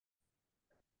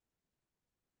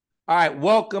All right,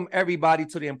 welcome everybody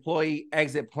to the Employee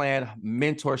Exit Plan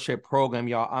Mentorship Program,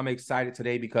 y'all. I'm excited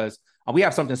today because we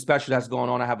have something special that's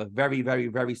going on. I have a very, very,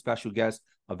 very special guest,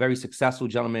 a very successful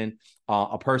gentleman,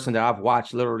 a person that I've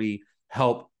watched literally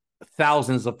help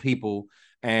thousands of people.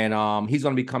 And he's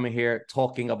going to be coming here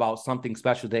talking about something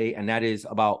special today, and that is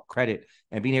about credit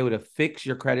and being able to fix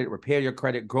your credit, repair your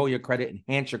credit, grow your credit,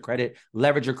 enhance your credit,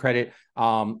 leverage your credit,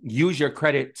 use your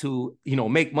credit to,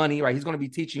 make money, right? He's going to be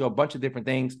teaching you a bunch of different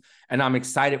things, and I'm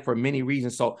excited for many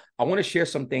reasons. So I want to share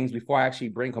some things before I actually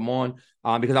bring him on,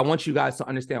 because I want you guys to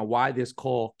understand why this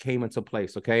call came into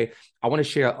place, okay? I want to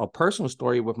share a personal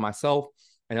story with myself,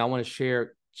 and I want to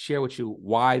share with you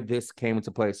why this came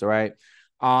into place, all right?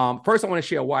 First, I want to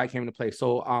share why it came into place.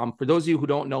 So for those of you who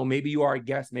don't know, maybe you are a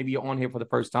guest, maybe you're on here for the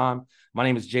first time. My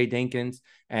name is Jay Dinkins,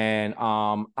 and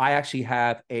I actually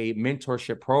have a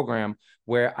mentorship program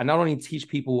where I not only teach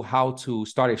people how to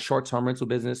start a short-term rental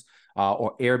business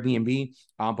or Airbnb,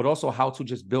 but also how to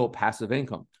just build passive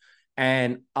income.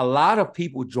 And a lot of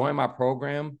people join my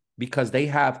program because they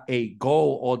have a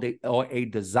goal or a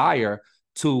desire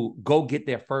to go get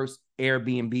their first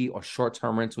Airbnb or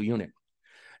short-term rental unit.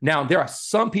 Now, there are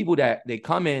some people that they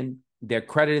come in, their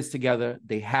credit is together,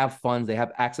 they have funds, they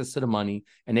have access to the money,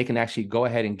 and they can actually go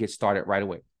ahead and get started right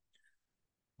away.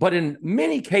 But in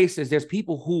many cases, there's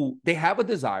people who they have a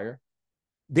desire,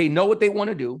 they know what they want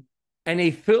to do, and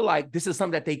they feel like this is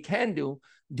something that they can do.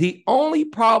 The only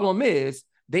problem is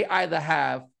they either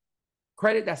have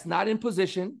credit that's not in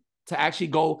position to actually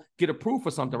go get approved for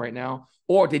something right now,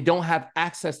 or they don't have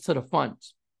access to the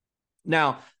funds.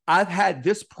 Now, I've had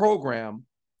this program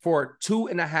for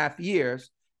 2.5 years.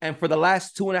 And for the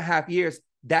last 2.5 years,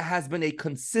 that has been a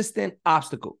consistent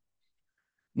obstacle.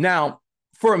 Now,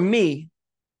 for me,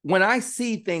 when I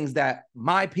see things that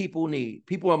my people need,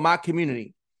 people in my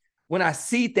community, when I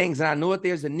see things and I know that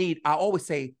there's a need, I always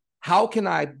say, how can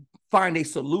I find a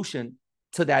solution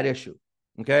to that issue?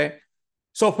 Okay.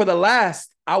 So for the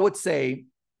last, I would say,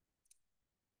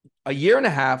 a year and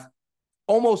a half,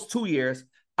 almost 2 years,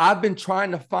 I've been trying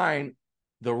to find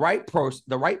the right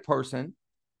person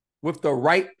with the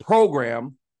right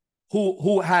program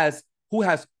who has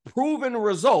proven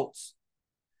results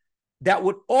that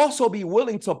would also be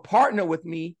willing to partner with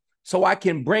me so I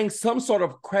can bring some sort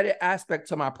of credit aspect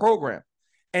to my program.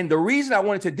 And the reason I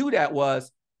wanted to do that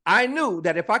was I knew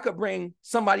that if I could bring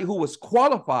somebody who was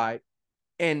qualified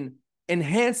in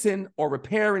enhancing or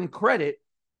repairing credit,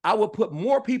 I would put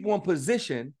more people in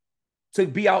position to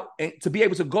be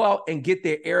able to go out and get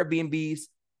their Airbnbs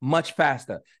much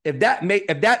faster. If that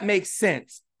makes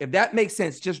sense,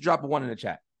 just drop a 1 in the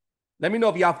chat. Let me know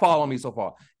if y'all follow me so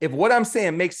far. If what I'm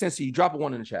saying makes sense to you, drop a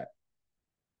 1 in the chat.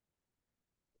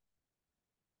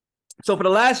 So for the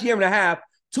last year and a half,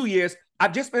 2 years,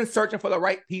 I've just been searching for the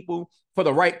right people for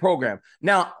the right program.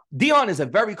 Now, Dion is a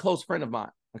very close friend of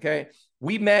mine. Okay.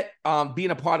 We met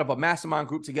being a part of a mastermind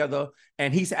group together,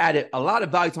 and he's added a lot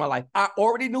of value to my life. I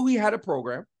already knew he had a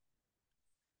program.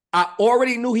 I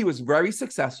already knew he was very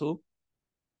successful,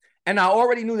 and I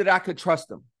already knew that I could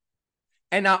trust him.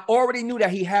 And I already knew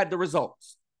that he had the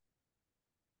results.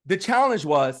 The challenge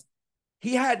was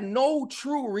he had no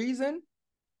true reason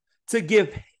to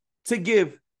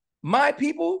give my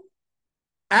people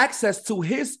access to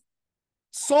his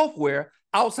software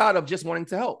outside of just wanting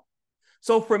to help.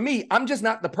 So for me, I'm just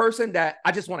not the person that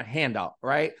I just want to hand out,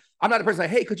 right? I'm not the person like,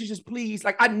 hey, could you just please?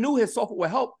 Like, I knew his software would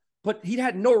help, but he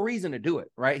had no reason to do it,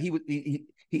 right? He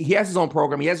has his own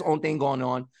program. He has his own thing going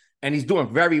on, and he's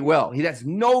doing very well. He has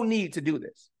no need to do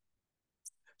this.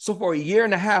 So for a year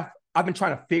and a half, I've been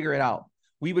trying to figure it out.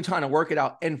 We've been trying to work it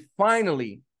out. And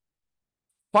finally,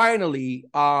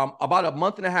 about a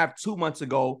month and a half, 2 months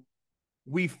ago,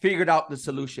 we figured out the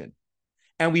solution.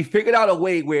 And we figured out a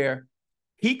way where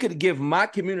he could give my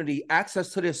community access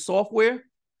to this software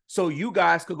so you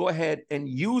guys could go ahead and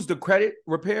use the credit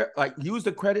repair, use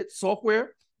the credit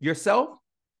software yourself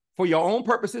for your own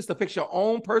purposes to fix your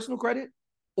own personal credit,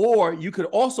 or you could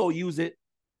also use it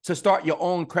to start your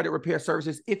own credit repair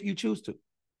services if you choose to.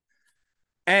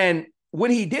 And when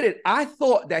he did it, I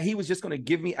thought that he was just going to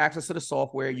give me access to the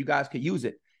software. You guys could use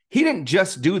it. He didn't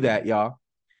just do that, y'all.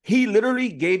 He literally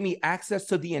gave me access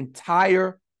to the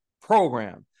entire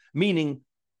program, meaning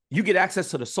you get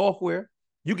access to the software,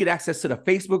 you get access to the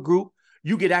Facebook group,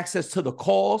 you get access to the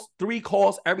calls, 3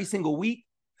 calls every single week.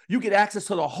 You get access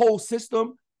to the whole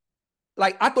system.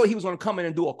 Like, I thought he was going to come in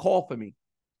and do a call for me.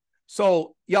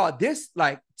 So y'all,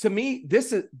 to me,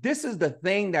 this is the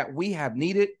thing that we have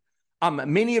needed.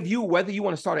 Many of you, whether you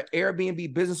want to start an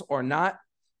Airbnb business or not,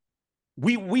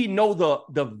 we know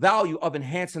the value of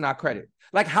enhancing our credit.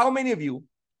 Like, how many of you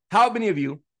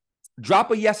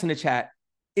Drop a yes in the chat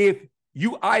if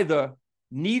you either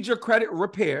need your credit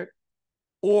repaired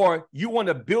or you want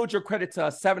to build your credit to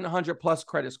a 700 plus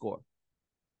credit score.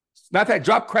 Matter of fact,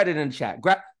 drop credit in the chat.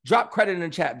 Drop credit in the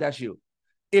chat. That's you.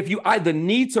 If you either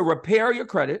need to repair your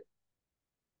credit,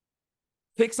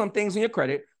 fix some things in your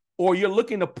credit, or you're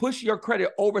looking to push your credit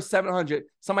over 700,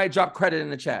 somebody drop credit in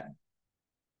the chat.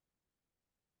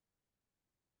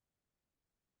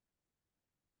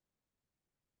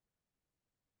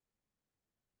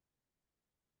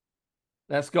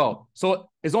 Let's go. So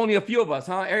it's only a few of us,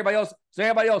 huh? Everybody else,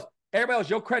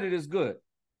 your credit is good.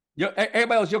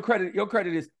 Everybody else, your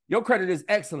credit is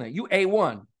excellent. You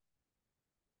A1.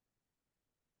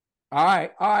 All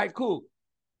right, cool.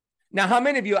 Now, how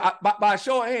many of you, by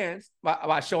show of hands,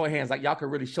 by show of hands, like y'all can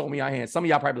really show me your hands. Some of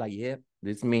y'all probably like, yeah,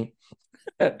 this is me.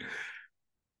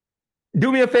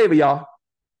 Do me a favor, y'all.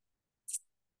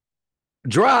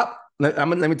 Drop. I'm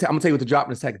gonna tell you what to drop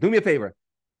in a second. Do me a favor.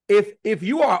 If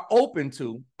you are open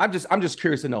to, I'm just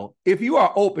curious to know if you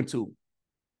are open to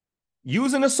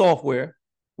using a software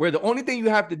where the only thing you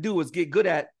have to do is get good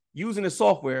at using the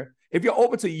software. If you're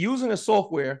open to using a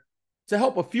software to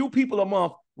help a few people a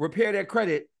month repair their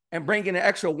credit and bring in an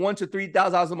extra $1,000 to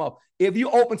 $3,000 a month, if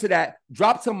you're open to that,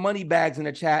 drop some money bags in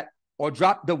the chat, or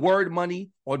drop the word money,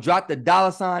 or drop the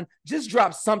 $. Just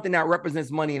drop something that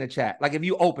represents money in the chat. Like if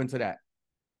you're open to that.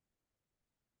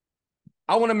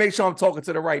 I want to make sure I'm talking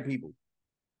to the right people.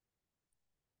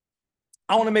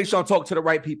 I want to make sure I'm talking to the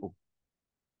right people.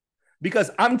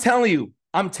 Because I'm telling you,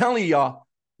 y'all,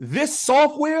 this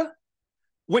software,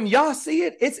 when y'all see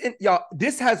it, it's in y'all.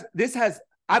 This has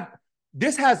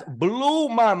blew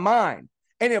my mind,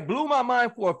 and it blew my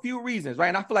mind for a few reasons, right?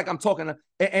 And I feel like I'm talking.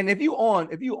 And if you on,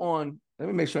 let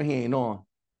me make sure he ain't on.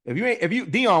 If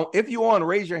you on,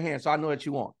 raise your hand so I know that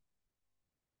you on.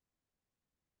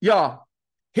 Y'all,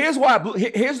 here's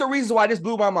the reason why this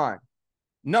blew my mind.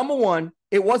 Number one,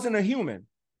 it wasn't a human.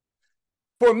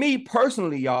 For me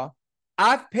personally, y'all,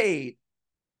 I've paid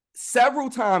several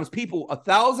times people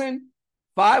 $1,000,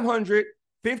 $500,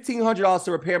 $1,500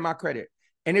 to repair my credit.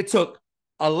 And it took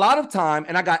a lot of time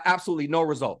and I got absolutely no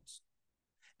results.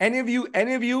 Any of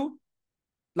you,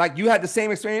 like you had the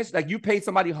same experience, like you paid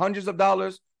somebody hundreds of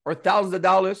dollars or thousands of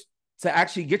dollars to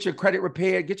actually get your credit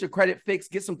repaired, get your credit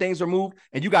fixed, get some things removed,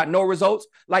 and you got no results?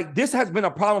 Like this has been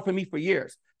a problem for me for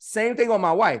years. Same thing on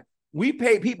my wife. We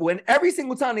pay people, and every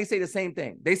single time they say the same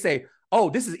thing. They say, oh,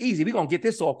 this is easy. We're going to get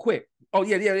this off quick. Oh,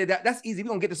 yeah, that's easy. We're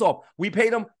going to get this off. We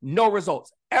paid them, no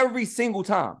results. Every single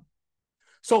time.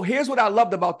 So here's what I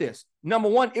loved about this. Number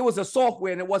one, it was a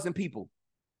software and it wasn't people.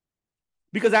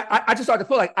 Because I just started to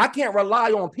feel like I can't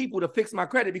rely on people to fix my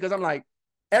credit, because I'm like,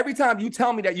 every time you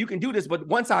tell me that you can do this, but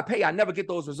once I pay, I never get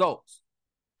those results.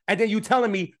 And then you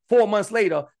telling me 4 months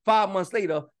later, 5 months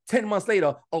later, 10 months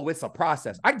later, oh, it's a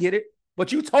process. I get it.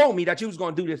 But you told me that you was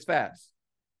going to do this fast.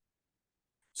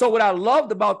 So what I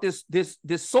loved about this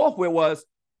software was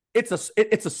it's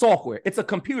a software. It's a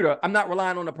computer. I'm not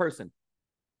relying on a person.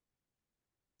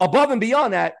 Above and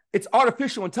beyond that, it's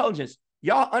artificial intelligence.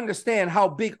 Y'all understand how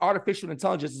big artificial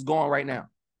intelligence is going right now.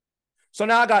 So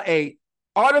now I got a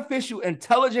artificial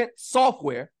intelligent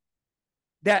software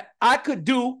that I could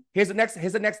do. Here's the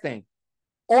next thing.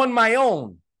 On my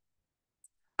own.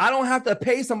 I don't have to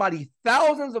pay somebody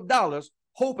thousands of dollars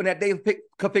hoping that they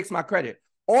could fix my credit.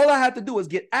 All I have to do is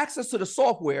get access to the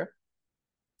software,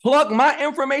 plug my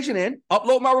information in,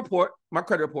 upload my report, my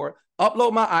credit report,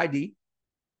 upload my ID,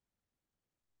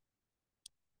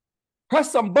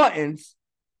 press some buttons,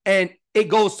 and it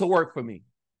goes to work for me.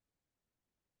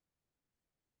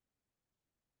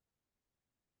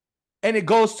 And it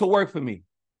goes to work for me.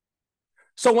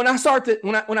 So when I start to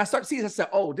see this, I said,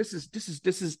 oh, this is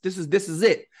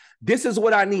it. This is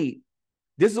what I need.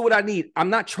 This is what I need. I'm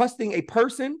not trusting a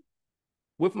person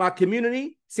with my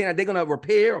community, saying that they're going to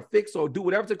repair or fix or do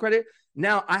whatever to credit.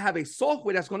 Now I have a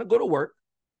software that's going to go to work.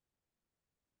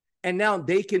 And now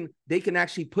they can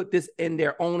actually put this in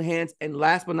their own hands. And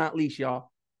last but not least, y'all,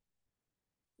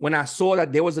 when I saw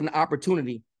that there was an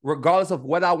opportunity, regardless of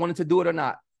whether I wanted to do it or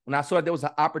not, when I saw that there was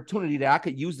an opportunity that I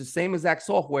could use the same exact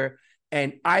software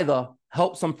and either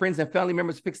help some friends and family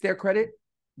members fix their credit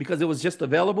because it was just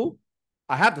available,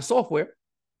 I have the software,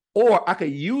 or I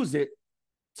could use it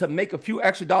to make a few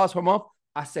extra dollars per month.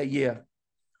 I said, yeah.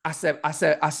 I said,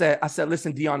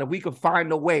 listen, Dion, if we could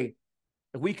find a way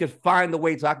so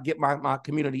I could get my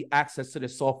community access to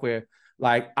this software,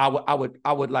 like I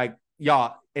would like,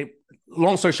 y'all,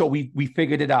 long story short, we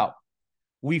figured it out.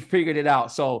 We figured it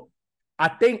out. So I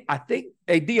think,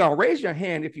 hey, Dion, raise your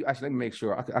hand if you actually, let me make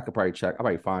sure. I could probably check. I'll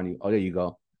probably find you. Oh, there you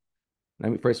go.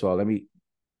 First of all, let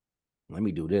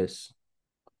me do this.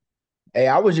 Hey,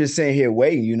 I was just sitting here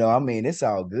waiting. I mean, it's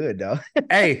all good, though.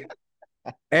 Hey,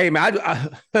 hey, man.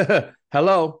 Hello,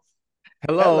 hello.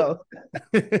 Hello.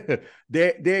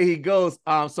 There he goes.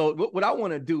 So what I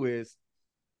want to do is,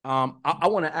 I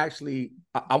want to actually,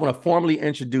 I want to formally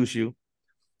introduce you,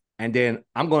 and then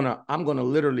I'm gonna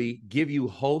literally give you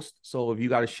host. So if you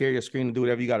got to share your screen and do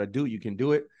whatever you got to do, you can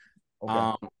do it. Okay.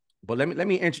 Um, but let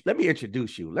me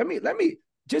introduce you. Let me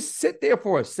just sit there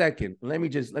for a second. Let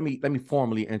me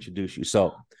formally introduce you.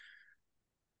 So,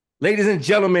 ladies and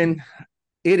gentlemen,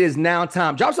 it is now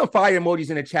time. Drop some fire emojis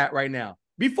in the chat right now.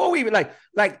 Before we even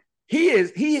like he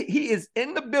is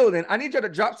in the building. I need you to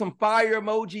drop some fire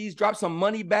emojis, drop some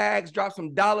money bags, drop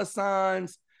some dollar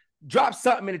signs, drop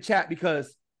something in the chat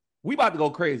because we about to go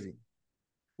crazy.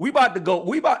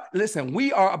 Listen,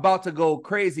 we are about to go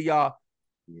crazy, y'all.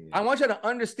 Yeah. I want you to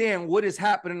understand what is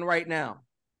happening right now.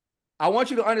 I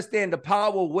want you to understand the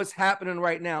power of what's happening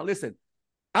right now. Listen,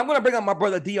 I'm gonna bring up my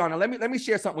brother Dion. And let me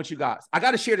share something with you guys. I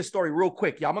got to share the story real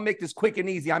quick, y'all. I'm gonna make this quick and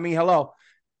easy. I mean, hello.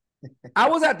 I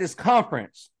was at this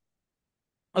conference.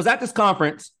 I was at this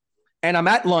conference, and I'm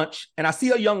at lunch, and I see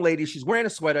a young lady. She's wearing a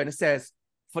sweater, and it says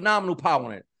 "Phenomenal Power"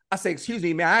 on it. I say, "Excuse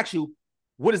me, may I ask you,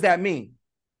 what does that mean?"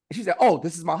 And she said, "Oh,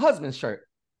 this is my husband's shirt."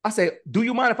 I say, "Do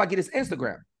you mind if I get his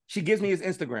Instagram?" She gives me his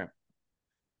Instagram.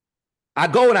 I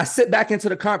go and I sit back into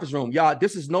the conference room. Y'all,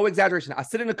 this is no exaggeration. I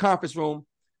sit in the conference room.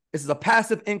 This is a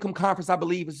passive income conference, I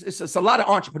believe. It's a lot of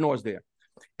entrepreneurs there.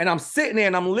 And I'm sitting there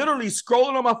and I'm literally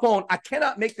scrolling on my phone. I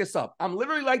cannot make this up. I'm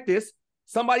literally like this.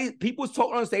 People's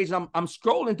talking on stage, and I'm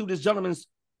scrolling through this gentleman's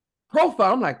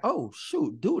profile. I'm like, oh,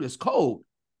 shoot, dude, it's cold.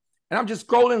 And I'm just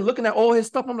scrolling, looking at all his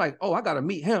stuff. I'm like, oh, I got to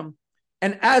meet him.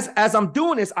 And as I'm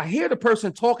doing this, I hear the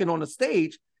person talking on the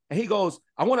stage, and he goes,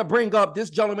 I want to bring up this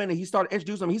gentleman. And he started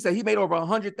introducing him. He said he made over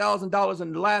 $100,000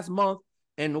 in the last month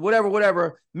and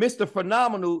whatever. Mr.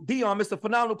 Phenomenal, Dion, Mr.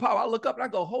 Phenomenal Power. I look up and I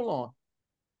go, hold on.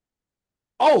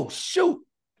 Oh, shoot.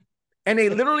 And they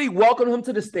literally welcomed him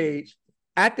to the stage.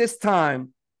 At this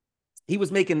time, he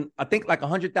was making, I think, like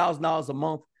 $100,000 a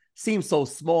month. Seems so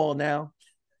small now.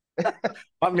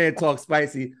 My man talks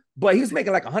spicy, but he was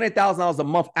making like $100,000 a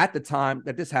month at the time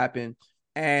that this happened.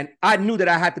 And I knew that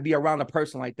I had to be around a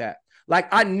person like that. Like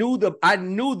I knew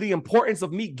the importance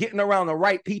of me getting around the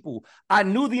right people. I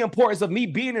knew the importance of me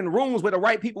being in rooms where the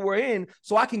right people were in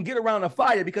so I can get around the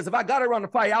fire, because if I got around the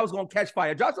fire, I was going to catch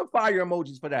fire. Drop some fire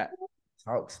emojis for that.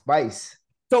 Talk spice.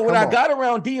 So when Come I on. got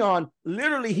around Dion,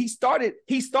 literally he started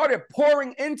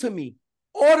pouring into me.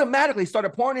 Automatically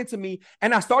started pouring into me,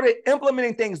 and I started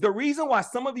implementing things. The reason why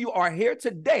some of you are here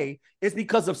today is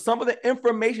because of some of the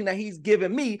information that he's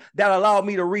given me that allowed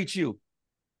me to reach you.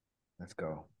 Let's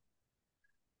go.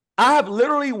 I have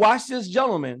literally watched this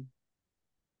gentleman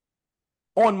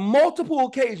on multiple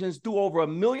occasions do over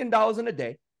 $1 million in a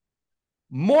day.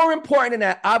 More important than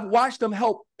that, I've watched him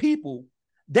help people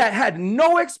that had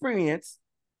no experience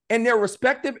in their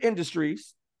respective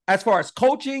industries as far as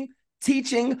coaching,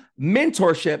 teaching,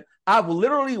 mentorship. I've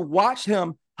literally watched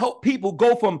him help people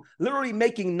go from literally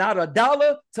making not a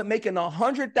dollar to making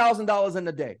 $100,000 in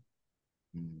a day.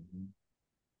 Mm-hmm.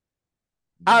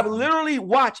 I've literally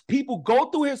watched people go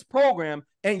through his program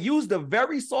and use the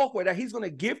very software that he's going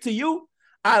to give to you.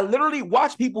 I literally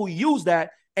watch people use that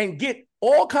and get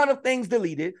all kind of things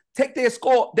deleted, take their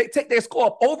score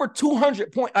up over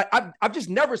 200 points. I've just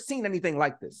never seen anything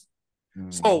like this.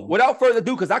 Mm-hmm. So without further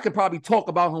ado, because I could probably talk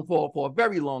about him for a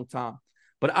very long time,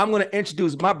 but I'm going to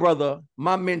introduce my brother,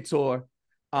 my mentor,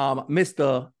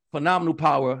 Mr. Phenomenal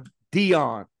Power,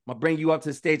 Dion. I'm going to bring you up to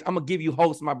the stage. I'm going to give you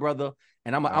host, my brother,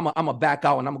 and I'm going to back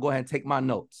out and I'm going to go ahead and take my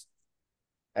notes.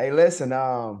 Hey, listen,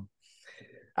 I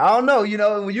don't know,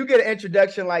 when you get an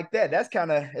introduction like that, that's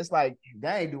kind of, it's like,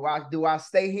 dang, do I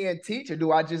stay here and teach or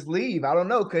do I just leave? I don't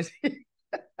know, because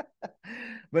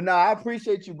but no, I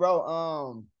appreciate you,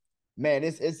 bro. Man,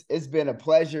 it's been a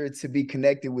pleasure to be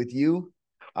connected with you.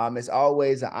 It's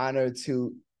always an honor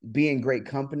to be in great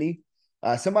company.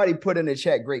 Somebody put in the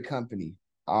chat, great company.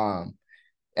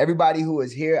 Everybody who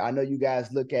is here, I know you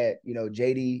guys look at,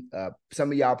 JD.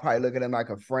 Some of y'all probably look at him like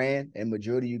a friend, and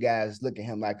majority of you guys look at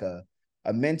him like a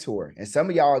mentor. And some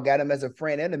of y'all got him as a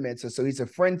friend and a mentor, so he's a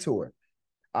friend tour.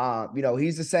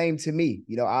 He's the same to me.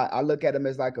 I look at him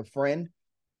as like a friend.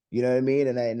 You know what I mean?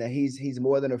 And he's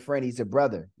more than a friend. He's a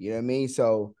brother. You know what I mean?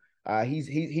 So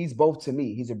he's both to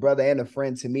me. He's a brother and a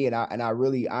friend to me, and I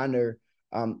really honor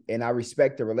and I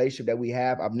respect the relationship that we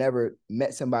have. I've never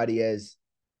met somebody as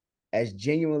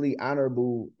genuinely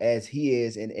honorable as he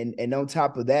is, and on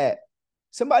top of that,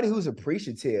 somebody who's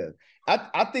appreciative.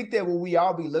 I think that what we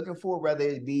all be looking for, whether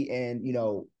it be in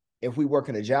if we work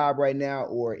in a job right now,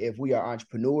 or if we are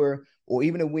entrepreneur, or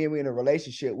even if we're in a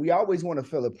relationship, we always want to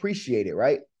feel appreciated,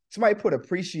 right? Somebody put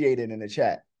appreciated in the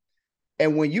chat.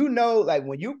 And when you know, like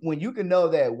when you can know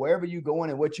that wherever you're going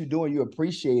and what you're doing, you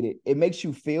appreciate it, it makes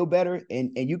you feel better,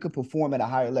 and you can perform at a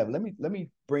higher level. Let me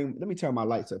turn my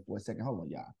lights up for a second. Hold on,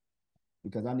 y'all,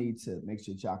 because I need to make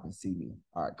sure y'all can see me.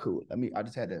 All right, cool. I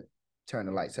just had to turn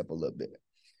the lights up a little bit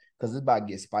because it's about to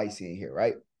get spicy in here,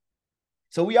 right?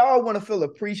 So we all want to feel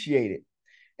appreciated.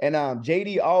 And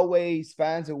JD always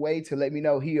finds a way to let me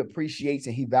know he appreciates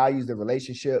and he values the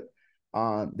relationship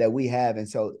that we have. And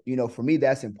so, for me,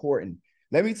 that's important.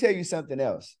 Let me tell you something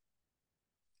else.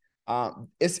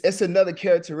 It's another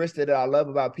characteristic that I love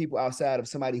about people outside of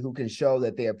somebody who can show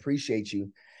that they appreciate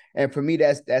you. And for me,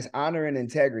 that's honor and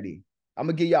integrity. I'm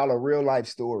gonna give y'all a real life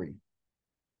story.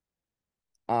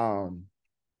 I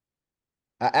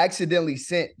accidentally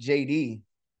sent JD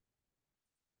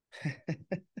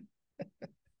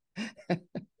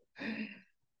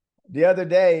the other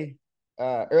day,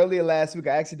 earlier last week,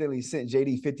 I accidentally sent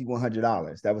JD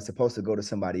 $5,100 that was supposed to go to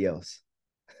somebody else.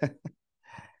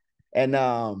 And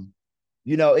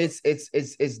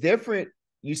it's different.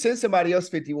 You send somebody else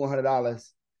 $5,100,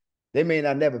 they may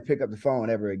not never pick up the phone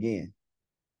ever again.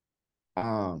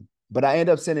 But I end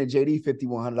up sending JD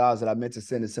 $5,100 that I meant to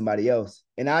send to somebody else.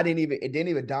 And it didn't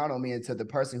even dawn on me until the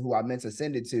person who I meant to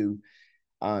send it to,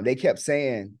 they kept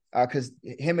saying, because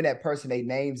him and that person, their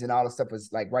names and all the stuff was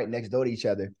like right next door to each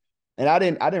other. And I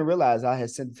didn't realize I had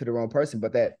sent it to the wrong person,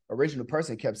 but that original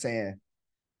person kept saying,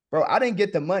 bro, I didn't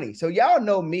get the money. So y'all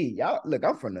know me. Y'all look,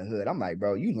 I'm from the hood. I'm like,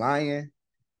 bro, you lying,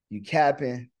 you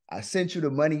capping. I sent you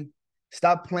the money.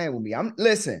 Stop playing with me.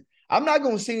 Listen, I'm not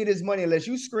gonna send you this money unless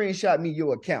you screenshot me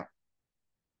your account.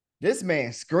 This man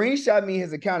screenshot me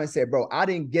his account and said, bro, I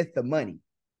didn't get the money.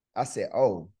 I said,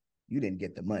 oh, you didn't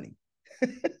get the money.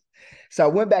 So I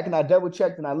went back and I double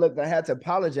checked and I looked and I had to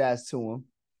apologize to him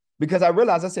because I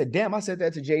realized, I said, damn, I sent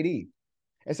that to JD.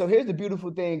 And so here's the beautiful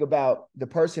thing about the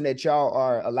person that y'all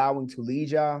are allowing to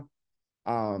lead y'all.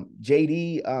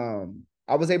 JD,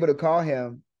 I was able to call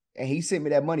him and he sent me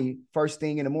that money first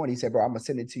thing in the morning. He said, bro, I'm gonna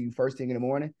send it to you first thing in the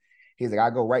morning. He's like, I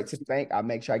go right to the bank. I'll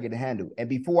make sure I get it handled. And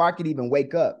before I could even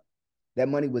wake up, that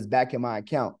money was back in my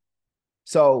account.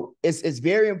 So it's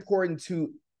very important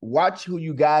to watch who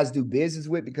you guys do business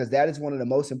with, because that is one of the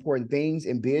most important things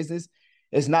in business.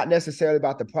 It's not necessarily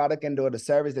about the product and or the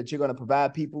service that you're going to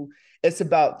provide people. It's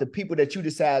about the people that you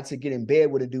decide to get in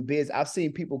bed with and do business. I've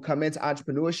seen people come into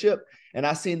entrepreneurship and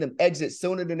I've seen them exit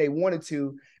sooner than they wanted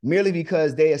to, merely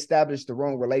because they established the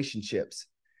wrong relationships.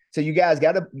 So you guys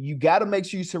gotta make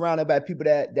sure you're surrounded by people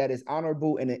that is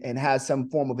honorable and has some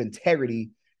form of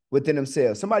integrity within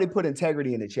themselves. Somebody put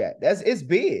integrity in the chat. It's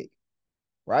big,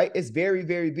 right? It's very,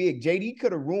 very big. JD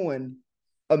could have ruined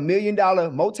a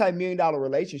multi-million-dollar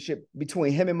relationship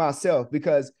between him and myself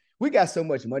because we got so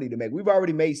much money to make. We've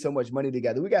already made so much money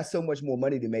together. We got so much more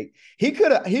money to make. He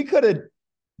could have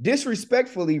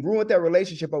disrespectfully ruined that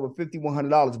relationship over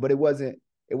 $5,100, but it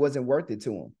wasn't worth it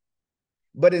to him.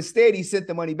 But instead, he sent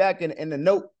the money back. And in the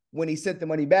note, when he sent the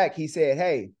money back, he said,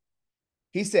 hey,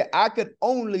 I could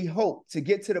only hope to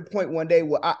get to the point one day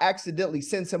where I accidentally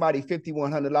send somebody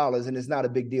 $5,100 and it's not a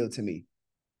big deal to me.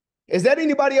 Is that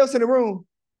anybody else in the room?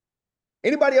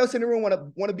 Anybody else in the room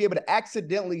want to be able to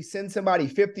accidentally send somebody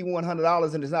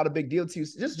 $5,100 and it's not a big deal to you?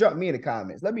 Just drop me in the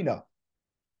comments. Let me know.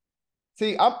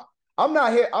 See, I'm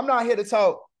not here to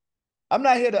talk. I'm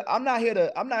not here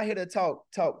to talk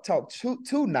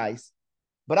too nice,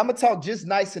 but I'm gonna talk just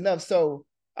nice enough so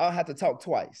I don't have to talk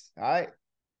twice. All right.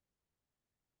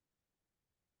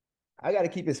 I got to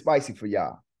keep it spicy for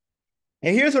y'all.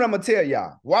 And here's what I'm gonna tell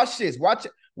y'all. Watch this.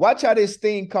 Watch how this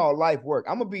thing called life work.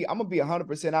 I'm gonna be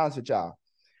 100% honest with y'all.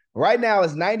 Right now,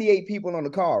 it's 98 people on the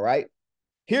call, right?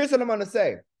 Here's what I'm gonna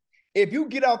say. If you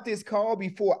get off this call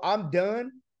before I'm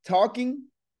done talking,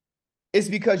 it's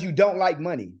because you don't like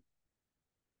money.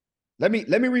 Let me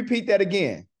repeat that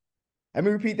again.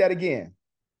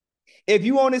 If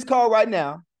you on this call right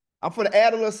now, I'm gonna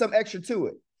add a little something extra to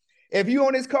it. If you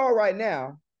on this call right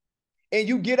now and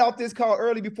you get off this call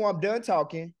early before I'm done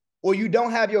talking, or you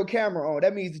don't have your camera on,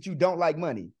 that means that you don't like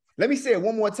money. Let me say it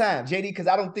one more time, JD, because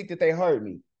I don't think that they heard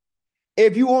me.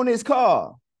 If you on this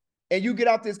call and you get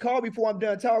off this call before I'm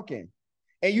done talking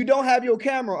and you don't have your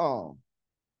camera on,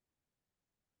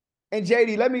 and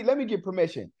JD, let me get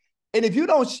permission. And if you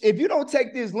don't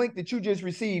take this link that you just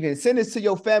received and send this to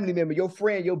your family member, your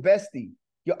friend, your bestie,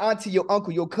 your auntie, your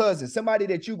uncle, your cousin, somebody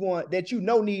that you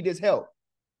know need this help,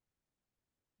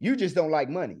 you just don't like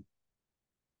money.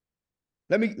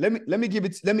 Let me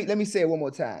say it one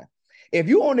more time. If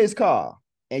you on this call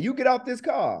and you get off this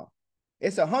call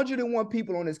It's 101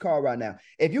 people on this call right now.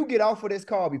 If you get off of this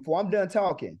call before I'm done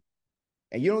talking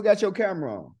and you don't got your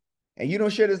camera on and you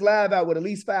don't share this live out with at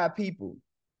least 5 people,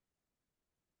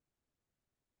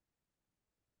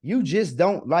 you just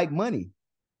don't like money.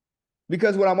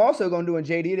 Because what I'm also going to do, and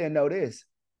JD didn't know this,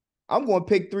 I'm going to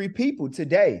pick 3 people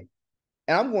today,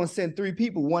 and I'm going to send 3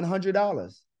 people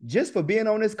 $100 just for being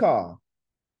on this call,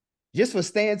 just for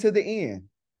staying to the end,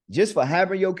 just for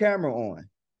having your camera on,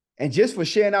 and just for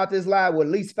sharing out this live with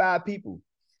at least 5 people.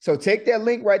 So take that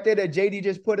link right there that JD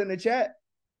just put in the chat,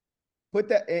 put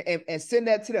that and send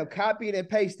that to them, copy it and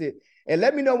paste it, and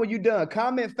let me know when you're done.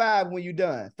 Comment 5 when you're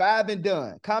done. 5 and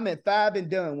done. Comment 5 and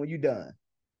done when you're done.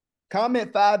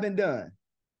 Comment 5 and done.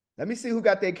 Let me see who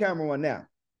got their camera on now.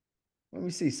 Let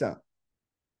me see something.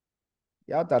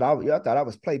 Y'all thought I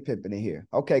was play pimping in here.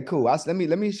 Okay, cool. Let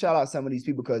me shout out some of these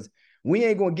people, because we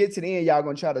ain't gonna get to the end. Y'all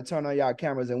gonna try to turn on y'all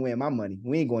cameras and win my money.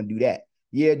 We ain't gonna do that.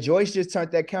 Yeah, Joyce just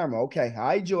turned that camera. Okay. All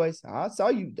right, Joyce. I saw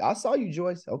you,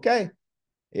 Joyce. Okay.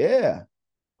 Yeah.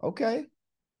 Okay.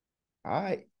 All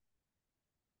right.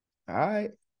 All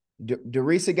right.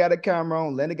 Derisa got a camera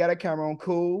on. Linda got a camera on.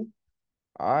 Cool.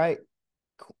 All right.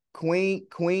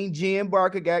 Queen Jen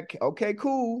Barker got, okay,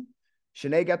 cool.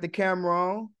 Shanae got the camera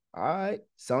on. All right.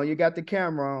 Sonya got the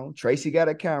camera on. Tracy got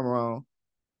a camera on.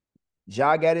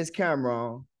 Ja got his camera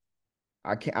on.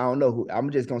 I don't know who.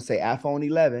 I'm just gonna say iPhone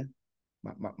 11.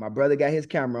 My brother got his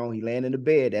camera on. He laying in the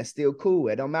bed. That's still cool.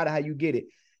 It don't matter how you get it.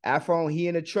 iPhone, he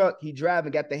in the truck, he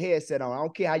driving, got the headset on. I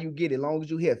don't care how you get it, as long as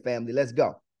you here, family. Let's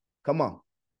go. Come on.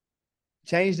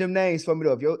 Change them names for me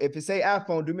though. If it say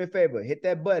iPhone, do me a favor, hit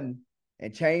that button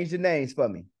and change the names for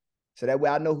me, so that way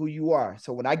I know who you are.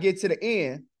 So when I get to the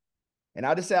end, and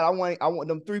I decide I want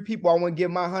them 3 people I want to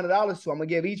give my $100 to, I'm gonna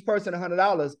give each person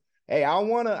 $100. Hey,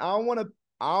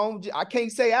 I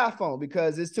can't say iPhone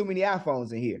because there's too many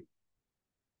iPhones in here.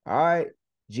 All right,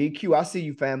 GQ, I see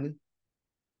you, family.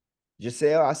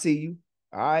 Giselle, I see you.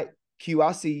 All right, Q,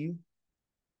 I see you.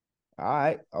 All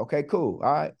right, okay, cool.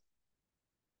 All right.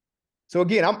 So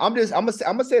again, I'm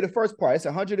gonna say the first part. It's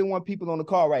 101 people on the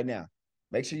call right now.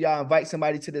 Make sure y'all invite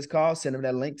somebody to this call. Send them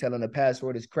that link. Tell them the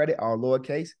password is credit, all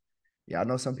lowercase. Y'all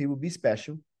know some people be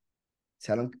special.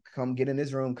 Tell them come get in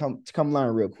this room. Come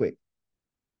learn real quick.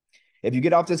 If you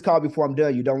get off this call before I'm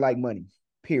done, you don't like money.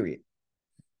 Period.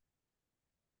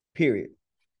 Period.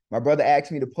 My brother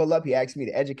asked me to pull up. He asked me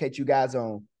to educate you guys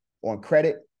on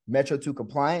credit, Metro 2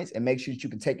 compliance, and make sure that you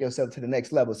can take yourself to the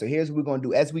next level. So here's what we're gonna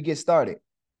do as we get started.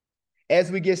 And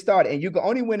you can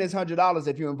only win this $100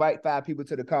 if you invite 5 people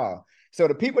to the call. So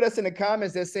the people that's in the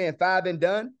comments that's saying 5 and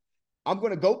done, I'm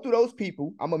going to go through those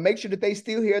people. I'm going to make sure that they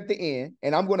still here at the end,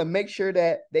 and I'm going to make sure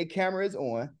that their camera is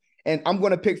on, and I'm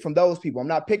going to pick from those people. I'm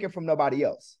not picking from nobody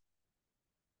else.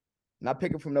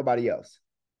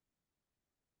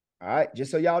 All right, just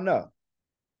so y'all know.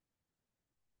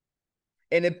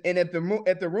 And if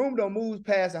the room don't move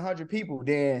past 100 people,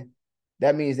 then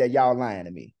that means that y'all lying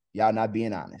to me. Y'all not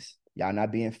being honest. Y'all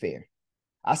not being fair.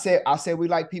 I said we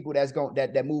like people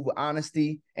that move with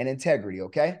honesty and integrity,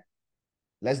 okay?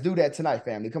 Let's do that tonight,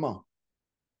 family. Come on.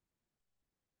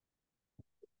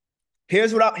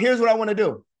 Here's what I want to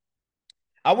do.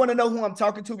 I want to know who I'm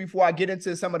talking to before I get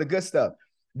into some of the good stuff.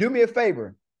 Do me a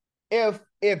favor.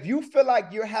 If you feel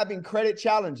like you're having credit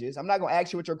challenges, I'm not going to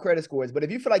ask you what your credit score is, but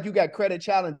if you feel like you got credit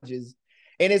challenges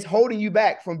and it's holding you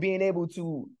back from being able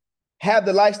to have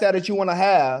the lifestyle that you want to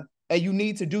have, and you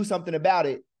need to do something about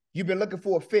it, you've been looking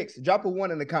for a fix, drop a 1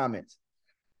 in the comments.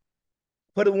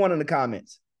 Put a 1 in the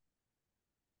comments.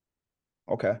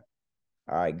 Okay.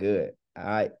 All right, good. All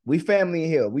right. We family in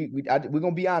here. We're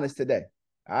gonna be honest today.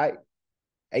 All right.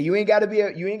 And you ain't gotta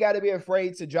be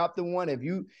afraid to drop the 1. If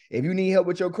you need help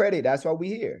with your credit, that's why we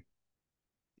here.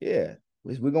 Yeah.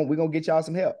 We're gonna get y'all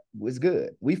some help. It's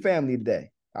good. We family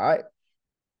today. All right.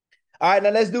 All right, now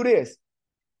let's do this.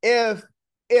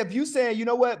 If you saying, you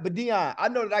know what, but Dion, I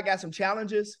know that I got some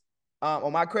challenges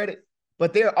on my credit,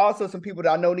 but there are also some people that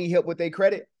I know need help with their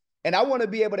credit, and I want to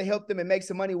be able to help them and make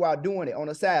some money while doing it on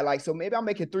the side. Like, so maybe I'm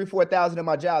making $3,000-$4,000 in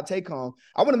my job take home.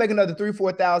 I want to make another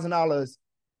 $3,000-$4,000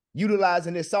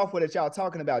 utilizing this software that y'all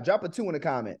talking about. Drop a 2 in the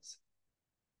comments.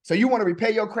 So you want to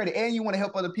repay your credit and you want to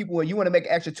help other people, and you want to make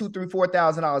an extra $2,000, $3,000,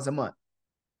 $4,000 a month.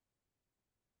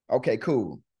 Okay,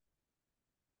 cool.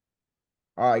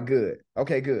 All right, good.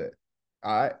 Okay, good.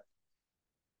 All right.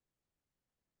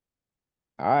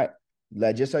 All right.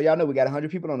 Just so y'all know, we got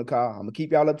 100 people on the call. I'm going to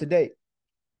keep y'all up to date.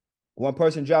 1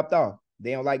 person dropped off.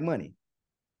 They don't like money.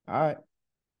 All right.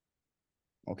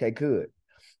 Okay, good.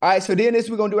 All right, so then this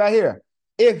we're going to do right here.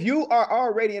 If you are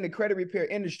already in the credit repair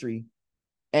industry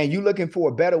and you're looking for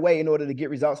a better way in order to get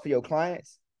results for your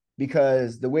clients,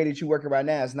 because the way that you're working right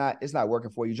now, it's not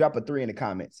working for you. Drop a 3 in the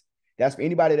comments. That's for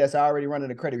anybody that's already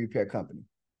running a credit repair company.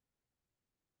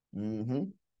 Mm-hmm.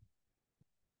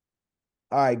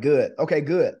 All right, good. Okay,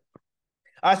 good.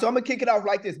 All right, so I'm gonna kick it off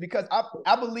like this because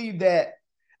I believe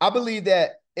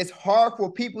that it's hard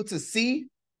for people to see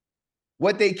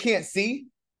what they can't see,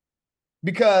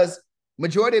 because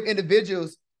majority of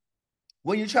individuals,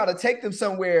 when you try to take them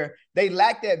somewhere, they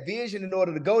lack that vision in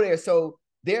order to go there. So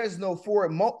there's no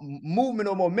forward movement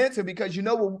or momentum, because you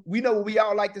know what we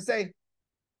all like to say.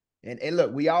 And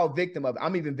look, we all victim of it.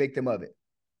 I'm even victim of it.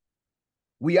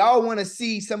 We all want to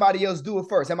see somebody else do it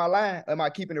first. Am I lying? Am I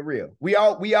keeping it real? We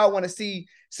all want to see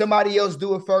somebody else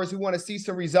do it first. We want to see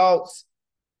some results.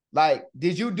 Like,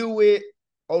 did you do it?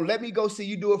 Oh, let me go see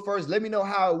you do it first. Let me know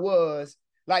how it was.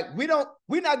 Like, we're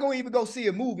not going to even go see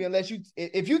a movie unless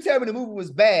if you tell me the movie was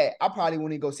bad, I probably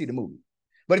won't even go see the movie.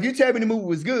 But if you tell me the movie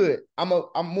was good, I'm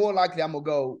more likely I'm going to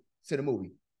go to the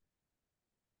movie.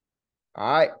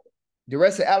 All right. The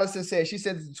rest of Allison said, she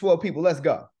said 12 people. Let's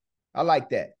go. I like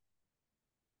that.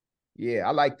 Yeah,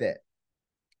 I like that.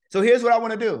 So here's what I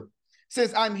want to do.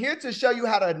 Since I'm here to show you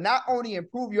how to not only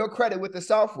improve your credit with the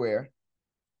software,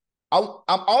 I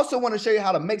also want to show you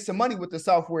how to make some money with the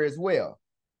software as well.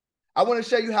 I want to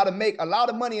show you how to make a lot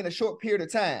of money in a short period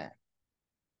of time.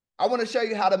 I want to show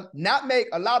you how to not make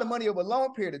a lot of money over a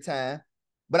long period of time,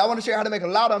 but I want to show you how to make a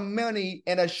lot of money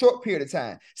in a short period of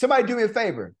time. Somebody do me a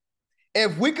favor.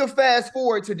 If we could fast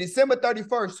forward to December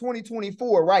 31st,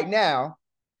 2024 right now,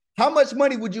 how much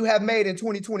money would you have made in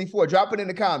 2024? Drop it in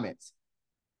the comments.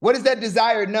 What is that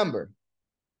desired number?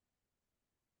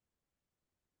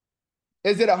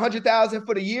 Is it 100,000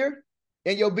 for the year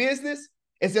in your business?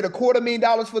 Is it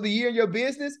 $250,000 for the year in your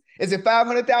business? Is it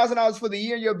 $500,000 for the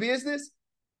year in your business?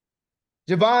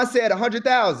 Javon said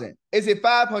 100,000. Is it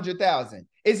 500,000?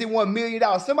 Is it $1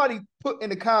 million? Somebody put in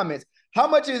the comments, how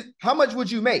much would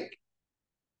you make?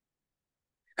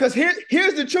 Because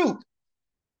here's the truth.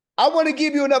 I want to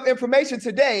give you enough information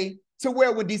today to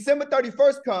where when December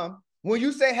 31st comes, when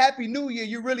you say Happy New Year,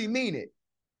 you really mean it.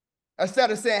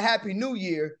 Instead of saying Happy New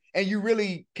Year and you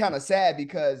really kind of sad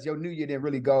because your New Year didn't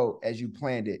really go as you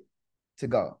planned it to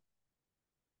go.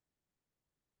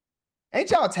 Ain't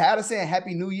y'all tired of saying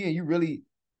Happy New Year and you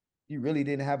really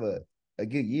didn't have a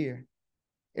good year?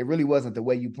 It really wasn't the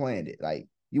way you planned it. Like,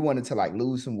 you wanted to like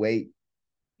lose some weight.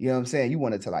 You know what I'm saying? You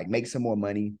wanted to like make some more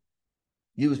money.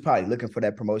 You was probably looking for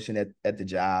that promotion at the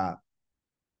job.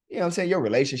 You know what I'm saying? Your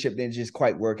relationship didn't just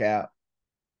quite work out.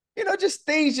 You know, just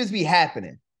things just be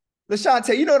happening.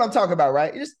 LaShante, you know what I'm talking about,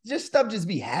 right? Just stuff just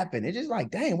be happening. It's just like,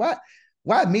 dang,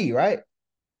 why me, right?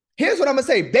 Here's what I'm gonna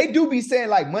say. They do be saying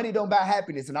like money don't buy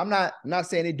happiness, and I'm not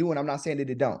saying they do, and I'm not saying that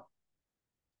they don't.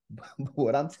 But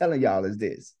what I'm telling y'all is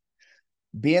this: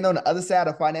 being on the other side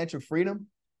of financial freedom,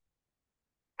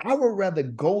 I would rather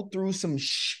go through some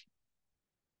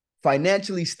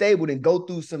financially stable than go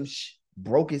through some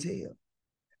broke as hell.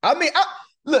 I mean,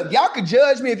 look, y'all can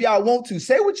judge me if y'all want to.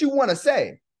 Say what you want to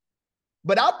say.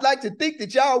 But I'd like to think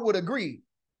that y'all would agree.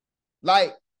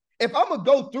 Like, if I'm going to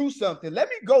go through something, let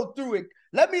me go through it.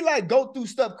 Let me like go through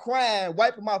stuff crying,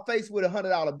 wiping my face with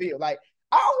 $100 bill. Like,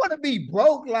 I don't want to be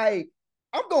broke. Like,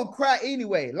 I'm going to cry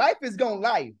anyway. Life is going to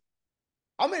life.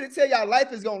 I'm going to tell y'all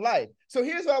life is going to life. So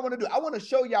here's what I want to do. I want to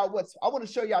show y'all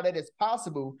that it's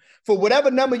possible for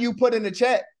whatever number you put in the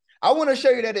chat. I want to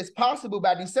show you that it's possible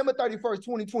by December 31st,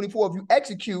 2024, if you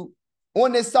execute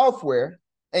on this software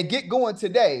and get going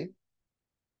today,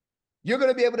 you're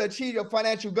going to be able to achieve your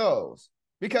financial goals.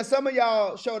 Because some of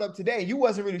y'all showed up today and you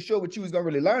wasn't really sure what you was going to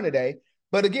really learn today.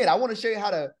 But again, I want to show you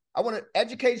I want to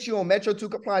educate you on Metro 2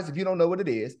 compliance if you don't know what it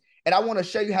is. And I want to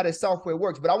show you how this software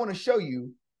works. But I want to show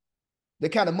you the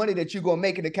kind of money that you're going to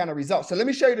make and the kind of results. So let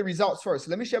me show you the results first.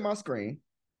 Let me share my screen.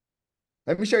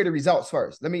 Let me show you the results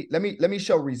first. Let me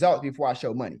show results before I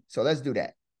show money. So let's do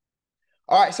that.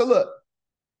 All right. So look,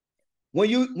 when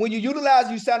you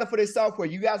sign up for this software,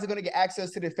 you guys are going to get access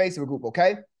to the Facebook group.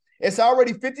 Okay. It's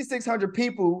already 5,600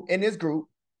 people in this group,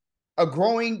 a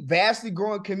vastly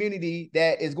growing community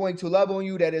that is going to love on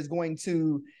you, that is going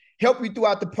to help you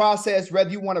throughout the process,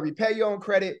 whether you want to repair your own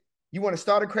credit, you want to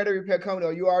start a credit repair company,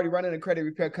 or you're already running a credit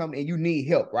repair company and you need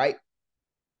help, right?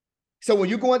 So when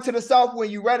you go into the software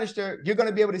and you register, you're going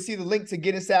to be able to see the link to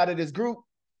get inside of this group.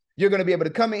 You're going to be able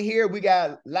to come in here. We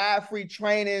got live free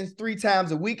trainings 3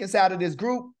 times a week inside of this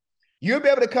group. You'll be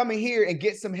able to come in here and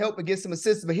get some help and get some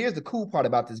assistance. But here's the cool part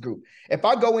about this group. If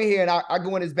I go in here and I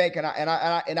go in this bank and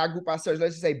I group I search,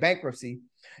 let's just say bankruptcy,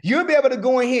 you'll be able to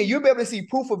go in here. You'll be able to see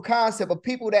proof of concept of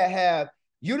people that have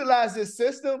utilized this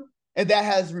system and that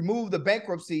has removed the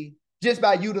bankruptcy just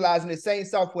by utilizing the same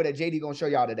software that JD gonna show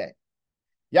y'all today.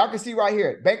 Y'all can see right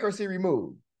here, bankruptcy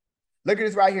removed. Look at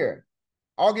this right here.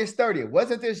 August 30th.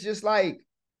 Wasn't this just like,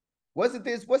 wasn't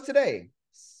this, what's today?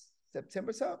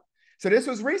 September something? So this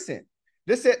was recent.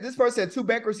 This person said 2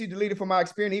 bankruptcy deleted from my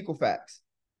Experian Equifax.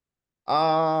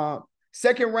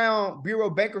 Second round Bureau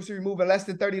bankruptcy removed in less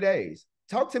than 30 days.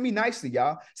 Talk to me nicely,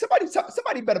 y'all.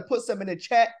 Somebody better put something in the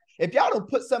chat. If y'all don't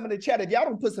put something in the chat, if y'all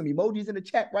don't put some emojis in the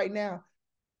chat right now,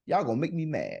 y'all gonna make me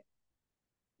mad.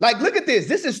 Like, look at this.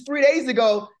 This is 3 days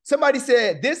ago. Somebody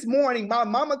said, this morning, my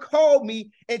mama called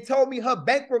me and told me her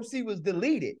bankruptcy was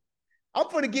deleted. I'm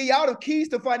going to give y'all the keys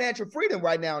to financial freedom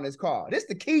right now in this call. This is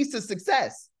the keys to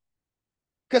success.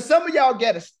 Because some of y'all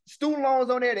got student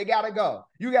loans on there, they got to go.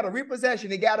 You got a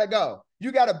repossession, they got to go.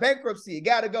 You got a bankruptcy, it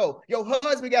got to go. Your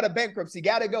husband got a bankruptcy,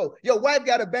 got to go. Your wife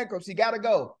got a bankruptcy, got to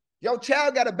go. Your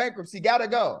child got a bankruptcy, got to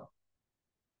go.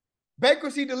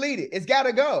 Bankruptcy deleted, it's got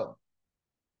to go.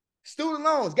 Student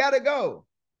loans, gotta go.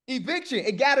 Eviction,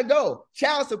 it gotta go.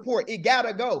 Child support, it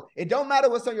gotta go. It don't matter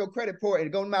what's on your credit report.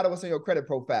 It don't matter what's on your credit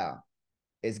profile.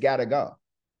 It's gotta go.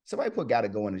 Somebody put gotta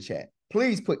go in the chat.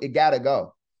 Please put it gotta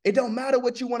go. It don't matter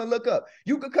what you want to look up.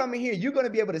 You could come in here. You're going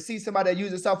to be able to see somebody that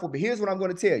uses software. But here's what I'm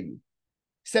going to tell you.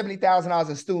 $70,000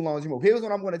 in student loans removed. Here's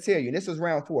what I'm going to tell you. And this is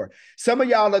round 4. Some of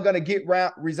y'all are going to get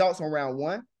results on round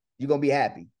 1. You're going to be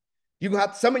happy.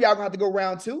 Some of y'all going to have to go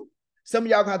round 2. Some of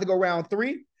y'all going to have to go round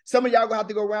 3. Some of y'all gonna have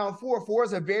to go round 4. 4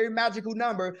 is a very magical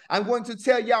number. I'm going to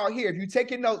tell y'all here, if you're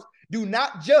taking notes, do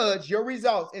not judge your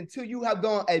results until you have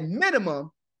gone a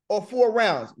minimum of 4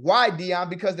 rounds. Why, Dion?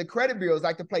 Because the credit bureaus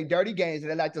like to play dirty games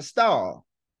and they like to stall.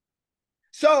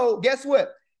 So guess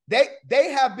what?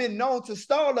 They have been known to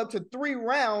stall up to 3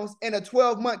 rounds in a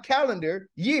 12-month calendar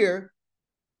year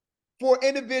for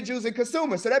individuals and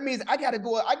consumers. So that means in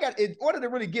order to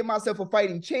really give myself a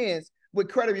fighting chance with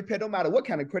credit repair, no matter what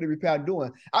kind of credit repair I'm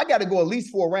doing, I got to go at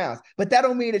least 4 rounds. But that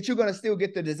don't mean that you're going to still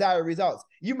get the desired results.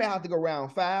 You may have to go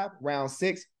round 5, round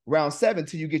 6, round 7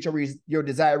 till you get your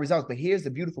desired results. But here's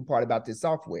the beautiful part about this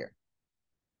software.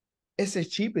 It's as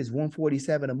cheap as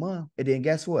 $147 a month. And then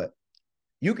guess what?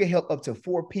 You can help up to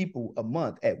 4 people a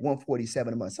month at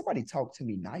 $147 a month. Somebody talk to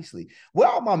me nicely. Where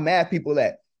are my math people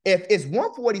at? If it's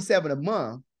 $147 a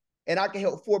month, and I can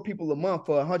help 4 people a month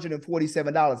for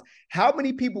 $147. How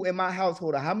many people in my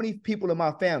household or how many people in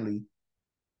my family,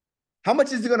 how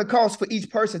much is it going to cost for each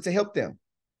person to help them?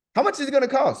 How much is it going to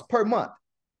cost per month?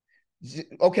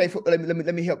 Okay,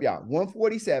 let me help y'all.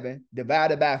 147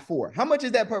 divided by 4. How much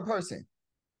is that per person?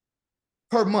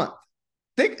 Per month.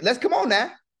 Let's come on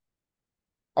now.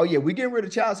 Oh yeah, we getting rid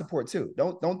of child support too.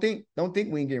 Don't think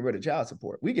we ain't getting rid of child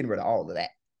support. We getting rid of all of that.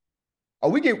 Oh,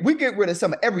 we get rid of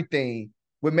some of everything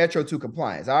with Metro 2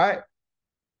 compliance, all right?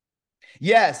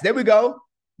 Yes, there we go.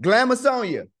 Glamour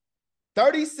Sonia.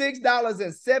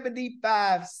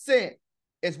 $36.75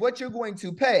 is what you're going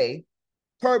to pay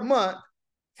per month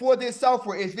for this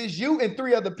software if it's you and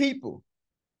 3 other people.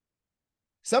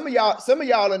 Some of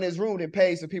y'all in this room that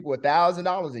pays for people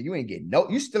 $1,000 and you ain't getting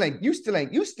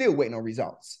you still waiting on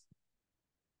results.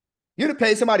 You'd have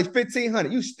paid somebody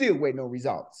 $1,500, you still waiting on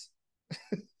results.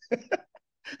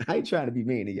 I ain't trying to be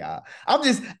mean to y'all. I'm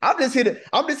just here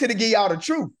to give y'all the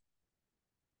truth.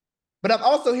 But I'm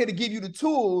also here to give you the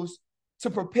tools to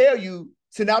prepare you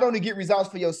to not only get results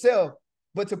for yourself,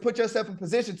 but to put yourself in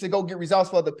position to go get results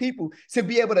for other people, to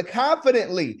be able to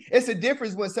confidently. It's a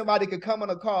difference when somebody could come on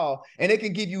a call and they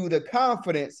can give you the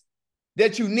confidence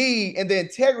that you need and the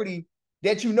integrity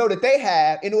that you know that they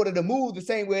have in order to move the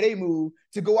same way they move,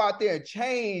 to go out there and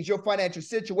change your financial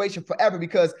situation forever.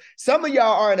 Because some of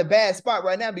y'all are in a bad spot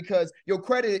right now because your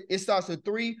credit, it starts with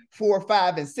 3, 4,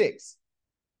 5, and 6.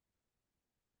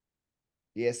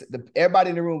 Yes,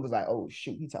 everybody in the room was like, oh,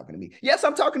 shoot, he's talking to me. Yes,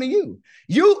 I'm talking to you.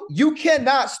 You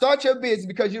cannot start your business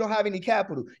because you don't have any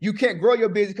capital. You can't grow your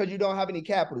business because you don't have any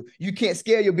capital. You can't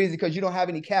scale your business because you don't have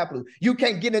any capital. You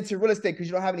can't get into real estate because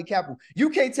you don't have any capital. You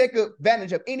can't take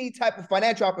advantage of any type of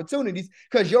financial opportunities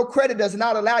because your credit does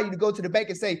not allow you to go to the bank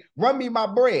and say, run me my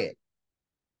bread.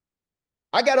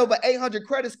 I got over 800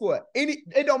 credit score.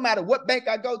 It don't matter what bank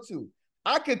I go to.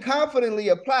 I can confidently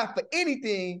apply for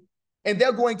anything and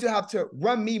they're going to have to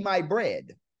run me my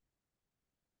bread.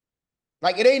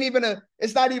 Like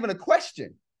it's not even a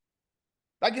question.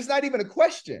 Like it's not even a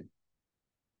question.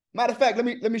 Matter of fact,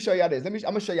 let me show y'all this. I'm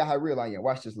gonna show y'all how real I am.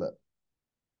 Watch this, look.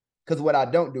 Because what I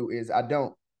don't do is I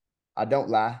don't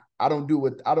lie. I don't do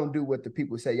what the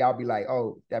people say. Y'all be like,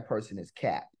 oh, that person is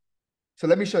cap. So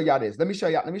let me show y'all this. Let me show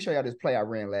y'all this play I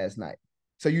ran last night.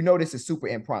 So you know this is super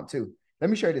impromptu.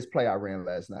 Let me show you this play I ran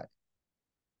last night.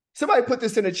 Somebody put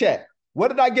this in the chat. What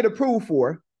did I get approved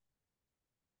for?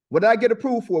 What did I get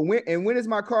approved for? When is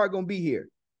my car going to be here?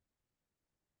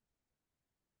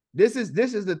 This is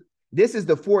the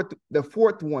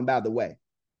fourth one, by the way.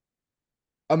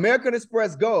 American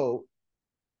Express Gold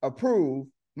approved.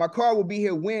 My car will be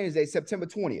here Wednesday, September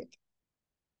 20th.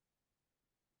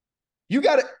 You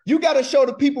gotta show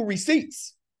the people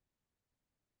receipts.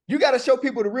 You gotta show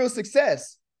people the real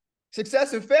success.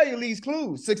 Success and failure leaves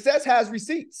clues. Success has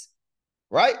receipts,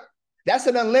 right? That's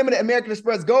an unlimited American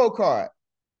Express Gold card.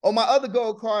 On my other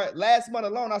gold card, last month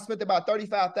alone, I spent about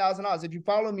 $35,000. If you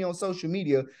follow me on social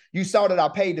media, you saw that I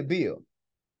paid the bill.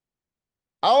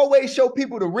 I always show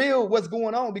people the real what's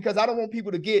going on because I don't want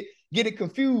people to get it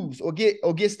confused or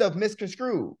get stuff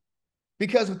misconstrued.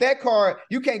 Because with that card,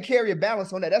 you can't carry a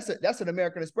balance on that. That's an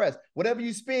American Express. Whatever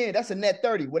you spend, that's a net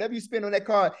 30. Whatever you spend on that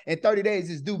card in 30 days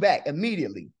is due back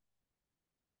immediately.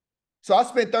 So I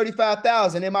spent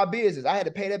 $35,000 in my business. I had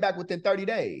to pay that back within 30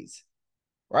 days.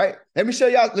 Right? Let me show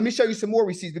you some more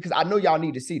receipts because I know y'all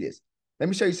need to see this. Let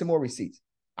me show you some more receipts.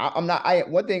 One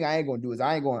thing I ain't gonna do is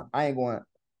I ain't gonna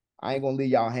leave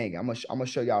y'all hanging. I'm gonna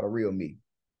show y'all the real me.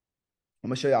 I'm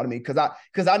gonna show y'all to me because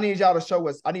I need y'all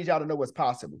to know what's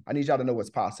possible. I need y'all to know what's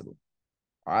possible.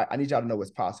 All right. I need y'all to know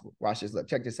what's possible. Watch this. Look,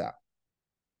 check this out.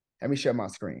 Let me share my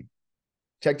screen.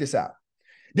 Check this out.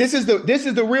 This is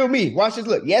the real me. Watch this.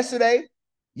 Look, yesterday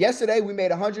we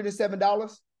made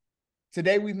 $107.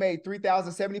 Today we've made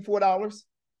 $3,074.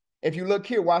 If you look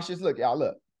here, watch this. Look, y'all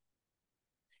look.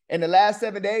 In the last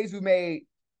 7 days, we made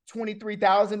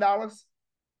 $23,000.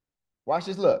 Watch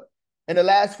this. Look. In the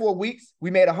last 4 weeks, we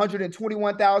made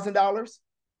 $121,000.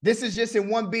 This is just in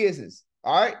one business.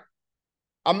 All right.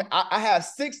 I have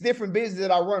 6 different businesses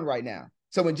that I run right now.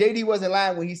 So when JD wasn't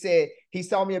lying when he said he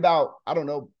saw me about, I don't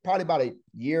know, probably about a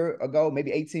year ago,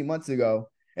 maybe 18 months ago,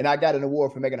 and I got an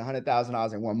award for making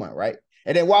 $100,000 in 1 month, right?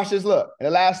 And then watch this look. In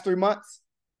the last 3 months,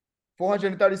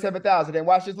 $437,000. Then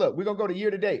watch this look. We're gonna go to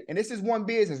year to date. And this is one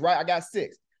business, right? I got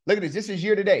 6. Look at this. This is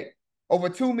year to date. Over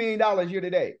 $2 million year to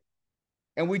date.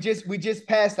 And we just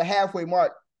passed the halfway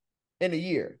mark in the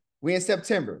year. We're in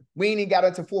September. We ain't even got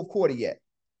into fourth quarter yet.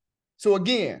 So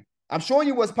again, I'm showing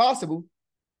you what's possible.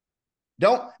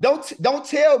 Don't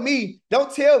tell me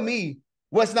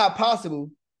what's not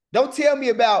possible. Don't tell me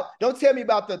about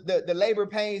the labor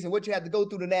pains and what you had to go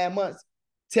through the 9 months.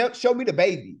 Show me the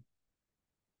baby.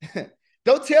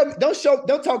 Don't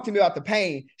talk to me about the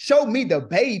pain. Show me the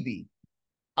baby.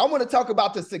 I want to talk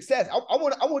about the success. I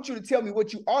want you to tell me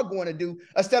what you are going to do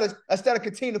instead of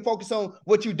continuing to focus on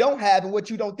what you don't have and what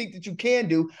you don't think that you can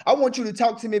do. I want you to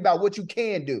talk to me about what you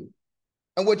can do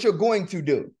and what you're going to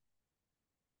do.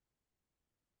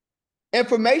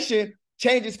 Information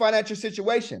changes financial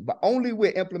situation, but only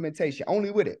with implementation.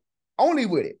 Only with it. Only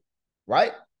with it.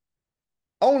 Right?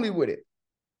 Only with it.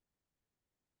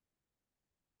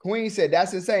 Queen said,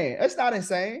 that's insane. That's not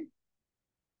insane.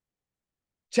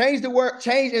 Change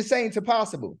insane to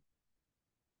possible.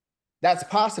 That's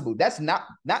possible. That's not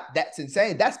that's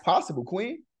insane. That's possible,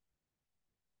 Queen.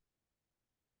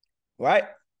 Right?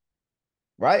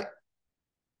 Right?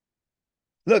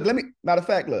 Look, matter of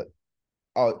fact, look.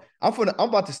 Oh, I'm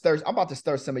about to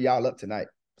stir some of y'all up tonight.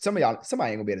 Somebody ain't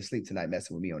gonna be able to sleep tonight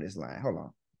messing with me on this line. Hold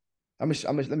on. Let me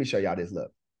show y'all this.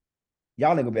 Look.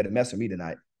 Y'all ain't gonna be able to mess with me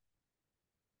tonight.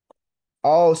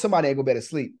 Oh, somebody ain't gonna be able to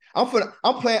sleep. I'm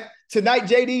playing tonight,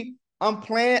 JD.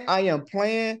 I am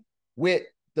playing with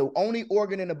the only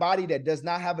organ in the body that does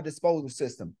not have a disposal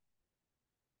system.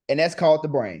 And that's called the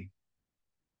brain.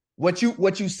 What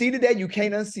you see today, you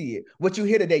can't unsee it. What you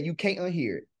hear today, you can't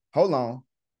unhear it. Hold on.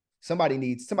 Somebody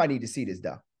need to see this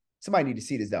though. Somebody need to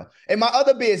see this though. In my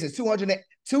other business,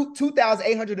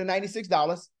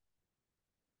 $2,896,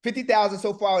 $50,000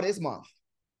 so far this month.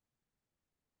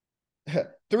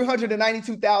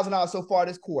 $392,000 so far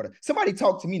this quarter. Somebody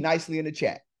talk to me nicely in the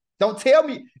chat. Don't tell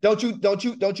me, don't you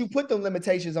put them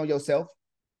limitations on yourself.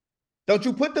 Don't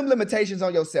you put them limitations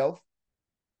on yourself.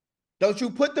 Don't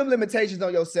you put them limitations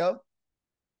on yourself.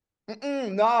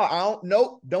 No, I don't.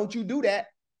 Nope. Don't you do that.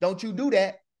 Don't you do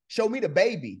that. Show me the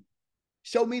baby.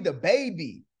 Show me the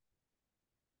baby.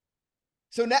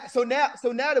 So now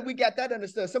that we got that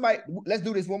understood, somebody, let's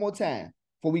do this one more time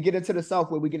before we get into the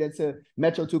software, we get into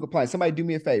Metro 2 compliance. Somebody do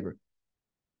me a favor.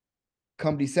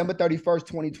 Come December 31st,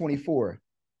 2024,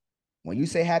 when you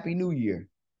say Happy New Year,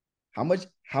 how much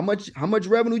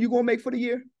revenue you gonna make for the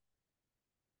year?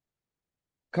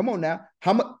 Come on now.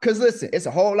 How much? Because listen, it's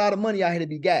a whole lot of money out here to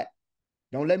be got.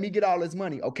 Don't let me get all this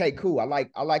money. Okay, cool. I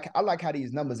like how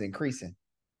these numbers increasing.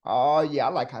 Oh yeah, I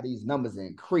like how these numbers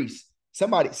increase.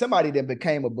 Somebody that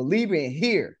became a believer in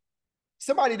here.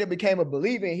 Somebody that became a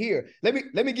believer in here. Let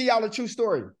me give y'all a true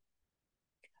story.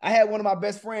 I had one of my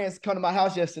best friends come to my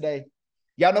house yesterday.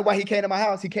 Y'all know why he came to my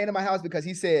house? He came to my house because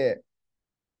he said,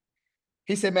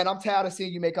 He said, man, I'm tired of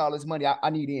seeing you make all this money. I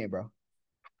need in, bro.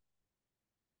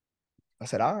 I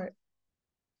said, all right.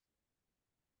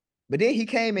 But then he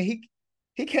came and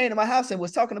he came to my house and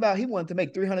was talking about he wanted to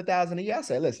make $300,000 a year. I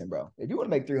said, listen, bro, if you want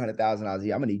to make $300,000 a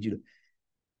year, I'm gonna need you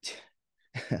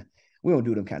to. We don't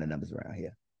do them kind of numbers around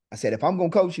here. I said, if I'm gonna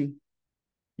coach you,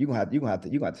 you're gonna have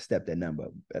to step that number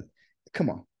up. Come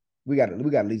on, we got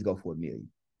to at least go for $1 million.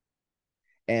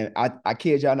 And I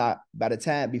kid y'all not, by the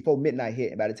time before midnight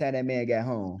hit, and by the time that man got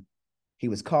home, he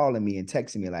was calling me and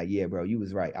texting me like, yeah, bro, you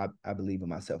was right. I believe in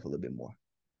myself a little bit more.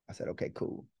 I said, okay,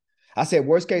 cool. I said,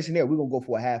 worst case scenario, we're gonna go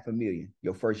for $500,000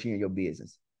 your first year in your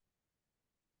business.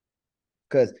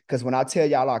 Because when I tell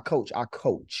y'all I coach.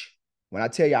 When I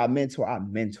tell y'all I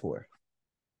mentor.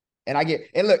 And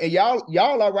look, and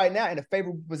y'all are right now in a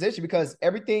favorable position because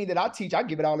everything that I teach, I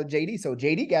give it all to JD. So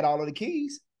JD got all of the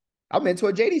keys. I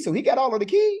mentor JD, so he got all of the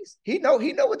keys. He know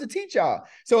what to teach y'all.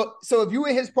 So if you're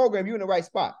in his program, you're in the right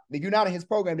spot. If you're not in his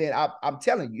program, then I'm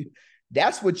telling you,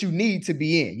 that's what you need to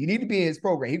be in. You need to be in his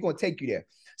program. He's going to take you there.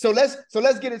 So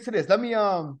let's get into this. Let me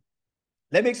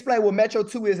explain what Metro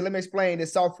 2 is, and let me explain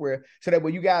this software so that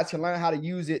when you guys can learn how to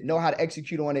use it, know how to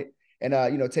execute on it, and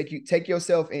take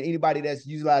yourself and anybody that's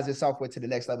utilized this software to the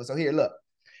next level. So here, look,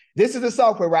 this is the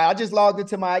software, right? I just logged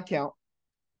into my account.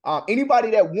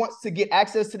 Anybody that wants to get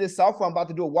access to this software, I'm about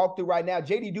to do a walkthrough right now.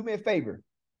 JD, do me a favor.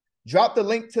 Drop the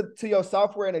link to your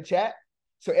software in the chat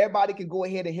so everybody can go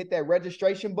ahead and hit that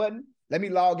registration button. Let me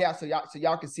log out so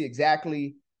y'all can see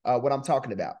exactly what I'm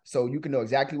talking about. So you can know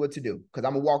exactly what to do because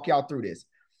I'm going to walk y'all through this.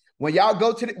 When y'all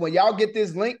when y'all get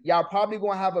this link, y'all probably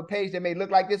going to have a page that may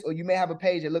look like this, or you may have a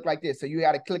page that look like this. So you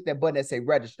got to click that button that say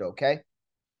register, okay?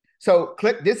 So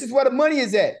click, this is where the money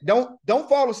is at. Don't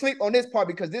fall asleep on this part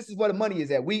because this is where the money is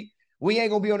at. We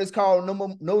ain't gonna be on this call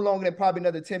no longer than probably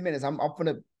another 10 minutes. I'm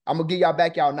gonna give y'all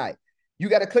back y'all night. You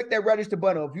got to click that register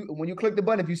button. When you click the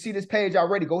button, if you see this page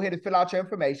already, go ahead and fill out your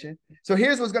information. So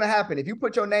here's what's gonna happen. If you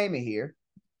put your name in here,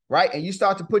 right, and you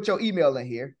start to put your email in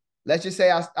here, let's just say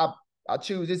I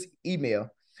choose this email.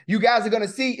 You guys are gonna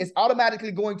see it's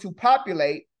automatically going to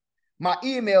populate my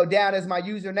email down as my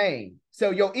username.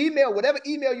 So your email, whatever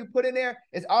email you put in there,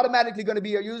 is automatically going to be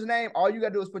your username. All you got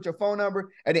to do is put your phone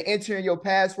number and then enter in your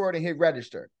password and hit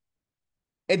register.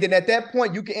 And then at that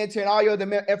point, you can enter in all your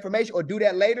other information or do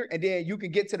that later. And then you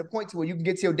can get to the point to where you can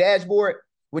get to your dashboard,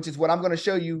 which is what I'm going to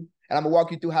show you. And I'm going to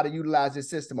walk you through how to utilize this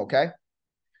system, okay?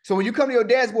 So when you come to your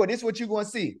dashboard, this is what you're going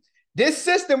to see. This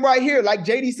system right here, like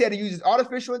JD said, it uses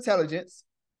artificial intelligence,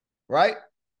 right?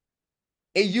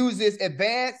 It uses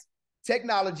advanced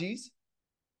technologies,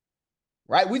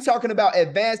 right? We're talking about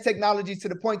advanced technologies to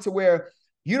the point to where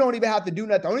you don't even have to do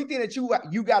nothing. The only thing that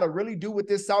you got to really do with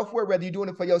this software, whether you're doing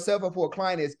it for yourself or for a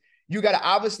client, is you got to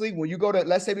obviously, when you go to,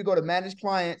 let's say we go to Manage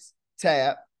Clients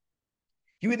tab,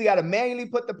 you either got to manually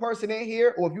put the person in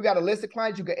here, or if you got a list of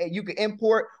clients, you can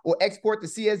import or export the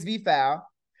CSV file.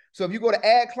 So if you go to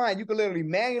Add Client, you can literally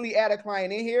manually add a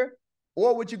client in here,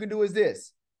 or what you can do is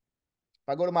this.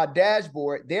 If I go to my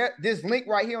dashboard, this link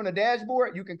right here on the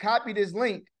dashboard, you can copy this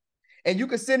link and you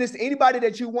can send this to anybody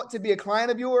that you want to be a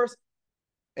client of yours.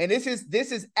 And this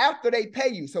is after they pay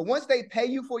you. So once they pay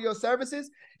you for your services,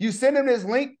 you send them this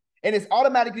link and it's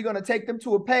automatically going to take them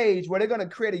to a page where they're going to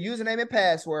create a username and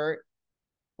password,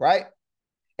 right?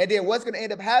 And then what's going to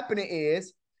end up happening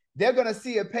is they're going to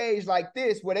see a page like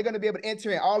this where they're going to be able to enter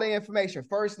in all their information: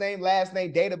 first name, last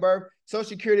name, date of birth, social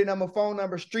security number, phone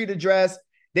number, street address.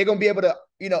 They're going to be able to,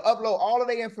 upload all of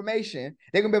their information.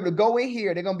 They're going to be able to go in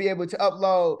here. They're going to be able to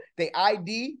upload their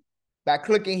ID by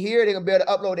clicking here. They're going to be able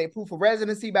to upload their proof of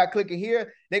residency by clicking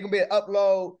here. They're going to be able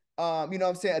to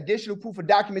upload, additional proof of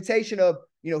documentation of,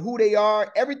 who they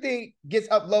are. Everything gets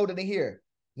uploaded in here.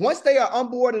 Once they are on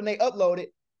board and they upload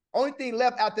it, only thing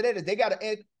left after that is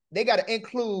they got to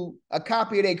include a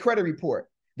copy of their credit report.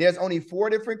 There's only 4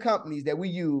 different companies that we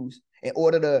use in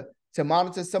order to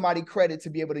monitor somebody's credit to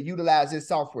be able to utilize this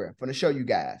software. I'm going to show you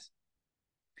guys.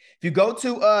 If you go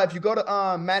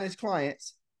to Manage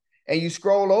Clients and you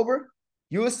scroll over,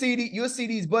 you'll see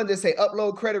these buttons that say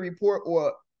Upload Credit Report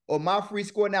or My Free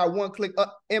Score Now, one-click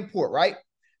import, right?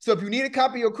 So if you need a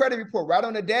copy of your credit report, right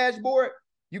on the dashboard,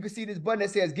 you can see this button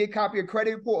that says Get Copy of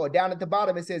Credit Report, or down at the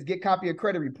bottom it says Get Copy of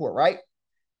Credit Report, right?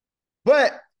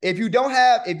 But if you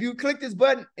click this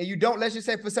button and you don't, let's just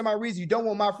say for some odd reason you don't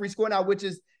want My Free Score Now, which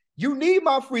is, you need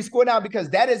My Free Score Now because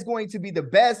that is going to be the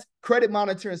best credit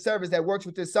monitoring service that works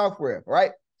with this software,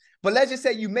 right? But let's just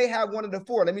say you may have one of the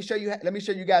 4. Let me show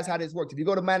you guys how this works. If you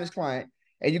go to Manage Client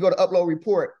and you go to Upload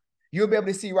Report, you'll be able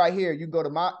to see right here. You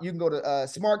can go to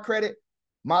Smart Credit,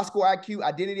 My Score IQ,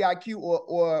 Identity IQ,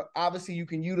 or obviously you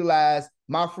can utilize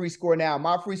My Free Score Now.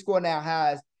 My Free Score Now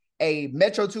has a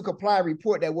Metro 2 compliant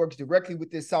report that works directly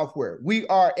with this software. We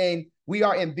are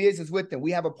in business with them.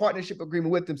 We have a partnership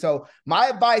agreement with them. So my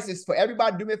advice is for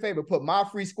everybody, do me a favor, put my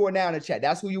free score now in the chat.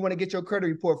 That's who you want to get your credit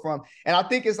report from. And I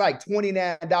think it's like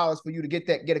 $29 for you to get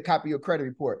a copy of your credit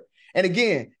report. And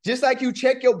again, just like you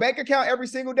check your bank account every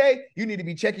single day, you need to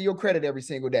be checking your credit every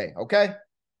single day, okay?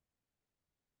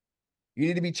 You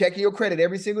need to be checking your credit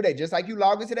every single day. Just like you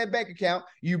log into that bank account,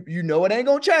 you know it ain't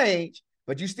going to change,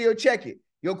 but you still check it.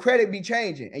 Your credit be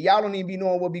changing, and y'all don't even be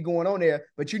knowing what be going on there,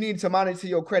 but you need to monitor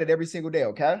your credit every single day,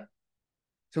 okay?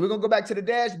 So we're going to go back to the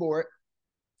dashboard.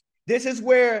 This is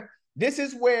where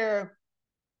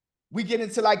we get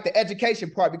into like the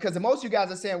education part, because most of you guys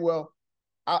are saying, well,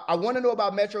 I want to know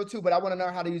about Metro 2, but I want to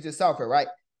know how to use this software, right?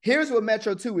 Here's what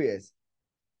Metro 2 is.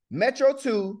 Metro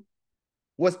 2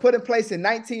 was put in place in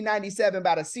 1997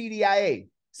 by the CDIA.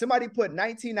 Somebody put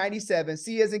 1997,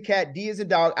 C as in cat, D as in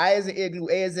dog, I as in igloo,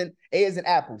 A as in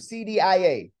apple,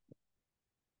 CDIA.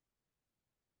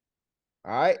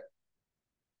 All right.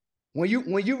 When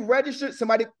you register,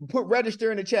 somebody put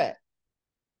register in the chat.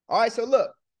 All right, so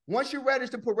look, once you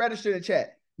register, put register in the chat.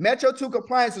 Metro 2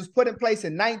 compliance was put in place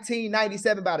in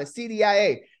 1997 by the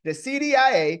CDIA. The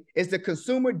CDIA is the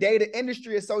Consumer Data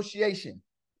Industry Association.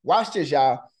 Watch this,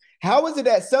 y'all. How is it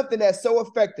that something that's so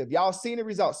effective, y'all seen the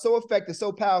results, so effective,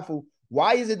 so powerful,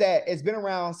 why is it that it's been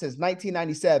around since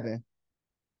 1997,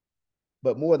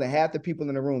 but more than half the people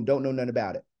in the room don't know nothing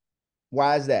about it?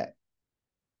 Why is that?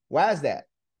 Why is that?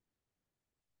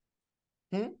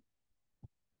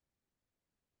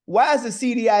 Why is the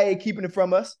CDIA keeping it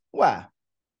from us? Why?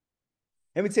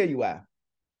 Let me tell you why.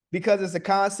 Because it's a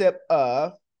concept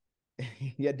of,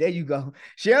 yeah, there you go.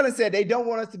 Sherilyn said they don't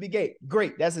want us to be gay.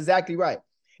 Great, that's exactly right.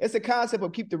 It's a concept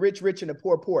of keep the rich rich and the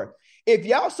poor poor. If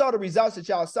y'all saw the results that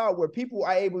y'all saw where people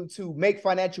are able to make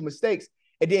financial mistakes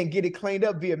and then get it cleaned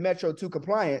up via Metro 2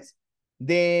 compliance,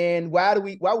 then why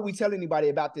would we tell anybody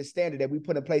about this standard that we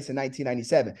put in place in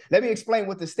 1997? Let me explain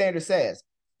what the standard says.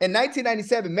 In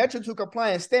 1997, Metro 2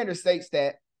 compliance standard states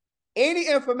that any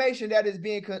information that is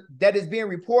being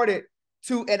reported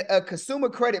to a consumer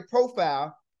credit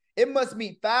profile, it must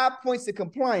meet 5 points of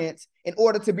compliance in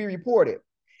order to be reported.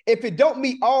 If it don't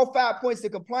meet all 5 points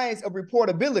of compliance of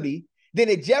reportability, then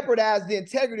it jeopardizes the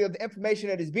integrity of the information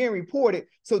that is being reported.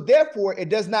 So therefore, it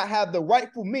does not have the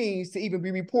rightful means to even be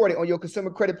reported on your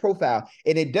consumer credit profile.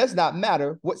 And it does not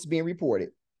matter what's being reported.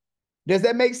 Does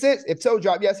that make sense? If so,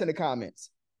 drop yes in the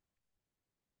comments.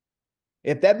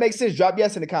 If that makes sense, drop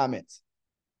yes in the comments.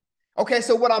 Okay,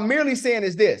 so what I'm merely saying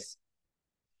is this.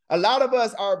 A lot of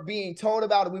us are being told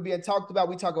about it. We're being talked about.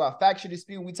 We talk about factual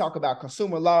dispute. We talk about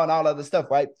consumer law and all other stuff,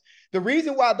 right? The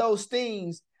reason why those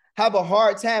things have a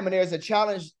hard time and there's a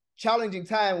challenging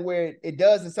time where it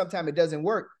does and sometimes it doesn't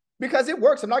work, because it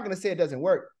works. I'm not going to say it doesn't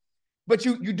work, but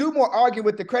you do more arguing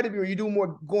with the credit bureau. You do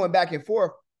more going back and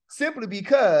forth simply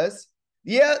because,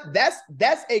 yeah,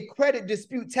 that's a credit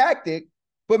dispute tactic,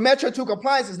 but Metro 2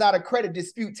 compliance is not a credit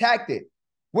dispute tactic,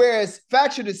 whereas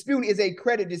factual dispute is a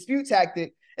credit dispute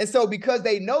tactic. And so because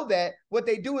they know that, what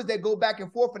they do is they go back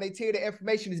and forth and they tell you the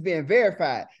information is being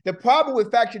verified. The problem with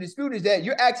factual dispute is that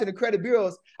you're asking the credit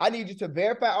bureaus, I need you to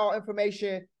verify all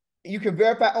information. You can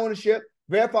verify ownership,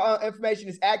 verify all information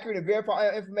is accurate, and verify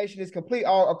all information is complete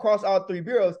all across all three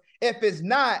bureaus. If it's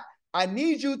not, I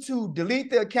need you to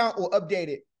delete the account or update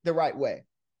it the right way.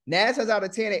 9 times out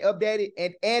of 10, they update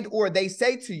it and or they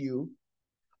say to you,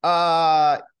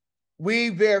 we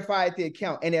verified the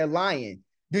account, and they're lying.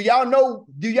 Do y'all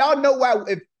know why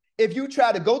if you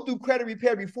try to go through credit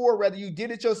repair before, whether you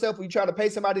did it yourself or you try to pay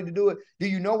somebody to do it, do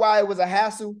you know why it was a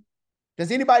hassle?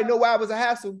 Does anybody know why it was a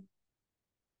hassle?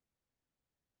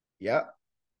 Yep.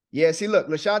 Yeah, see, look,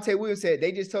 LaShante Williams said,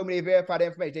 they just told me they verified the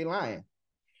information. They lying.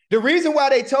 The reason why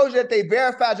they told you that they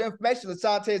verified your information,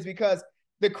 LaShante, is because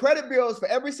the credit bureaus for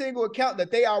every single account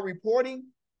that they are reporting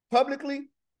publicly,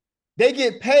 they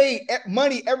get paid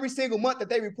money every single month that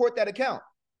they report that account.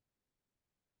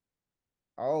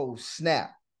 Oh, snap.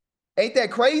 Ain't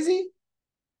that crazy?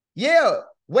 Yeah,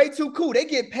 way too cool. They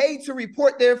get paid to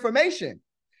report their information.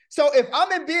 So if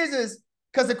I'm in business,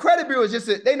 because the credit bureau is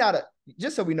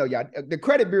just so we know, y'all, the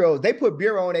credit bureaus, they put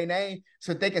bureau on their name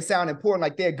so they can sound important,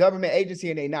 like they're a government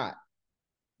agency, and they not.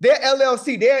 They're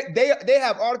LLC. They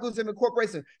have articles of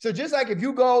incorporation. So just like if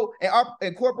you go and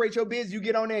incorporate your business, you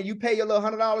get on there and you pay your little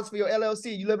 $100 for your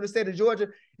LLC, you live in the state of Georgia,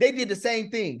 they did the same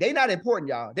thing. They not important,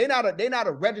 y'all. They're not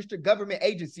a registered government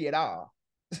agency at all.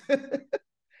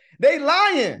 They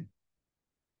lying.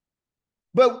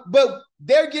 But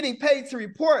they're getting paid to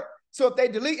report. So if they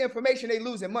delete information, they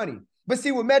losing money. But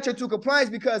see, with Metro 2 compliance,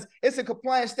 because it's a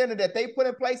compliance standard that they put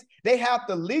in place, they have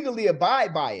to legally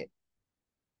abide by it.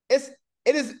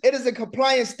 it is a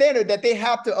compliance standard that they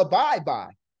have to abide by.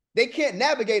 They can't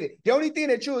navigate it. The only thing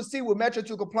that you will see with Metro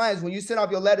 2 compliance when you send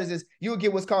off your letters is you'll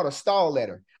get what's called a stall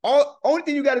letter. Only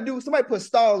thing you got to do, somebody put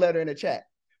stall letter in the chat.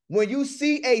 When you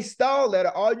see a stall letter,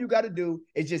 all you got to do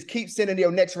is just keep sending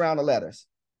your next round of letters.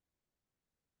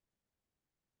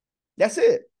 That's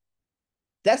it.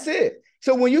 That's it.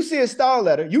 So when you see a stall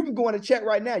letter, you can go in the chat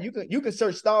right now. You can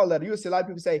search stall letter. You'll see a lot of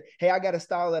people say, hey, I got a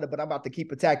stall letter, but I'm about to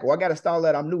keep attacking. Or I got a stall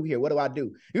letter. I'm new here. What do I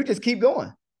do? You just keep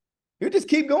going. You just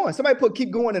keep going. Somebody put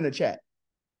keep going in the chat.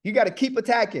 You got to keep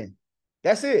attacking.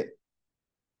 That's it.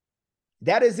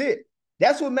 That is it.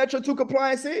 That's what Metro 2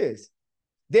 compliance is.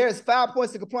 There's 5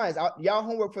 points to compliance. Y'all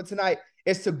homework for tonight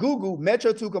is to Google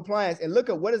Metro 2 compliance and look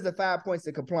at what is the 5 points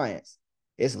to compliance.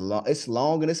 It's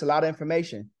long and it's a lot of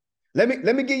information. Let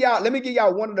me give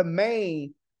y'all one of the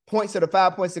main points of the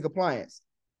 5 points to compliance.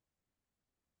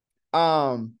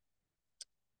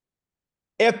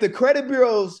 If the credit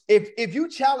bureaus, if you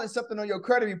challenge something on your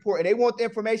credit report and they want the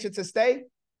information to stay,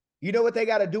 you know what they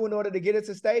got to do in order to get it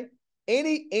to stay?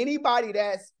 Anybody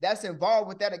that's involved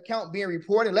with that account being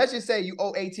reported, let's just say you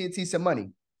owe AT&T some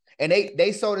money and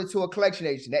they sold it to a collection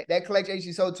agency. That collection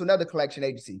agency sold it to another collection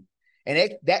agency.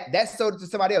 And that sold it to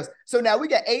somebody else. So now we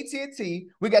got AT&T,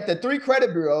 we got the 3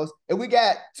 credit bureaus, and we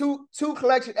got two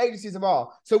collection agencies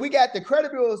involved. So we got the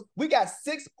credit bureaus, we got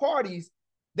 6 parties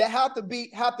that have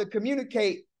to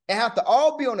communicate and have to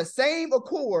all be on the same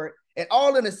accord and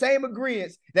all in the same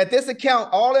agreements that this account,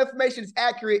 all information is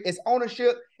accurate, it's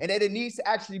ownership, and that it needs to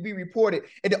actually be reported.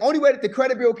 And the only way that the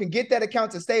credit bureau can get that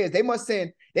account to stay is they must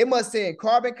send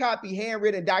carbon copy,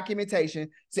 handwritten documentation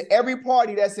to every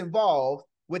party that's involved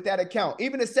with that account,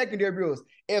 even the secondary bureaus.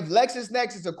 If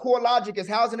LexisNexis or CoreLogic is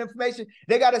housing information,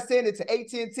 they got to send it to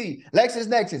AT&T,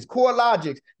 LexisNexis,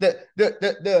 CoreLogic,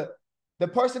 the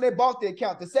person that bought the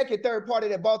account, the second, third party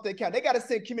that bought the account. They got to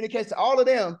send communication to all of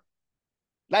them,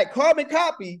 like carbon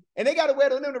copy, and they got to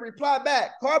wait on them to reply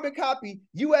back. Carbon copy,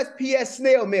 USPS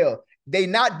snail mail. They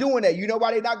not doing that. You know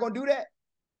why they not going to do that?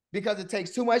 Because it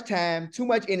takes too much time, too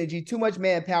much energy, too much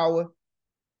manpower,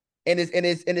 and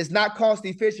it's not cost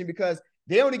efficient because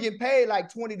they only get paid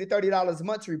like $20 to $30 a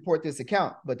month to report this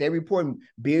account, but they report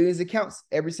billions of accounts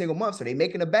every single month, so they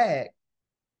making a bag.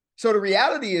 So the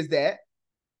reality is that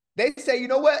they say, you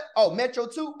know what? Oh, Metro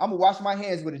 2, I'm going to wash my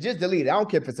hands with it. Just delete it. I don't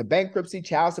care if it's a bankruptcy,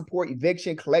 child support,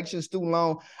 eviction, collection, student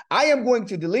loan. I am going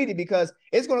to delete it because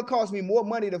it's going to cost me more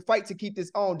money to fight to keep this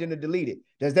on than to delete it.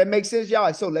 Does that make sense,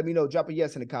 y'all? So let me know. Drop a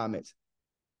yes in the comments.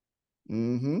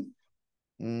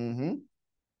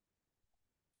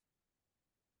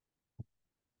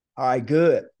 All right,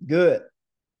 good.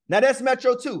 Now that's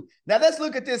Metro 2. Now let's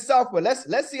look at this software.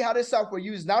 Let's see how this software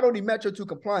uses not only Metro 2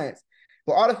 compliance,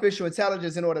 but artificial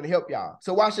intelligence in order to help y'all.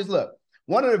 So watch this. Look,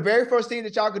 one of the very first things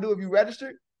that y'all can do if you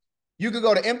registered, you could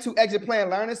go to M2 Exit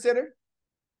Plan Learning Center,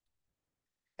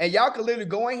 and y'all can literally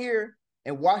go in here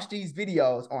and watch these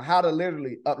videos on how to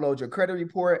literally upload your credit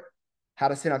report, how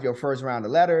to send off your first round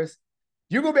of letters.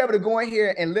 You're going to be able to go in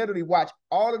here and literally watch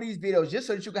all of these videos just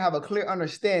so that you can have a clear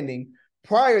understanding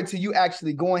prior to you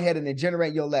actually going ahead and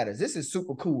generate your letters. This is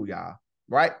super cool, y'all,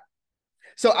 right?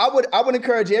 So I would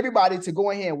encourage everybody to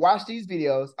go ahead and watch these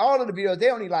videos. All of the videos,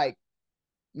 they only like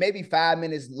maybe 5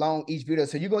 minutes long each video.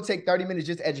 So you're going to take 30 minutes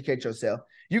just to educate yourself.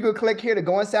 You can click here to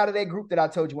go inside of that group that I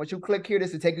told you. Once you click here,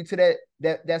 this will take you to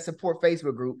that support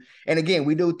Facebook group. And again,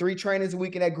 we do 3 trainings a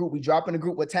week in that group. We drop in the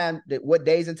group what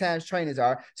days and times trainings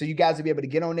are. So you guys will be able to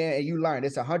get on there and you learn.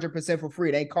 It's 100% for free.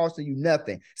 It ain't costing you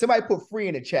nothing. Somebody put free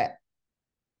in the chat.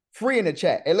 Free in the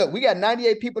chat. Hey, look, we got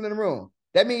 98 people in the room.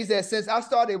 That means that since I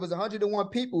started, it was 101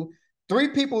 people. 3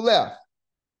 people left.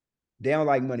 They don't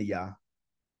like money, y'all.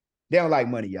 They don't like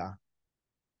money, y'all.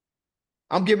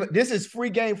 This is free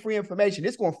game, free information.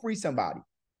 This is going to free somebody.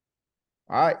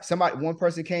 All right. One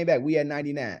person came back. We had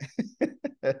 99.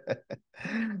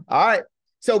 All right.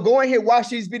 So go in here, watch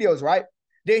these videos, right?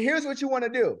 Then here's what you want to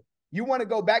do. You want to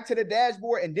go back to the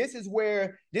dashboard, and this is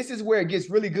where it gets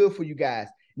really good for you guys.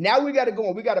 Now we got to go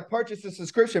and we got to purchase a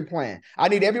subscription plan. I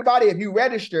need everybody, if you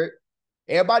registered,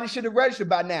 everybody should have registered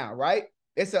by now, right?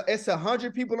 It's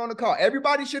 100 people on the call.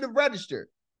 Everybody should have registered.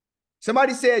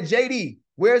 Somebody said, JD,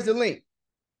 where's the link?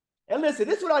 And listen,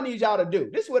 this is what I need y'all to do.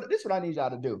 This is what I need y'all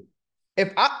to do.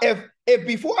 If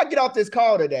before I get off this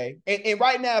call today, and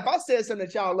right now, if I said something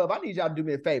that y'all love, I need y'all to do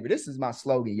me a favor. This is my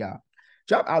slogan, y'all.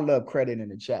 Drop I love credit in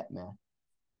the chat, man.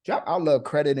 Drop I love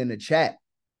credit in the chat.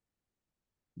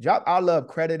 Drop I love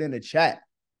credit in the chat.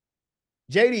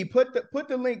 JD, put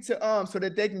the link to so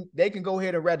that they can go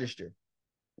ahead and register.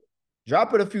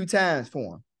 Drop it a few times for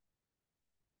them.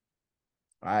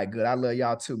 All right, good. I love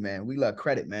y'all too, man. We love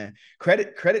credit, man.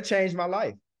 Credit changed my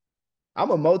life. I'm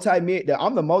the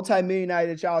multi-millionaire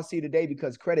that y'all see today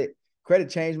because credit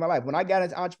changed my life. When I got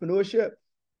into entrepreneurship,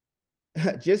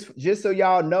 just so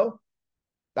y'all know,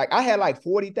 like I had like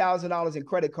 $40,000 in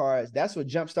credit cards. That's what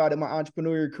jump-started my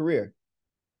entrepreneurial career.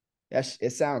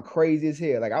 It sounds crazy as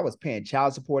hell. Like I was paying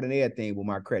child support and everything with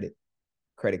my credit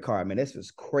card. Man, this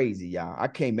was crazy, y'all. I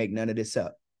can't make none of this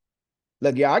up.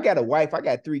 Look, y'all, I got a wife, I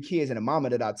got 3 kids and a mama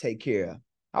that I take care of.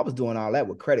 I was doing all that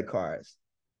with credit cards.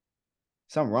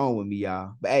 Something wrong with me,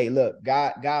 y'all. But hey, look,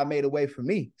 God made a way for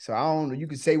me. So I don't know. You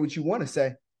can say what you want to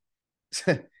say.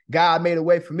 God made a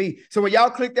way for me. So when y'all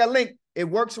click that link, it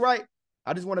works right.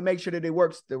 I just want to make sure that it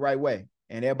works the right way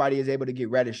and everybody is able to get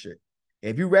registered.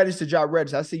 If you register, drop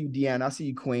register. I see you, Deanna. I see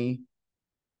you, Queen.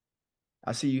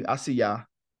 I see you. I see y'all.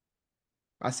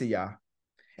 I see y'all.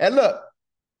 And look,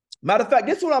 matter of fact,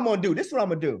 this is what I'm going to do. This is what I'm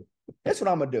going to do. This is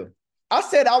what I'm going to do. I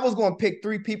said I was going to pick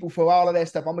 3 people for all of that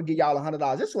stuff. I'm going to give y'all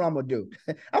 $100. This is what I'm going to do.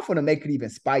 I'm going to make it even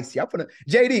spicy. I'm going to,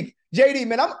 JD,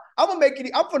 man, I'm going to make it,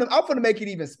 I'm going to make it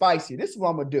even spicy. This is what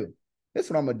I'm going to do. This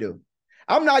is what I'm going to do.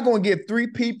 I'm not going to give 3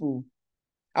 people,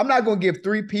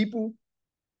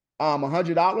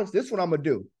 $100. This is what I'm going to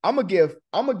do. I'm going to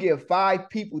give 5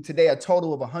 people today a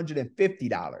total of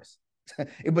 $150.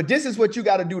 But this is what you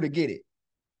got to do to get it.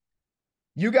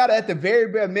 You got to, at the very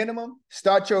bare minimum,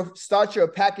 start your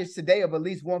package today of at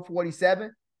least $147.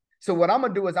 So what I'm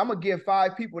going to do is I'm going to give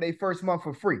 5 people their first month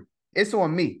for free. It's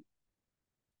on me.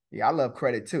 Yeah, I love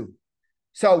credit too.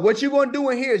 So what you're going to do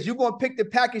in here is you're going to pick the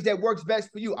package that works best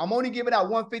for you. I'm only giving out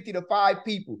 $150 to 5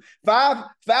 people. Five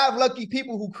lucky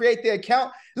people who create their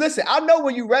account. Listen, I know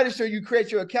when you register, you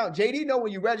create your account. JD know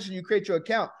when you register, you create your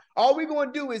account. All we're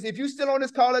going to do is if you're still on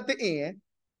this call at the end,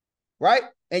 right?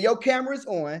 And your camera's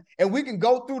on, and we can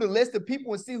go through the list of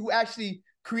people and see who actually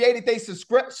created their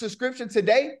subscription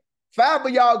today. 5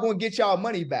 of y'all are going to get y'all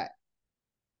money back.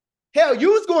 Hell,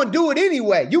 you was going to do it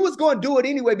anyway. You was going to do it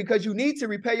anyway because you need to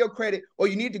repay your credit or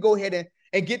you need to go ahead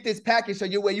and get this package so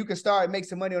you can start and make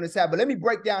some money on the side. But let me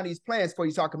break down these plans for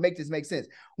you so I can make this make sense.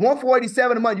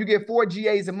 $147 a month, you get 4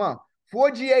 GAs a month.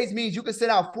 4 GAs means you can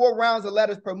send out 4 rounds of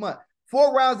letters per month.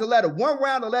 4 rounds of letter. 1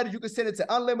 round of letters, you can send it to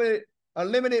unlimited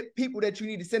people that you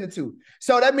need to send it to.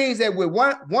 So that means that with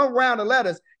one round of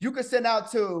letters, you can send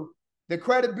out to the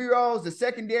credit bureaus, the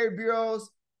secondary bureaus,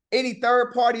 any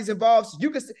third parties involved. So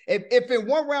you can, if in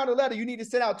 1 round of letter, you need to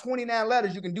send out 29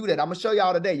 letters, you can do that. I'm gonna show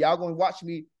y'all today. Y'all gonna watch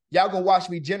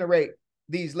me generate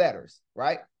these letters,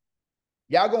 right?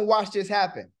 Y'all gonna watch this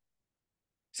happen.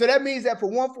 So that means that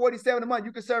for $147 a month,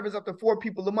 you can service up to 4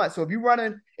 people a month. So if you want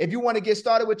to get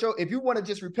started with if you want to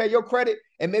just repair your credit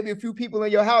and maybe a few people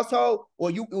in your household,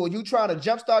 or you trying to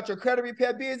jumpstart your credit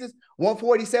repair business,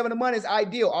 $147 a month is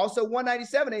ideal. Also,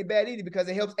 $197 ain't bad either because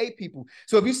it helps 8 people.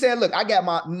 So if you say, look, I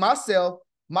got myself,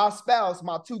 my spouse,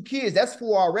 my 2 kids, that's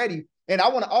 4 already. And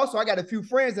I got a few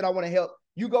friends that I want to help.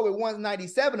 You go with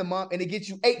 $197 a month and it gets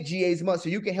you 8 GAs a month. So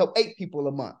you can help 8 people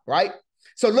a month, right?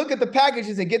 So look at the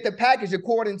packages and get the package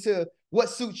according to what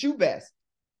suits you best.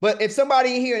 But if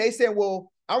somebody in here and they say,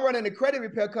 well, I'm running a credit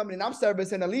repair company and I'm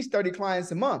servicing at least 30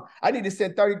 clients a month, I need to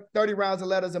send 30 rounds of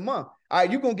letters a month. All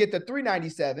right, you're going to get the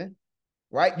 $397,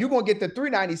 right? You're going to get the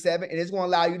 $397 and it's going to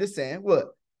allow you to send what?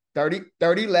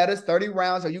 30 letters, 30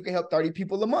 rounds, or you can help 30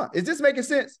 people a month. Is this making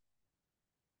sense?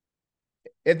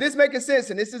 If this making sense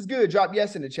and this is good, drop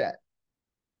yes in the chat.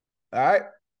 All right.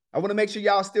 I want to make sure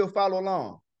y'all still follow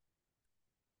along.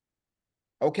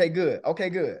 Okay, good. Okay,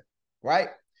 good. Right?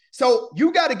 So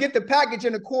you got to get the package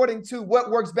in according to what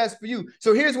works best for you.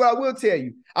 So here's what I will tell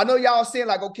you. I know y'all saying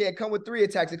like, okay, it come with 3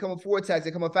 attacks, it come with 4 attacks,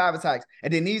 it come with 5 attacks.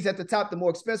 And then these at the top, the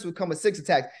more expensive, come with 6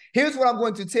 attacks. Here's what I'm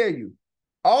going to tell you.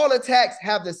 All attacks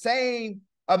have the same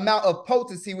amount of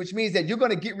potency, which means that you're going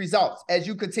to get results as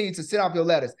you continue to send off your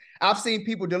letters. I've seen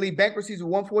people delete bankruptcies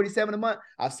with $147 a month.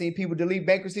 I've seen people delete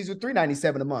bankruptcies with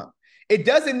 $397 a month. It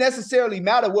doesn't necessarily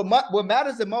matter. What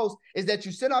matters the most is that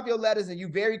you send off your letters and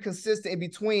you're very consistent in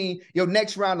between your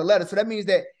next round of letters. So that means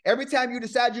that every time you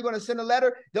decide you're going to send a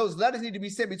letter, those letters need to be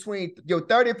sent between your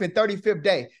 30th and 35th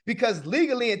day, because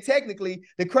legally and technically,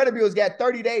 the credit bureau's got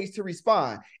 30 days to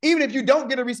respond. Even if you don't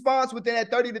get a response within that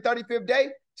 30 to 35th day,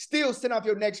 still send off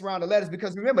your next round of letters,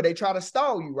 because remember, they try to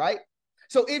stall you, right?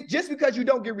 So if just because you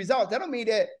don't get results, that don't mean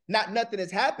that nothing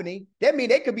is happening. That means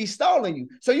they could be stalling you.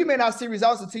 So you may not see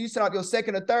results until you send off your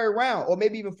 2nd or 3rd round, or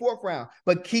maybe even 4th round,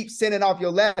 but keep sending off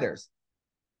your letters.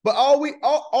 But all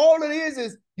it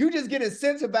is you just get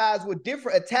incentivized with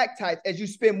different attack types as you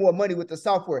spend more money with the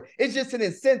software. It's just an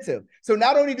incentive. So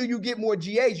not only do you get more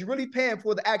GAs, you're really paying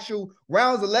for the actual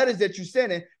rounds of letters that you're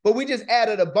sending, but we just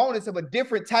added a bonus of a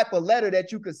different type of letter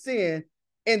that you could send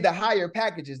in the higher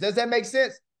packages. Does that make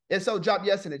sense? If so, drop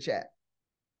yes in the chat.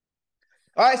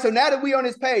 All right, so now that we on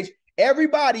this page,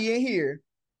 everybody in here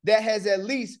that has at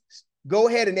least go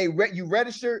ahead and you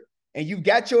registered and you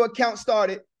got your account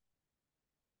started,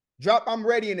 drop "I'm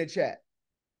ready" in the chat.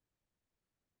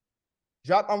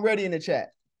 Drop "I'm ready" in the chat.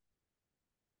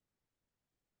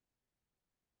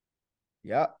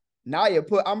 Yep. Naya,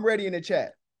 put "I'm ready" in the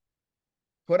chat.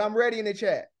 Put "I'm ready" in the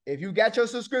chat. If you got your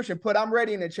subscription, put "I'm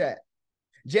ready" in the chat.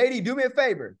 JD, do me a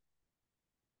favor.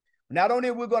 Not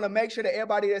only we're going to make sure that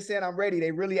everybody that's saying "I'm ready,"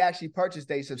 they really actually purchase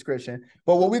their subscription.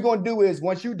 But what we're going to do is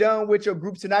once you're done with your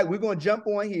group tonight, we're going to jump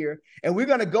on here and we're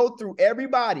going to go through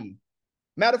everybody.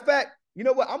 Matter of fact, you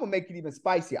know what? I'm going to make it even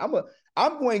spicier.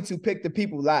 I'm going to pick the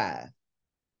people live.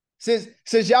 Since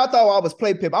y'all thought I was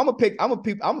play pip, I'm gonna pick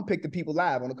the people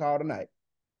live on the call tonight.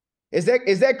 Is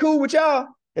that cool with y'all?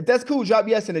 If that's cool, drop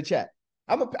yes in the chat.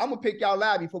 I'm gonna pick y'all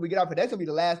live before we get off here. That's gonna be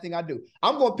the last thing I do.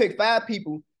 I'm gonna pick 5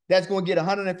 people that's gonna get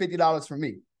 $150 from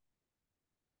me.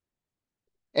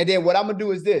 And then what I'm gonna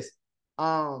do is this.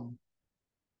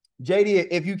 JD,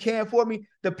 if you can for me,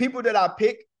 the people that I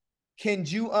pick, can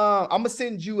you I'm gonna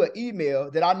send you an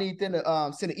email that I need them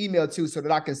to send an email to so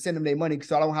that I can send them their money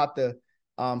so I don't have to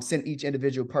send each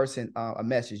individual person a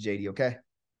message, JD, okay?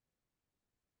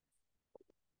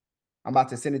 I'm about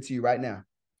to send it to you right now.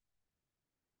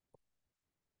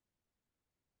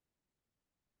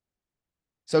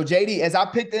 So, JD, as I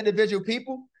pick the individual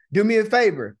people, do me a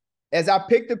favor. As I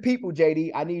pick the people,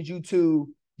 JD, I need you to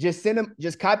just send them,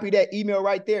 just copy that email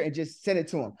right there and just send it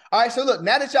to them. All right, so look,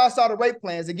 now that y'all saw the rate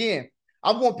plans, again,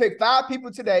 I'm going to pick 5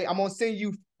 people today. I'm going to send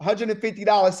you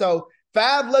 $150. So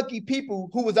 5 lucky people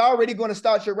who was already going to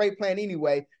start your rate plan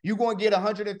anyway, you're going to get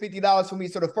 $150 from me.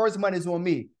 So the first month is on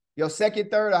me. Your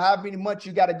second, third, or however many months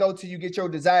you got to go till you get your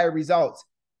desired results.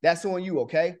 That's on you,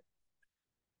 okay?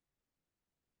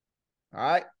 All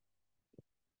right.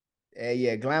 Hey,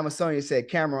 yeah, Glamour Sonia said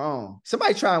camera on.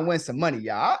 Somebody try and win some money,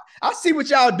 y'all. I see what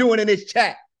y'all doing in this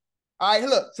chat. All right,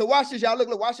 look. So watch this, y'all. Look,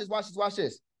 watch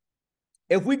this.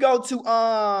 If we go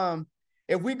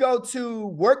to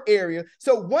work area,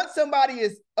 so once somebody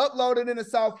is uploaded in the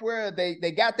software,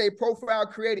 they got their profile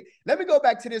created. Let me go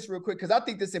back to this real quick because I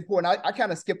think this is important. I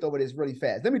kind of skipped over this really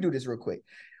fast. Let me do this real quick.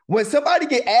 When somebody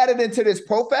get added into this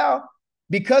profile,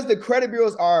 because the credit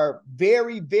bureaus are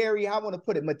very, very, I want to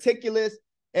put it, meticulous,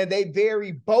 and they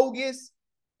very bogus,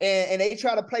 and they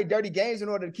try to play dirty games in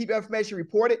order to keep information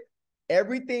reported,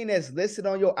 everything that's listed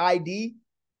on your ID,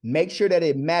 make sure that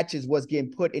it matches what's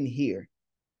getting put in here.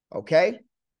 Okay?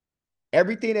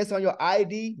 Everything that's on your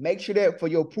ID, make sure that for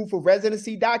your proof of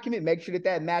residency document, make sure that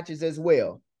that matches as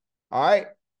well. All right?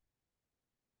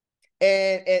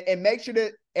 And make sure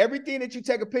that everything that you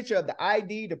take a picture of, the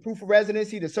ID, the proof of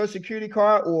residency, the social security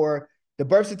card, or the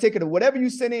birth certificate, or whatever you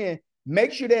send in,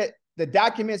 make sure that the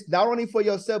documents, not only for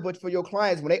yourself, but for your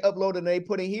clients, when they upload and they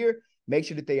put in here, make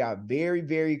sure that they are very,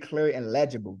 very clear and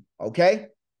legible. Okay?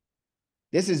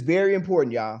 This is very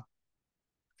important, y'all,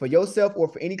 for yourself or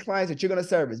for any clients that you're going to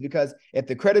service, because if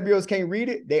the credit bureaus can't read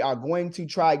it, they are going to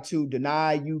try to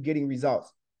deny you getting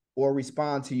results or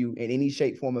respond to you in any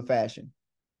shape, form, or fashion.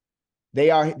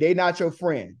 They're not your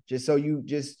friend.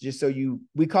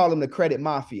 We call them the credit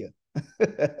mafia.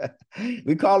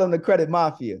 We call them the credit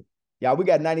mafia. Y'all, we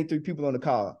got 93 people on the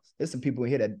call. There's some people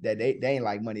in here that they ain't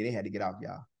like money. They had to get off,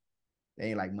 y'all. They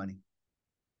ain't like money.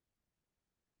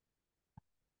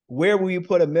 Where will you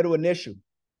put a middle initial?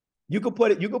 You could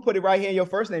put it right here in your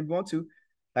first name if you want to.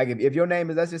 Like if your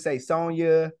name is, let's just say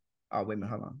Sonia. Oh, wait a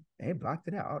minute, hold on. They blocked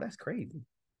it out. Oh, that's crazy.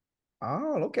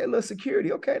 Oh, okay, a little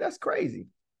security. Okay, that's crazy.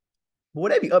 But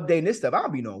when they be updating this stuff, I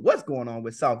don't be knowing what's going on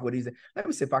with software. Let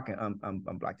me see if I can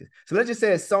unblock this. So let's just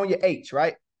say it's Sonia H,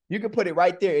 right? You can put it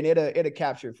right there and it'll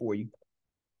capture it for you.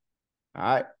 All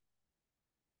right.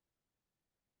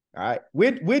 All right.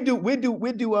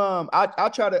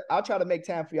 I'll try to make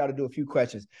time for y'all to do a few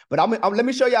questions. But let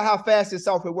me show y'all how fast this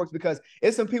software works, because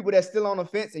it's some people that's still on the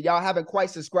fence and y'all haven't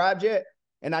quite subscribed yet.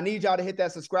 And I need y'all to hit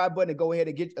that subscribe button and go ahead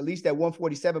and get at least that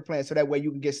 147 plan so that way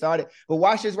you can get started. But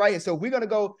watch this right here. So if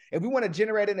we want to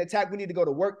generate an attack, we need to go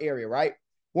to work area, right?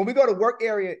 When we go to work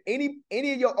area, any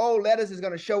of your old letters is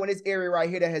going to show in this area right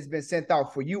here that has been sent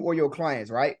out for you or your clients,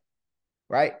 right?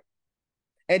 Right?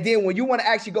 And then when you want to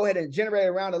actually go ahead and generate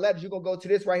a round of letters, you're going to go to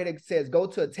this right here that says go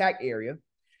to attack area.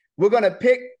 We're going to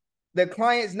pick the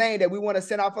client's name that we want to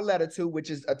send off a letter to, which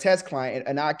is a test client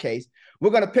in our case. We're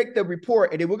going to pick the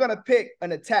report, and then we're going to pick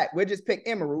an attack. We'll just pick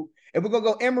Emerald, and we're going to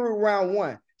go Emerald round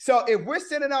 1. So if we're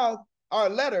sending out our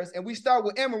letters and we start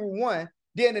with Emerald 1,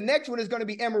 then the next one is going to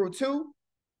be Emerald 2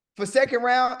 for second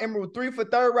round, Emerald 3 for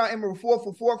third round, Emerald 4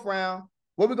 for fourth round.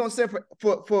 What we going to send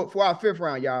for our fifth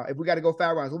round, y'all? If we got to go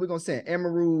 5 rounds, what we going to send?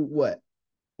 Emerald what?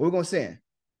 What we going to send?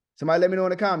 Somebody let me know in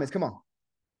the comments. Come on.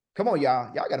 Come on,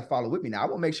 y'all. Y'all got to follow with me now. I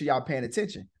want to make sure y'all paying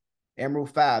attention.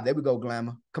 Emerald 5. There we go,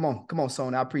 Glamour. Come on. Come on,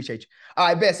 Sonia. I appreciate you. All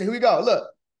right, bet. So here we go. Look.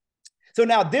 So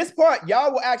now this part,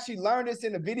 y'all will actually learn this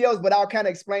in the videos, but I'll kind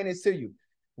of explain this to you.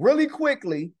 Really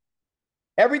quickly,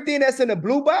 everything that's in the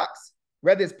blue box,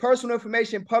 whether it's personal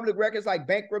information, public records like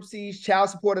bankruptcies,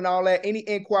 child support and all that, any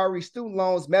inquiries, student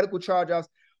loans, medical charge-offs,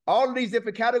 all of these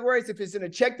different categories, if it's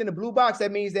checked in the blue box,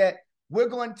 that means that we're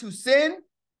going to send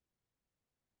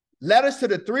letters to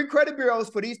the 3 credit bureaus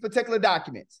for these particular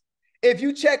documents. If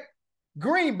you check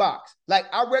green box, like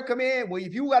I recommend, well,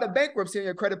 if you got a bankruptcy in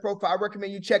your credit profile, I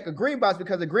recommend you check a green box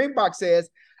because the green box says,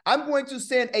 I'm going to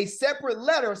send a separate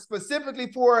letter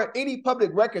specifically for any public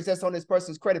records that's on this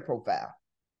person's credit profile.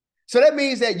 So that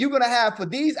means that you're going to have, for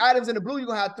these items in the blue, you're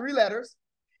going to have 3 letters.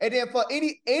 And then for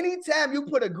any time you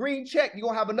put a green check, you're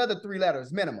going to have another 3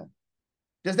 letters minimum.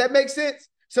 Does that make sense?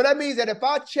 So that means that if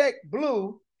I check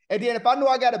blue, and then if I know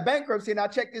I got a bankruptcy and I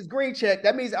check this green check,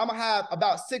 that means I'm going to have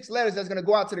about 6 letters that's going to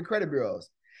go out to the credit bureaus.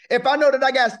 If I know that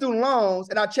I got student loans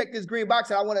and I check this green box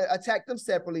and I want to attack them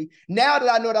separately, now that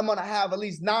I know that I'm going to have at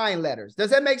least 9 letters.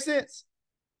 Does that make sense?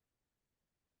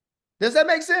 Does that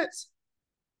make sense?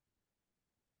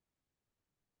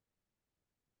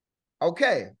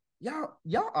 Okay.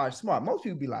 Y'all are smart. Most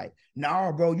people be like,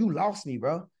 nah, bro, you lost me,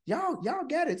 bro. Y'all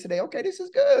got it today. Okay, this is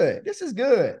good. This is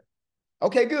good.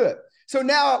 Okay, good. So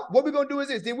now what we're going to do is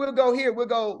this. Then we'll go here. We'll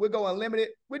go unlimited.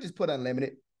 We'll just put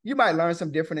unlimited. You might learn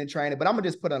some different in training, but I'm going to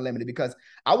just put unlimited because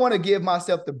I want to give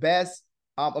myself the best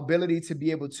ability to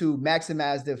be able to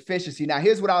maximize the efficiency. Now,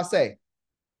 here's what I'll say.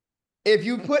 If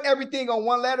you put everything on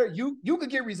 1 letter, you could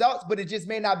get results, but it just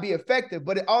may not be effective.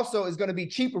 But it also is going to be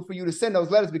cheaper for you to send those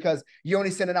letters because you're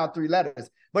only sending out 3 letters.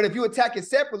 But if you attack it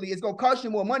separately, it's going to cost you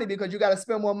more money because you got to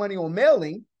spend more money on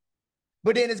mailing.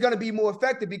 But then it's going to be more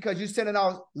effective because you're sending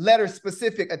out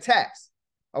letter-specific attacks,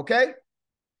 okay?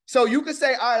 So you could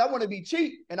say, all right, I want to be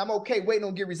cheap, and I'm okay waiting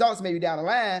on get results maybe down the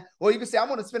line. Or you can say, I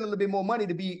want to spend a little bit more money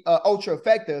to be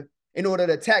ultra-effective in order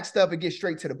to attack stuff and get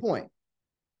straight to the point.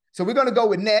 So we're going to go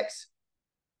with next.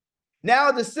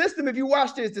 Now, the system, if you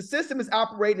watch this, the system is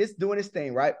operating, it's doing its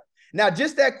thing, right? Now,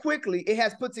 just that quickly, it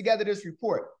has put together this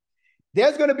report.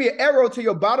 There's going to be an arrow to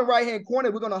your bottom right-hand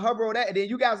corner. We're going to hover on that, and then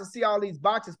you guys will see all these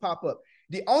boxes pop up.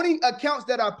 The only accounts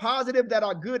that are positive, that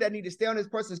are good, that need to stay on this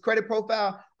person's credit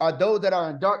profile are those that are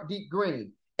in dark, deep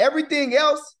green. Everything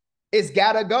else is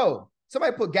gotta go.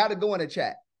 Somebody put gotta go in the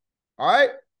chat. All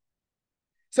right?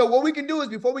 So what we can do is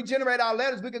before we generate our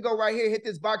letters, we can go right here, hit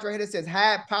this box right here that says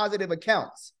hide positive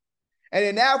accounts. And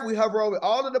then now if we hover over,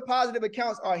 all of the positive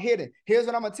accounts are hidden. Here's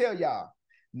what I'm going to tell y'all.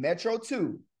 Metro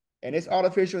 2 and its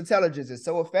artificial intelligence is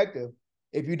so effective.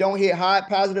 If you don't hit hide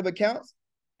positive accounts,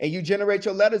 and you generate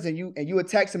your letters and you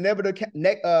attack some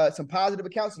some positive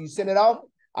accounts and you send it off,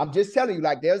 I'm just telling you,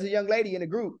 like there's a young lady in the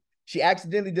group, she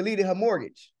accidentally deleted her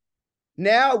mortgage.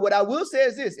 Now, what I will say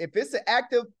is this, if it's an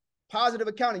active positive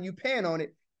account and you paying on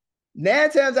it,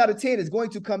 9 times out of 10 it's going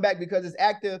to come back because it's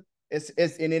active,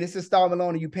 and it's installment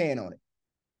loan and you paying on it.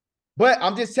 But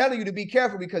I'm just telling you to be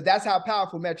careful because that's how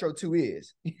powerful Metro 2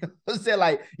 is. You know what I'm saying?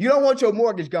 Like, you don't want your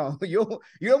mortgage gone. You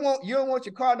don't want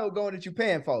your car note going that you're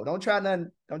paying for. Don't try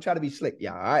to be slick,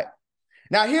 y'all. All right.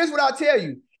 Now, here's what I'll tell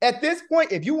you. At this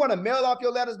point, if you want to mail off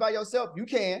your letters by yourself, you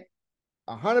can.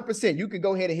 100%. You can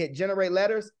go ahead and hit generate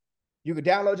letters. You can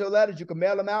download your letters. You can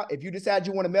mail them out. If you decide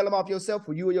you want to mail them off yourself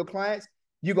for you or your clients,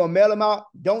 you're going to mail them out.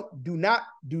 Do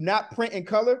not print in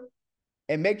color.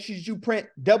 And make sure you print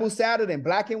double-sided and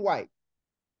black and white.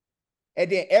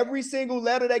 And then every single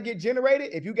letter that get generated,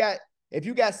 if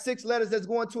you got 6 letters that's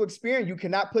going to Experian, you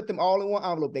cannot put them all in one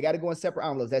envelope. They got to go in separate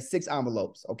envelopes. That's 6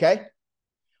 envelopes, okay?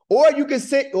 Or you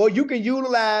can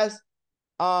utilize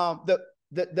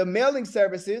the mailing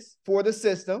services for the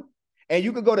system, and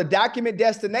you could go to document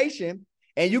destination,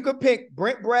 and you could pick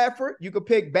Brent Bradford, you could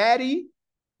pick Batty,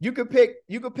 you could pick.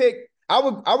 I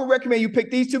would recommend you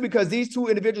pick these 2 because these 2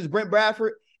 individuals, Brent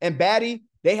Bradford and Batty,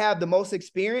 they have the most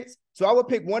experience. So I would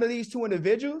pick one of these 2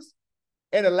 individuals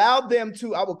and allow them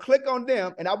to, I will click on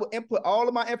them and I will input all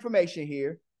of my information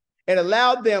here and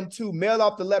allow them to mail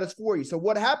off the letters for you. So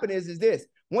what happened is this,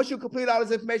 once you complete all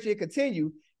this information, hit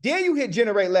continue, then you hit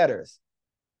generate letters.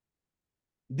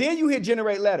 Then you hit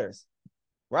generate letters,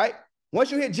 right? Once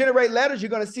you hit generate letters, you're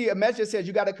going to see a message that says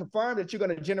you got to confirm that you're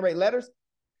going to generate letters.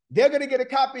 They're going to get a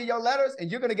copy of your letters,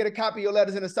 and you're going to get a copy of your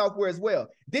letters in the software as well.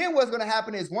 Then what's going to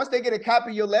happen is once they get a copy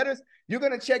of your letters, you're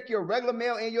going to check your regular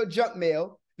mail and your junk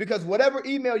mail, because whatever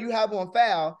email you have on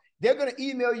file, they're going to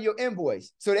email you your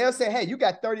invoice. So they'll say, hey, you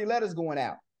got 30 letters going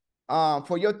out.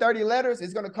 For your 30 letters,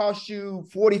 it's going to cost you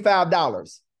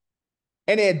 $45.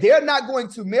 And then they're not going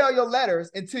to mail your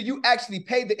letters until you actually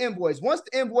pay the invoice. Once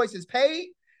the invoice is paid,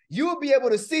 you will be able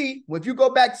to see, if you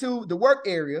go back to the work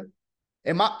area,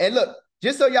 and look,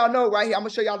 just so y'all know right here, I'm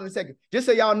going to show y'all in a second. Just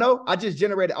so y'all know, I just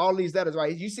generated all these letters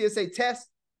right here. You see it say test?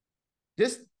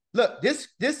 Look, this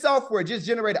software just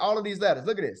generated all of these letters.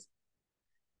 Look at this.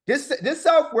 This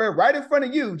software right in front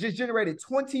of you just generated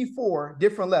 24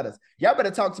 different letters. Y'all better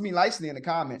talk to me nicely in the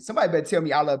comments. Somebody better tell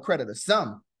me I love credit or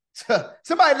something.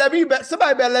 Somebody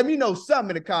better let me know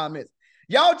something in the comments.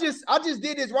 I just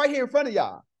did this right here in front of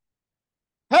y'all.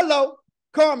 Hello,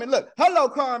 Carmen. Look, hello,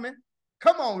 Carmen.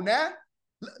 Come on now.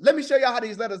 Let me show y'all how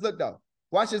these letters look though.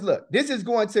 Watch this. Look, this is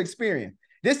going to Experian.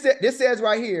 This says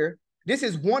right here, this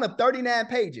is one of 39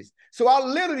 pages. So I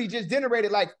literally just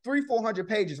generated like 300-400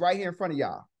 pages right here in front of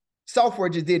y'all. Software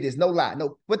just did this. No lie.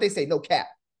 No, what they say, no cap.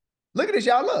 Look at this,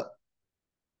 y'all. Look.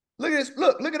 Look at this.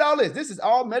 Look at all this. This is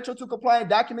all Metro 2 compliant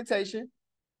documentation.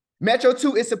 Metro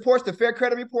 2, it supports the Fair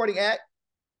Credit Reporting Act,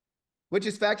 which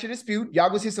is factual dispute. Y'all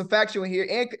gonna see some factual in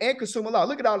here, and consumer law.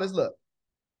 Look at all this. Look.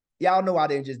 Y'all know I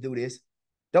didn't just do this.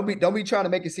 Don't be trying to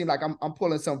make it seem like I'm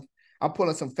pulling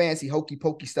some fancy hokey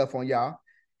pokey stuff on y'all.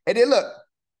 And then look,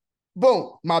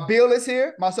 boom, my bill is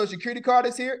here, my social security card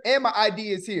is here, and my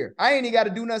ID is here. I ain't even got to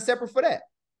do nothing separate for that.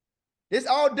 It's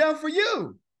all done for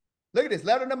you. Look at this,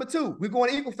 letter number 2. We're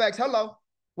going to Equifax. Hello.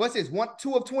 What's this?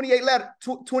 2 of 28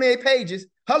 28 pages.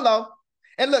 Hello.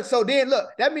 And look, so then look,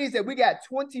 that means that we got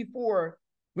 24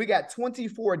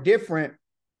 different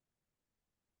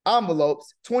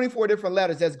envelopes, 24 different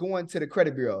letters that's going to the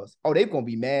credit bureaus. Oh, they're going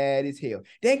to be mad as hell.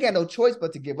 They ain't got no choice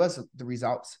but to give us the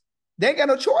results. They ain't got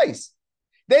no choice.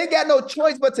 They ain't got no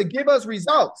choice but to give us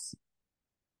results.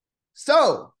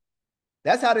 So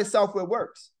that's how this software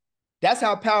works. That's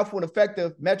how powerful and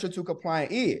effective Metro 2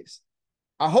 compliant is.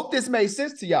 I hope this made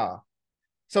sense to y'all.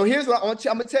 So here's what I'm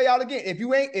going to tell y'all again. If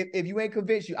you ain't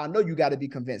convinced, I know you got to be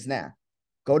convinced now.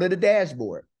 Go to the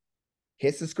dashboard.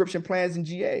 Hit subscription plans and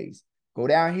GAs. Go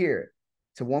down here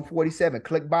to 147.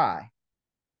 Click buy.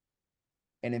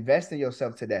 And invest in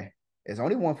yourself today. It's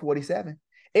only 147.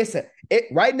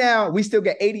 Right now, we still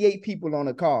got 88 people on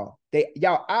the call.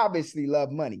 Y'all obviously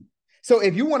love money. So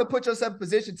if you want to put yourself in a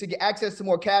position to get access to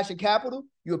more cash and capital,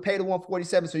 you would pay the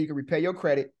 147 so you can repay your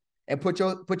credit and put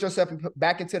yourself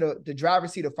back into the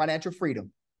driver's seat of financial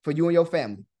freedom for you and your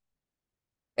family.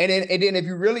 And then if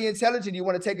you're really intelligent, you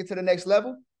want to take it to the next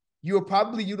level, you will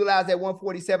probably utilize that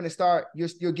 147 and start,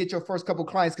 you'll get your first couple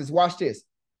clients, because watch this.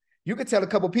 You could tell a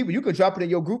couple people, you could drop it in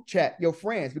your group chat, your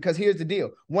friends, because here's the deal.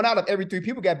 1 out of every 3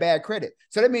 people got bad credit.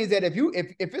 So that means that if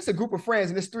it's a group of friends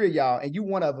and it's 3 of y'all and you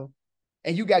one of them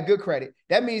and you got good credit,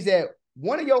 that means that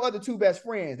one of your other 2 best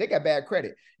friends, they got bad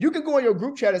credit. You can go in your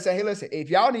group chat and say, hey, listen,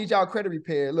 if y'all need y'all credit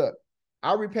repaired, look,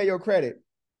 I'll repay your credit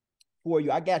for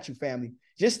you. I got you, family.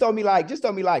 Just throw me like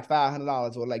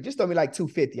 $500 or just throw me like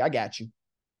 $250. I got you.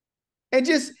 And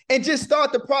just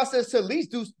start the process to at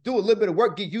least do a little bit of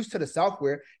work, get used to the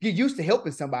software, get used to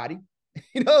helping somebody.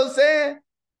 You know what I'm saying?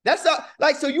 That's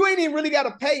all, so you ain't even really got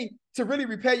to pay to really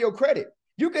repay your credit.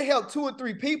 You can help 2 or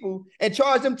 3 people and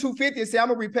charge them $250 and say, I'm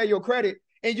gonna repay your credit,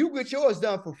 and you get yours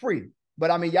done for free.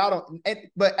 But I mean, y'all don't.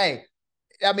 But hey,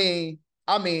 I mean,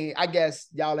 I guess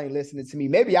y'all ain't listening to me.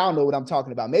 Maybe I don't know what I'm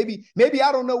talking about. Maybe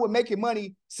I don't know what making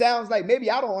money sounds like. Maybe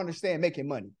I don't understand making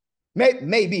money.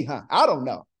 Maybe, huh? I don't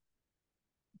know.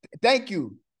 Thank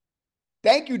you,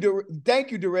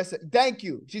 Darissa. Thank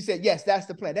you. She said, yes, that's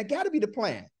the plan. That got to be the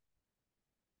plan.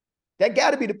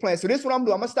 So this is what I'm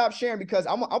doing. I'm gonna stop sharing because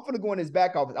I'm gonna go in this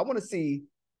back office. I want to see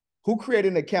who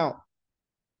created an account.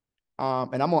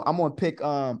 And I'm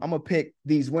gonna pick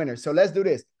these winners. So let's do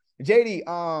this. JD,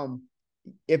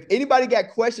 if anybody got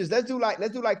questions, let's do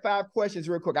like 5 questions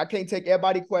real quick. I can't take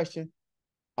everybody's question.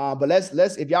 But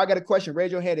let's if y'all got a question,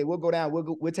 raise your hand and we'll go down.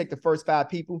 We'll take the first 5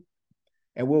 people.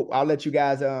 And I'll let you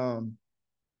guys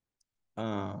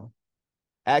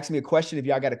ask me a question if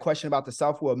y'all got a question about the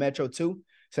software Metro 2,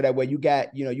 so that way you got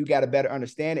a better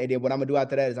understanding. And then what I'm gonna do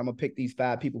after that is I'm gonna pick these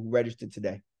 5 people who registered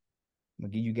today. I'm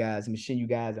gonna send you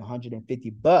guys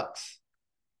 $150.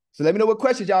 So let me know what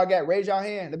questions y'all got. Raise y'all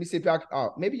hand. Let me see if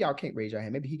y'all maybe y'all can't raise your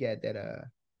hand. Maybe he got that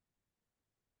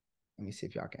let me see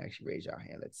if y'all can actually raise y'all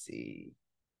hand. Let's see.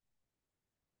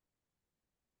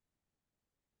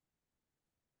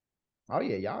 Oh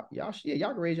yeah, y'all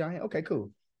can raise your hand. Okay,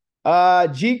 cool.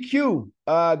 GQ,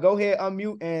 go ahead,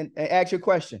 unmute and ask your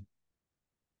question.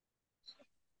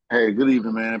 Hey, good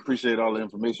evening, man. Appreciate all the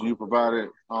information you provided.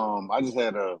 I just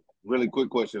had a really quick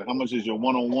question. How much is your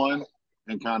one-on-one,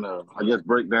 and kind of, I guess,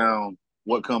 break down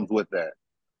what comes with that?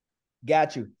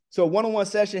 Got you. So a one-on-one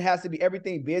session has to be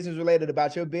everything business related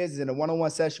about your business. In a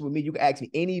one-on-one session with me, you can ask me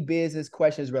any business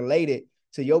questions related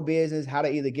to your business, how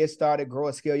to either get started, grow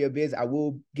or scale your business. I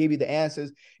will give you the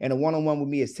answers. And a one-on-one with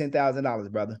me is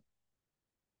 $10,000, brother.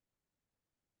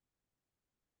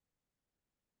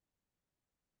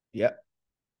 Yep.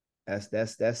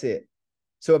 That's it.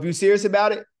 So if you're serious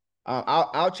about it,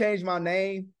 I'll change my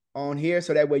name on here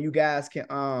so that way you guys can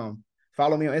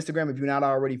follow me on Instagram if you're not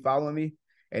already following me.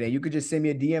 And then you could just send me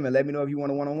a DM and let me know if you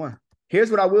want a one-on-one.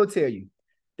 Here's what I will tell you.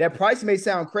 That price may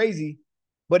sound crazy,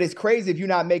 but it's crazy if you're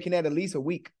not making that at least a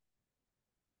week.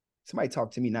 Somebody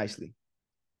talk to me nicely.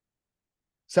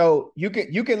 So you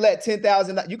can let a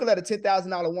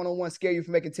 $10,000 one-on-one scare you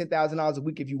from making $10,000 a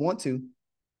week if you want to.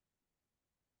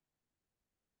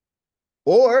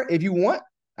 Or if you want,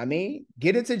 I mean,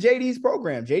 get into JD's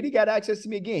program. JD got access to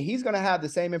me again. He's going to have the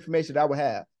same information that I would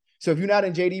have. So if you're not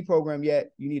in JD program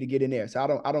yet, you need to get in there. So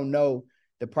I don't know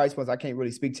the price points. I can't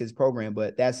really speak to his program,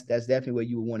 but that's definitely where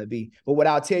you would want to be. But what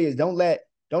I'll tell you is don't let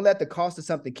the cost of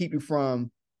something keep you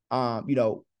from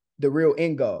the real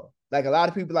end goal. Like a lot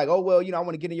of people like, oh, well, I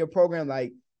want to get in your program.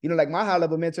 Like, like my high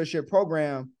level mentorship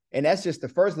program, and that's just the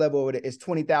first level of it, is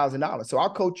 $20,000. So I'll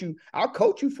coach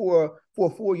you for a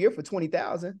full year for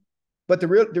 $20,000. But the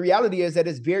reality is that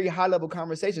it's very high level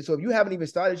conversation. So if you haven't even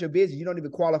started your business, you don't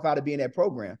even qualify to be in that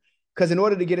program. Because in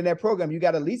order to get in that program, you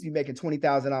got to at least be making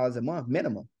 $20,000 a month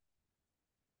minimum.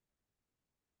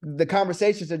 The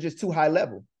conversations are just too high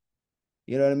level.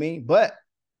 You know what I mean? But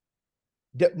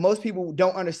most people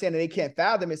don't understand that they can't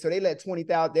fathom it. So they let a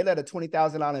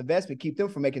 $20,000 investment keep them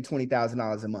from making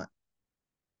 $20,000 a month.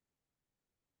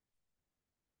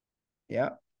 Yeah.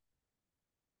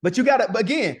 But you gotta,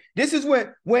 again, this is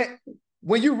when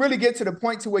you really get to the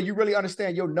point to where you really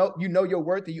understand you know your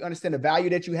worth and you understand the value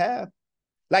that you have.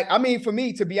 Like, I mean, for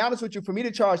me, to be honest with you, for me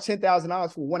to charge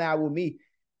 $10,000 for 1 hour with me,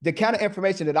 the kind of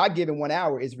information that I give in 1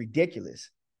 hour is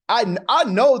ridiculous. I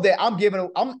know that I'm giving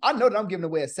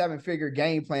away a 7-figure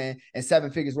game plan and 7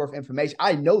 figures worth of information.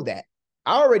 I know that.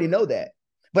 I already know that.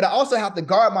 But I also have to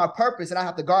guard my purpose and I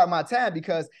have to guard my time,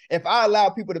 because if I allow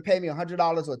people to pay me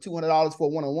 $100 or $200 for a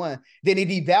one-on-one, then it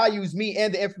devalues me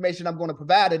and the information I'm going to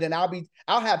provide. And then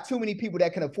I'll have too many people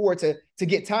that can afford to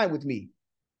get time with me.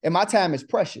 And my time is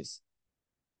precious.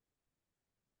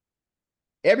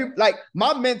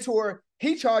 My mentor,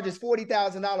 he charges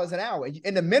 $40,000 an hour,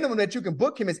 and the minimum that you can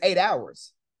book him is 8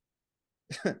 hours.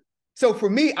 So for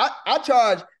me, I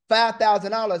charge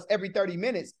 $5,000 every 30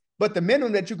 minutes, but the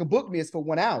minimum that you can book me is for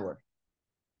 1 hour.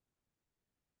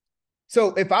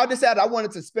 So if I decided I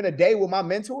wanted to spend a day with my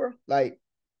mentor, like,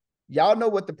 y'all know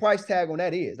what the price tag on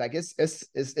that is. Like,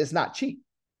 it's not cheap.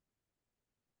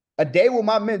 A day with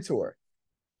my mentor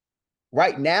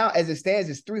right now, as it stands,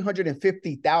 is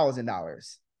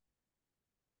 $350,000.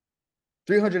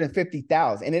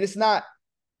 $350,000. And it's not,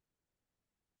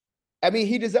 I mean,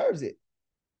 he deserves it.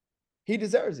 He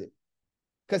deserves it.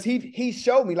 Because he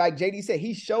showed me, like JD said,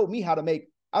 he showed me how to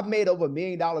I've made over $1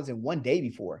 million in one day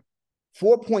before.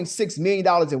 $4.6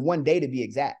 million in one day to be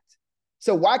exact.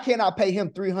 So why can't I pay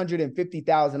him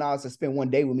 $350,000 to spend one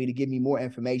day with me to give me more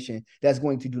information that's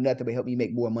going to do nothing but help me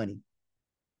make more money?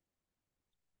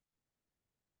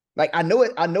 Like, I know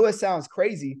it sounds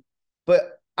crazy, but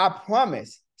I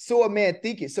promise, so a man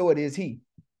thinketh, so it is he.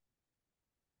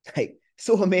 Like,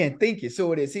 so a man thinketh,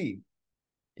 so it is he.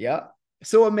 Yeah.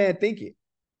 So a man thinketh.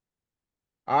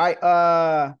 All right.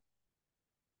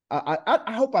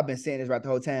 I hope I've been saying this right the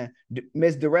whole time.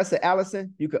 Miss Daressa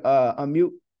Allison, you could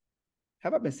unmute.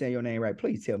 Have I been saying your name right?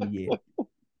 Please tell me yeah.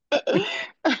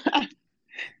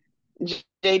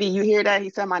 JD, you hear that? He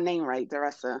said my name right,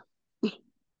 Daressa.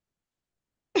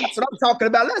 That's what I'm talking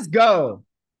about. Let's go.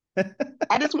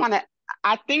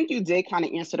 I think you did kind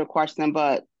of answer the question,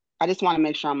 but I just want to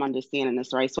make sure I'm understanding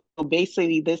this right. So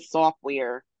basically, this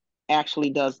software actually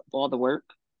does all the work.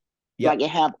 Yep. Like, it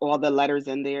have all the letters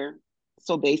in there.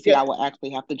 So basically, I will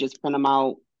actually have to just print them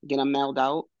out, get them mailed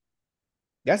out.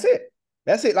 That's it.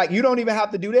 That's it. Like, you don't even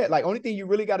have to do that. Like, only thing you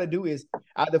really got to do is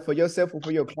either for yourself or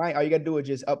for your client, all you got to do is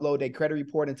just upload their credit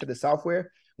report into the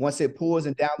software. Once it pulls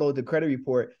and downloads the credit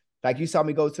report, like you saw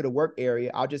me go to the work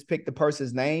area, I'll just pick the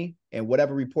person's name and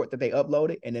whatever report that they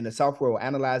uploaded, and then the software will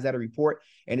analyze that report,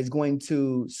 and it's going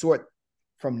to sort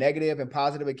from negative and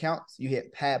positive accounts. You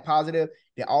hit pad positive,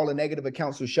 then all the negative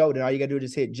accounts will show. Then all you got to do is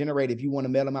just hit generate if you want to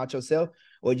mail them out yourself,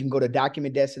 or you can go to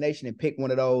document destination and pick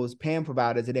one of those PAM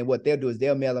providers, and then what they'll do is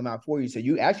they'll mail them out for you. So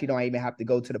you actually don't even have to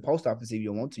go to the post office if you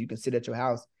don't want to. You can sit at your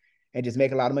house and just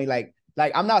make a lot of money. Like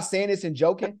I'm not saying this and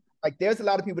joking. Like, there's a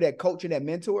lot of people that coach and that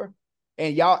mentor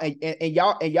And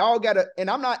y'all gotta, and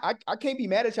I can't be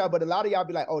mad at y'all, but a lot of y'all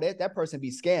be like, oh, that person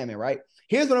be scamming, right?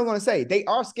 Here's what I'm gonna say. They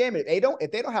are scamming.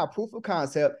 If they don't have proof of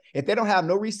concept, if they don't have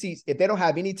no receipts, if they don't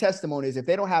have any testimonies, if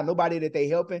they don't have nobody that they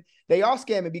helping, they are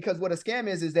scamming, because what a scam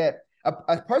is that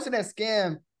a person that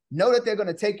scam know that they're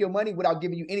gonna take your money without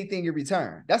giving you anything in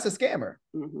return. That's a scammer.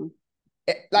 Mm-hmm.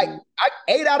 Like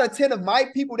 8 out of 10 of my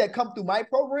people that come through my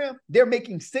program, they're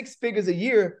making 6 figures a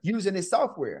year using this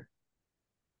software.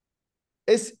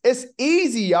 It's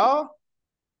easy, y'all.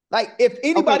 Like, if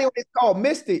anybody on this call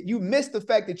missed it, you missed the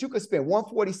fact that you could spend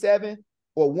 147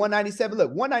 or 197. Look,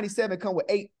 197 come with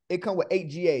 8. It come with 8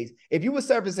 GAs. If you were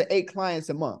servicing 8 clients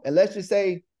a month, and let's just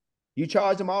say you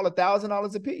charge them all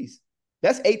 $1,000 a piece,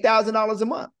 that's $8,000 a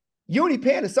month. You only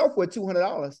paying the software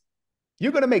 $200.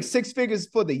 You're gonna make 6 figures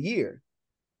for the year.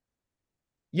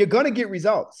 You're gonna get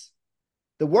results.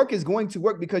 The work is going to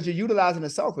work because you're utilizing the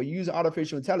software. You're using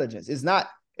artificial intelligence. It's not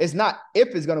if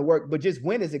it's going to work, but just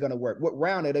when is it going to work? What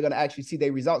round are they going to actually see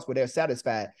their results where they're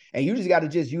satisfied? And you just got to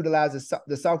just utilize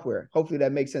the software. Hopefully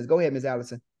that makes sense. Go ahead, Ms.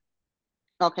 Allison.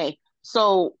 Okay.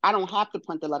 So I don't have to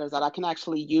print the letters out. I can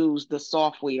actually use the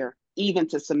software even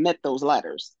to submit those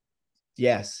letters.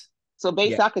 Yes. So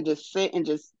basically I could just sit and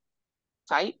just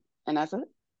type, and that's it.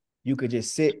 You could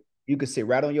just sit. You could sit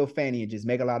right on your fanny and just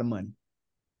make a lot of money.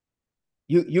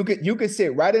 You could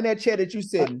sit right in that chair that you're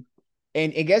sitting.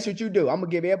 And guess what you do? I'm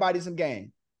gonna give everybody some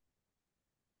game.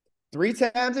 3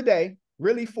 times a day,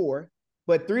 really 4,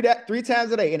 but 3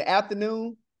 times a day, in the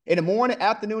afternoon, in the morning,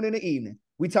 afternoon, and the evening.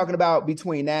 We talking about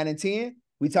between 9 and 10.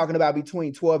 We talking about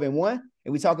between 12 and 1,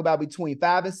 and we talk about between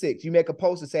 5 and 6. You make a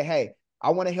post and say, hey, I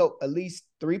want to help at least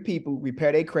 3 people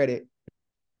repair their credit.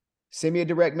 Send me a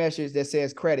direct message that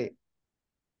says credit,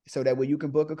 so that way you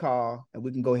can book a call and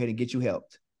we can go ahead and get you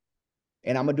helped.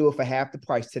 And I'm gonna do it for half the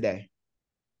price today.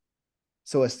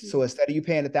 So instead of you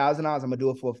paying $1,000, I'm gonna do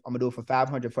it for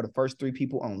 $500 for the first 3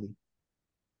 people only.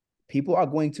 People are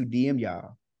going to DM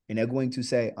y'all and they're going to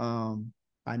say,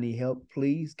 I need help,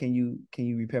 please. Can you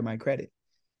repair my credit?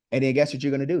 And then guess what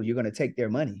you're gonna do? You're gonna take their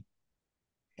money.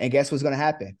 And guess what's gonna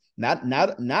happen? Not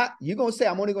you're gonna say,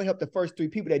 I'm only gonna help the first 3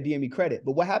 people that DM me credit.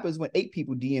 But what happens when 8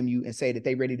 people DM you and say that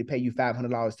they're ready to pay you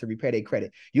 $500 to repair their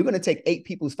credit? You're gonna take 8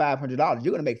 people's $500.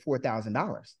 You're gonna make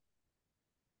 $4,000.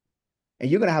 And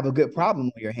you're going to have a good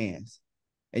problem on your hands.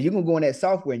 And you're going to go in that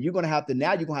software and you're going to have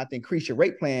to increase your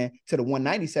rate plan to the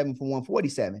 197 from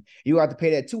 147. You have to pay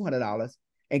that $200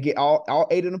 and get all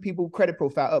 8 of them people credit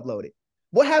profile uploaded.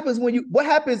 What happens when you do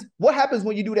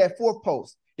that 4th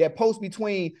post, that post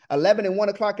between 11 and 1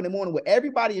 o'clock in the morning, where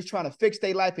everybody is trying to fix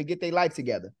their life and get their life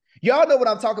together? Y'all know what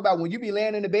I'm talking about. When you be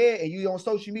laying in the bed and you on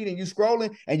social media and you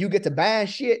scrolling and you get to buying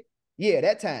shit. Yeah,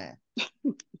 that time.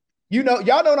 Y'all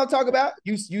know what I'm talking about?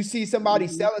 You see somebody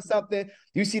selling something.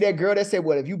 You see that girl that said,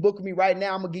 well, if you book me right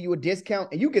now, I'm going to give you a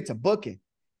discount, and you get to booking.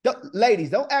 Ladies,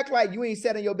 don't act like you ain't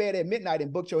sat in your bed at midnight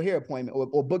and booked your hair appointment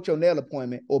or booked your nail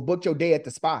appointment or booked your day at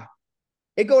the spa.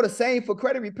 It go the same for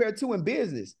credit repair too in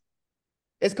business.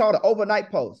 It's called an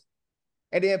overnight post.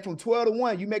 And then from 12 to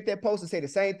 1, you make that post and say the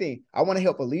same thing. I want to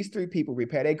help at least 3 people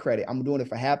repair their credit. I'm doing it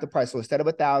for half the price. So instead of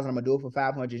 $1,000, I'm going to do it for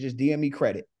 $500. Just DM me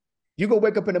credit. You go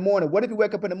wake up in the morning. What if you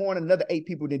wake up in the morning, another 8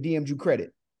 people that DM'd you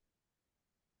credit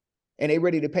and they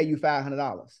ready to pay you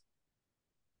 $500?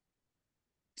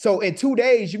 So in 2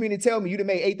 days, you mean to tell me you done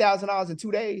made $8,000 in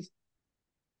 2 days?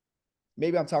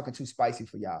 Maybe I'm talking too spicy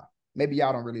for y'all. Maybe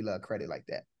y'all don't really love credit like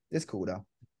that. It's cool though.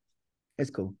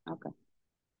 It's cool. Okay.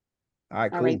 All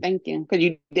right, cool. All right, thank you. Because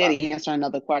you did answer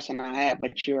another question I had,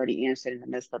 but you already answered in the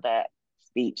midst of that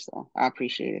speech. So I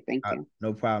appreciate it. Thank you.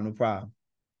 No problem.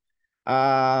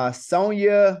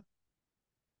 Sonia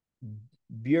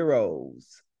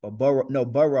Burrows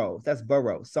Burrows. That's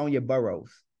Burrows. Sonia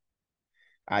Burrows.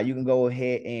 You can go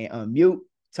ahead and unmute.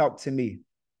 Talk to me.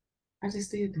 I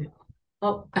just did that.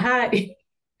 Oh, hi.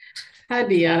 Hi,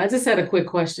 Dion. I just had a quick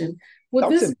question. Would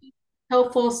this be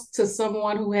helpful to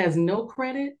someone who has no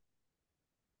credit?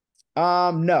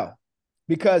 No.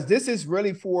 Because this is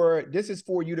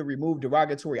for you to remove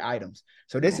derogatory items.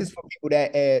 So this is for people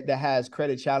that has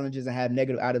credit challenges and have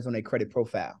negative items on their credit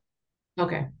profile.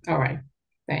 Okay. All right.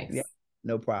 Thanks. Yeah,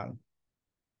 no problem.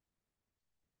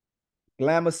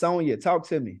 Glamour Sonia, talk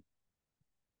to me.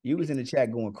 You was in the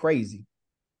chat going crazy.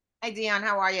 Hey, Dion,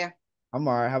 how are you? I'm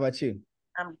all right. How about you?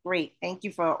 I'm great. Thank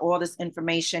you for all this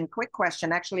information. Quick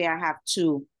question. Actually, I have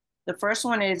 2. The first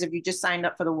one is, if you just signed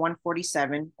up for the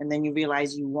 147 and then you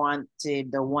realize you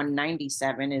wanted the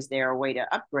 197, is there a way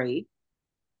to upgrade?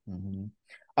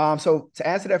 Mm-hmm. So to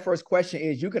answer that first question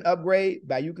is, you can upgrade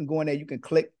you can go in there, you can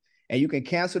click and you can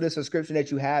cancel the subscription that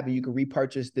you have and you can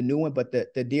repurchase the new one. But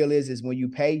the deal is when you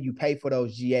pay for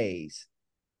those GAs.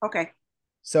 Okay.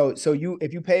 So you,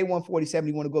 if you pay 147,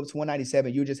 you want to go up to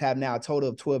 197, you just have now a total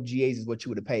of 12 GAs is what you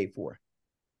would have paid for.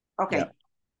 Okay. Yep.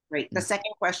 Great. The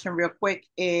second question real quick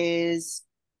is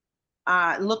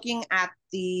looking at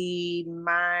the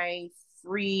My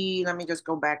Free, let me just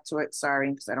go back to it. Sorry,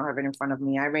 because I don't have it in front of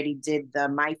me. I already did the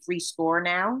My Free score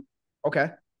now. Okay.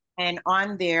 And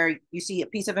on there, you see a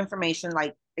piece of information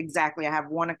like exactly, I have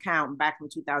one account back from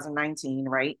 2019,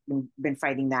 right? Been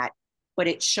fighting that. But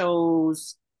it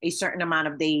shows a certain amount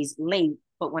of days late.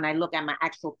 But when I look at my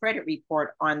actual credit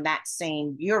report on that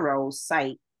same bureau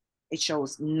site, it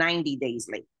shows 90 days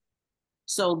late.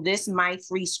 So this My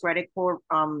Free credit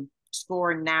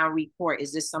score now report,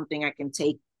 is this something I can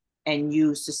take and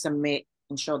use to submit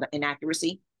and show the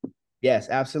inaccuracy? Yes,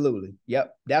 absolutely.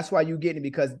 Yep. That's why you get it,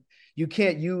 because you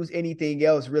can't use anything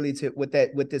else really with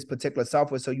this particular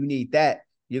software. So you need that.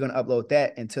 You're going to upload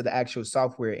that into the actual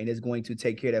software, and it's going to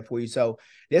take care of that for you. So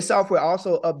this software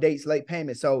also updates late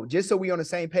payments. So just so we're on the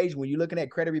same page, when you're looking at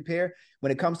credit repair,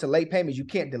 when it comes to late payments, you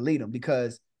can't delete them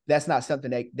because that's not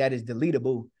something that is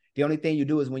deletable. The only thing you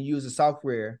do is when you use the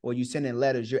software or you send in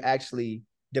letters, you're actually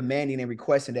demanding and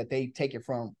requesting that they take it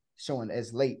from showing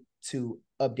as late to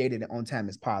updated and on time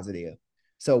as positive.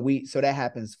 So that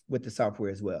happens with the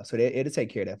software as well. So it'll take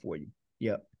care of that for you.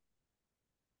 Yep.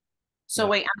 So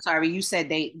wait, I'm sorry. You said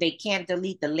they can't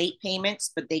delete the late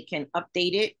payments, but they can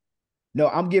update it? No,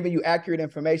 I'm giving you accurate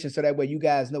information so that way you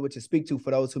guys know what to speak to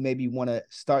for those who maybe want to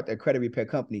start their credit repair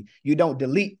company. You don't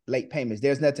delete late payments.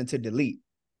 There's nothing to delete.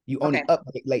 You only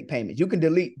update late payments. You can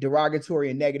delete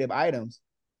derogatory and negative items.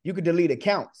 You can delete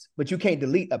accounts, but you can't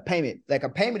delete a payment. Like a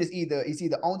payment is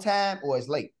either on time or it's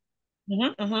late.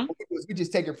 We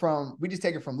just take it from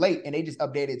late and they just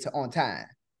update it to on time.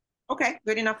 Okay,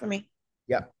 good enough for me.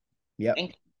 Yep. Yep.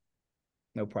 Thank you.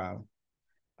 No problem.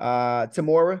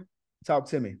 Tamora, talk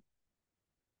to me.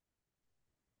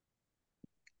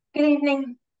 Good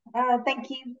evening. Thank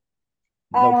you.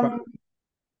 No problem.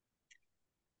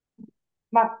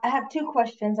 I have two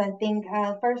questions, I think.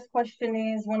 First question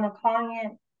is, when a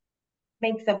client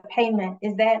makes a payment,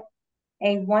 is that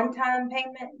a one-time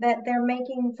payment that they're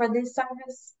making for this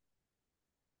service?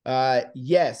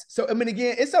 Yes. So, I mean,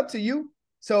 again, it's up to you.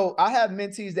 So I have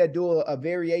mentees that do a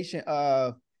variation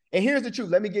of, and here's the truth.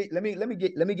 Let me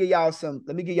give y'all some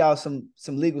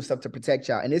legal stuff to protect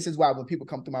y'all. And this is why when people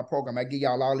come through my program, I give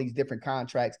y'all all these different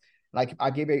contracts. Like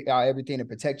I give y'all everything to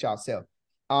protect y'allself.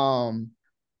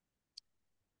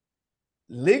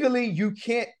 Legally, you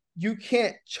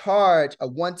can't charge a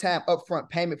one-time upfront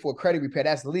payment for a credit repair.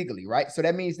 That's legally, right? So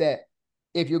that means that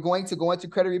if you're going to go into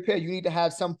credit repair, you need to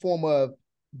have some form of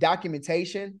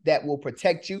documentation that will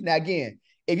protect you. Now, again,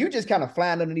 if you're just kind of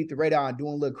flying underneath the radar and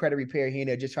doing a little credit repair here and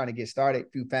there, just trying to get started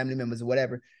through family members or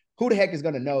whatever, who the heck is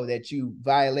going to know that you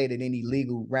violated any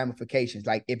legal ramifications?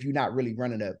 Like if you're not really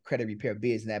running a credit repair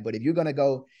business. But if you're going to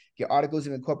go get articles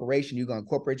of incorporation, you're going to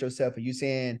incorporate yourself, and you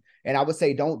saying, and I would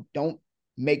say don't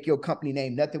make your company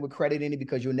name nothing with credit in it,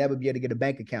 because you'll never be able to get a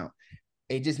bank account.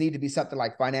 It just need to be something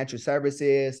like financial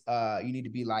services. You need to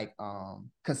be like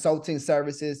consulting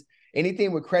services.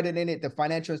 Anything with credit in it, the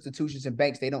financial institutions and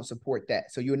banks, they don't support that.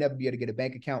 So you'll never be able to get a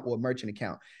bank account or a merchant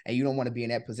account. And you don't want to be in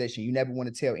that position. You never want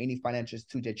to tell any financial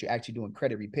institute that you're actually doing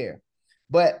credit repair.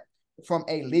 But from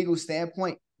a legal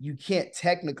standpoint, you can't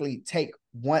technically take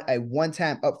a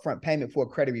one-time upfront payment for a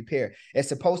credit repair. It's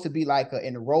supposed to be like an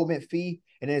enrollment fee,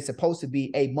 and then it's supposed to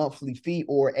be a monthly fee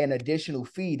or an additional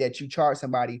fee that you charge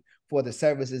somebody for the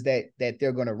services that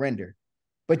they're going to render.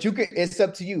 But it's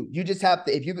up to you. You just have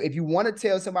to, if you want to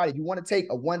tell somebody, if you want to take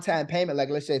a one-time payment, like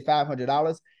let's say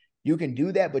 $500, you can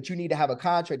do that, but you need to have a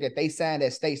contract that they sign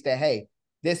that states that, hey,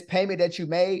 this payment that you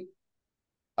made,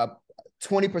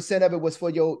 20% of it was for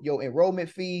your enrollment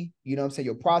fee, you know what I'm saying,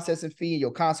 your processing fee,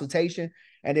 your consultation,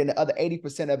 and then the other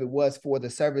 80% of it was for the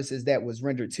services that was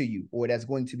rendered to you, or that's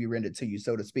going to be rendered to you,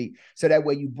 so to speak. So that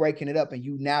way you breaking it up and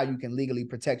you can legally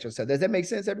protect yourself. Does that make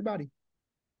sense, everybody?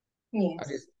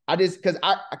 Yes. I just because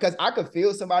I could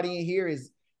feel somebody in here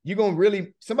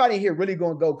somebody in here really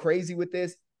gonna go crazy with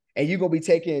this, and you're gonna be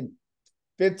taking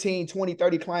 15, 20,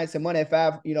 30 clients a month at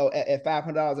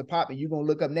 $500 a pop, and you're gonna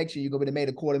look up next year, you're gonna be made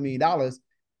 $250,000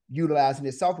 utilizing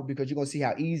this software, because you're gonna see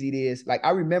how easy it is. Like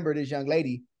I remember this young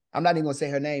lady, I'm not even gonna say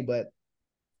her name, but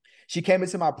she came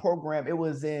into my program. It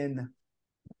was in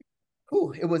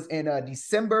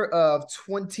December of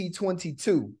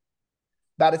 2022.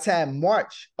 By the time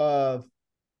March of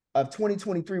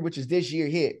 2023, which is this year,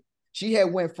 hit, she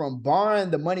had went from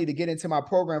borrowing the money to get into my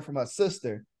program from her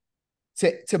sister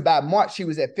to by March, she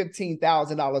was at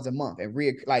 $15,000 a month and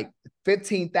like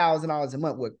 $15,000 a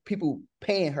month with people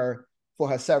paying her for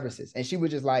her services. And she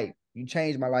was just like, you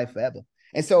changed my life forever.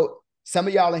 And so some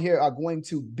of y'all in here are going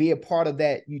to be a part of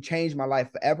that you changed my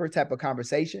life forever type of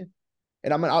conversation.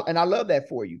 And I love that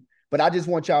for you. But I just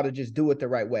want y'all to just do it the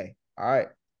right way. All right.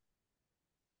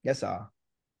 That's all.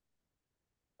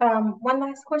 One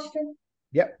last question.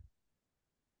 Yep.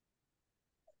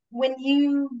 When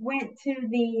you went to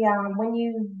the when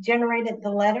you generated the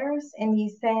letters and you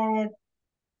said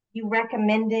you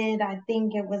recommended, I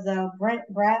think it was a Brent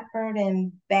Bradford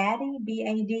and Badi,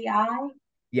 B-A-D-I,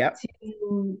 yep,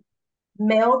 to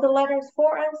mail the letters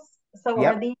for us. So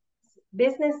yep. Are these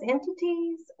business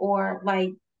entities or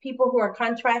like people who are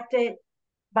contracted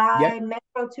by yep.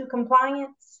 Metro 2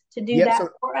 compliance to do that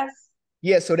for us?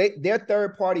 Yeah, so they're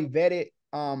third-party vetted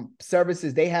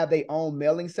services. They have their own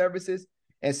mailing services.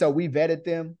 And so we vetted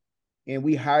them and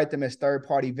we hired them as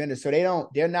third-party vendors. So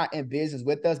they're not in business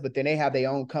with us, but then they have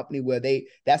their own company where they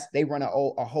run a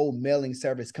whole mailing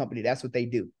service company. That's what they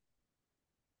do.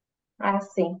 I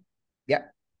see.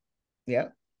 Yep.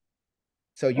 Yep.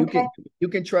 So you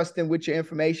can trust them with your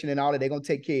information and all that. They're gonna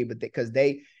take care of it because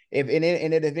if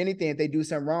anything, if they do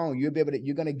something wrong, you're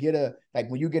gonna get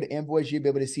when you get an invoice, you'll be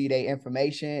able to see their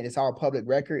information. It's all public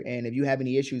record. And if you have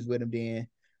any issues with them, then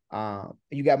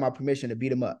you got my permission to beat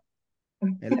them up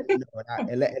and let me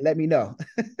know. Let me know.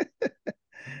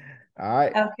 All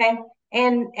right. Okay.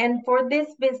 And for this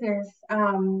business,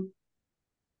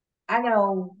 I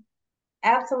know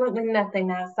absolutely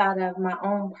nothing outside of my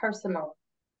own personal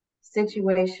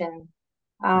situation.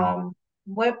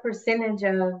 What percentage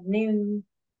of new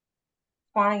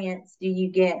clients do you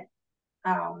get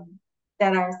that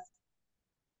are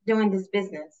doing this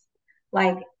business?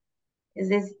 Like, is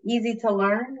this easy to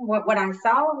learn? What I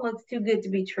saw looks too good to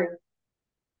be true.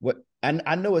 What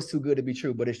I know it's too good to be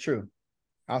true, but it's true.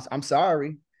 I'm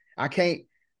sorry. I can't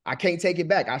take it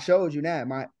back. I showed you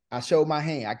now. I showed my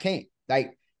hand. I can't.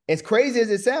 Like, as crazy as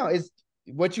it sounds, it's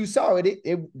what you saw.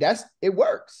 It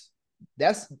works.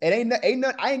 I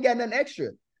ain't got nothing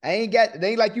extra. It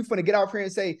ain't like you finna get off here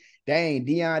and say, dang,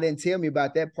 Dion didn't tell me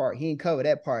about that part. He didn't cover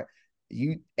that part.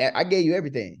 I gave you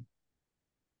everything.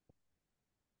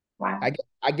 Wow. I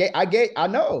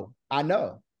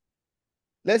know.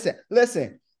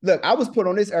 Listen. Look, I was put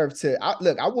on this earth I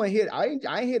wasn't here. I ain't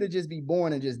here to just be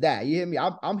born and just die. You hear me?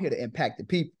 I'm here to impact the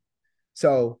people.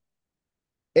 So,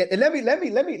 and let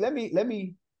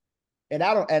me. And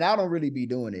I don't really be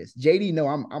doing this. JD, no,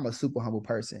 I'm a super humble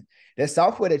person. That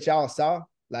software that y'all saw,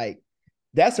 like,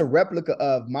 that's a replica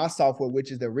of my software,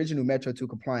 which is the original Metro 2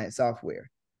 compliant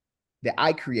software that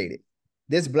I created.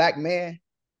 This black man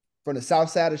from the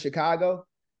south side of Chicago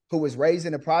who was raised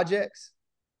in the projects,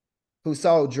 who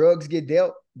saw drugs get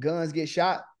dealt, guns get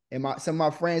shot, and some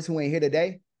of my friends who ain't here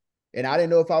today, and I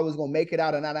didn't know if I was gonna make it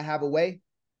out or not have a way,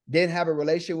 didn't have a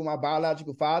relationship with my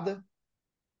biological father.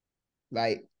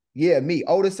 Like, yeah, me,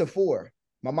 oldest of four.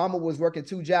 My mama was working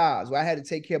 2 jobs where I had to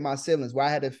take care of my siblings, where I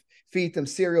had to feed them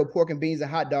cereal, pork and beans, and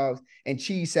hot dogs and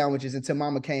cheese sandwiches until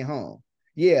mama came home.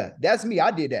 Yeah, that's me.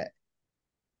 I did that.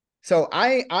 So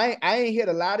I ain't here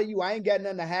to lie to you. I ain't got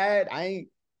nothing to hide.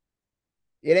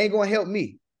 It ain't gonna help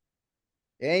me.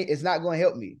 It's not gonna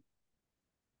help me.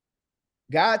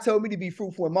 God told me to be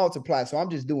fruitful and multiply, so I'm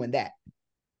just doing that.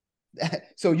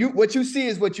 So what you see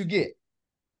is what you get.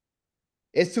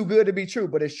 It's too good to be true,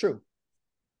 but it's true.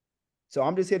 So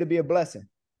I'm just here to be a blessing.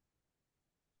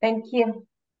 Thank you.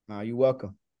 You're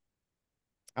welcome.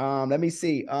 Let me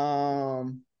see.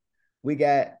 We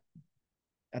got,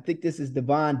 I think this is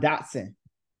Devon Dotson.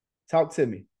 Talk to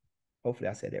me. Hopefully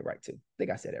I said that right too. I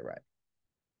think I said that right.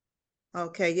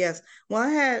 Okay, yes.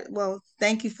 Well,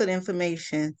 thank you for the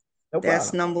information. No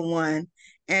That's problem. number one.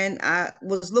 And I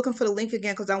was looking for the link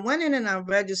again because I went in and I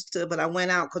registered, but I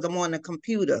went out because I'm on the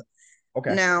computer.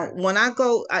 Okay. Now, when I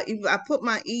go, I put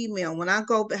my email. When I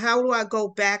go, how do I go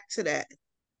back to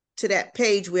that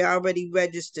page where I already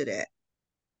registered at?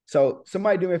 So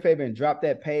somebody do me a favor and drop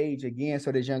that page again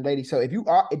so this young lady. So did you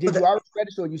already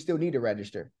register or you still need to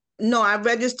register? No, I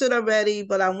registered already,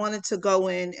 but I wanted to go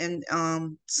in and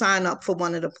sign up for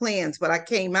one of the plans, but I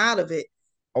came out of it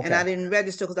and I didn't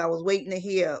register because I was waiting to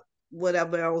hear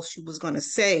whatever else she was going to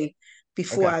say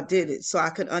before I did it, so I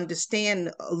could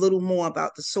understand a little more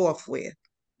about the software.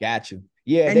 Got you.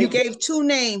 Yeah. And you gave 2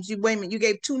 names. You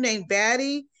gave 2 names,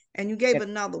 Badi, and you gave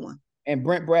another one. And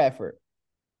Brent Bradford.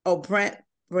 Oh, Brent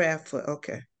Bradford.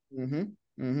 Okay.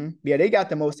 Yeah, they got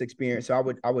the most experience, so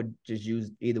I would just use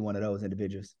either one of those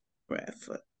individuals.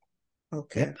 Bradford.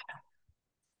 Okay. Yep.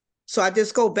 So I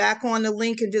just go back on the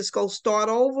link and just go start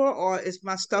over, or is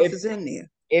my stuff is in there?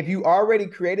 If you already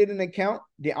created an account,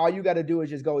 then all you got to do is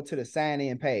just go to the sign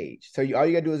in page. So all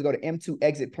you got to do is go to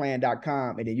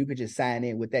m2exitplan.com, and then you can just sign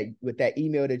in with that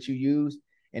email that you use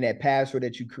and that password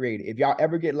that you created. If y'all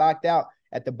ever get locked out,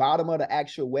 at the bottom of the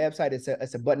actual website,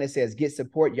 it's a button that says get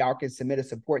support. Y'all can submit a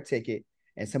support ticket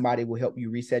and somebody will help you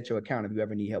reset your account if you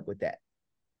ever need help with that.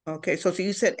 Okay, so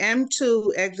you said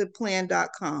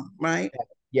m2exitplan.com, right?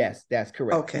 Yes, that's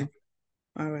correct. Okay.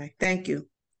 All right. Thank you.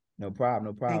 No problem.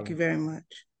 No problem. Thank you very much.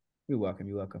 You're welcome.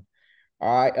 You're welcome.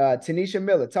 All right. Tanisha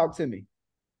Miller, talk to me.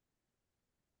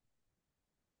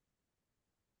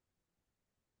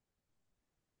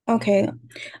 Okay.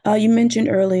 You mentioned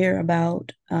earlier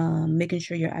about making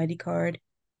sure your ID card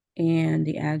and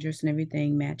the address and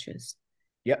everything matches.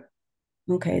 Yep.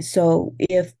 Okay. So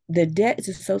if the debt is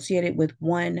associated with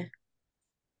one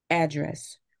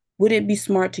address, would it be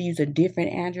smart to use a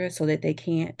different address so that they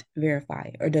can't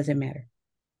verify it, or does it matter?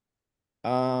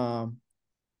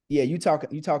 Yeah, you talking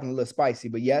a little spicy,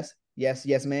 but yes,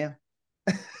 ma'am.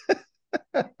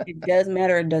 It does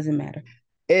matter, it doesn't matter.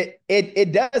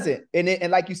 It doesn't.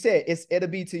 And like you said, it'll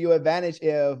be to your advantage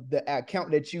if the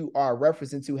account that you are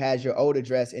referencing to has your old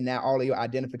address and now all of your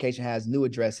identification has new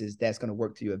addresses. That's going to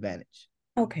work to your advantage.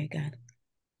 Okay, got it.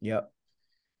 Yep.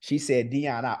 She said,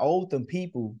 Dion, I owed them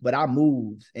people, but I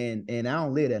moved and I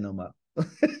don't live there no more.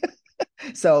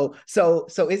 So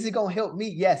is it gonna help me?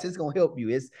 Yes, it's gonna help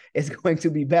you. It's going to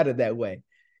be better that way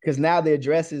because now the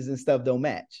addresses and stuff don't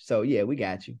match. So yeah, we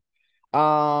got you.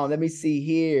 Let me see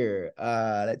here.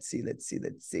 Let's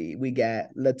see. We got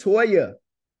Latoya.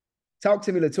 Talk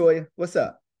to me, Latoya. What's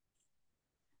up?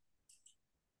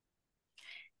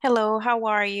 Hello, how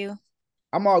are you?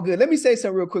 I'm all good. Let me say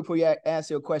something real quick before you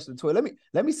answer your question, Latoya.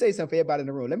 Let me say something for everybody in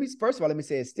the room. First of all, let me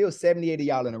say it's still 78 of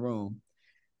y'all in the room.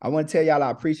 I want to tell y'all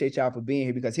I appreciate y'all for being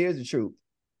here because here's the truth.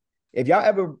 If y'all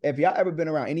ever been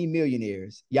around any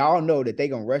millionaires, y'all know that they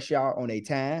gonna rush y'all on their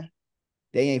time.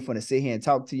 They ain't finna sit here and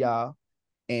talk to y'all.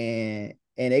 And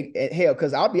hell,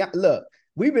 because look,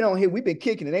 we've been on here, we've been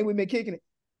kicking it. Ain't we been kicking it?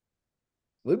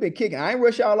 We've been kicking. I ain't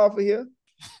rush y'all off of here.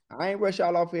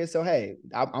 So hey,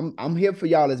 I'm here for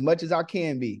y'all as much as I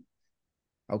can be.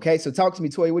 Okay, so talk to me,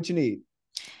 Toya. What you need?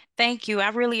 Thank you. I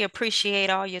really appreciate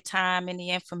all your time and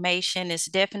the information. It's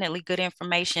definitely good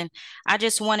information. I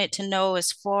just wanted to know,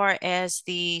 as far as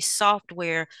the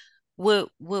software, would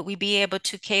we be able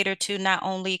to cater to not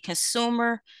only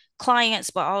consumer clients,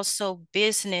 but also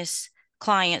business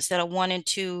clients that are wanting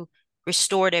to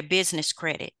restore their business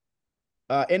credit?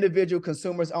 Individual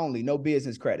consumers only, no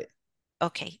business credit.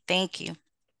 Okay, thank you.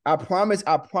 I promise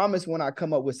when I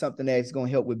come up with something that's going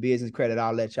to help with business credit,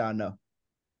 I'll let y'all know.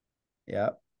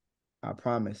 Yep. I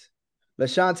promise.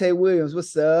 LaShante Williams,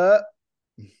 what's up?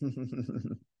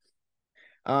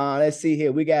 Let's see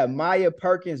here. We got Maya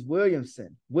Perkins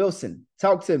Wilson,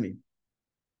 talk to me.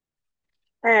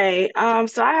 Hey,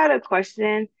 so I had a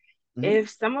question.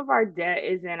 If some of our debt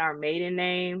is in our maiden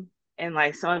name and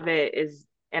like some of it is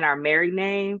in our married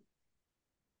name,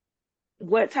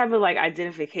 what type of like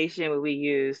identification would we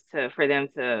use for them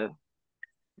to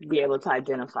be able to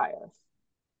identify us?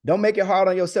 Don't make it hard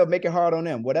on yourself. Make it hard on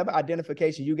them. Whatever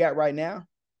identification you got right now,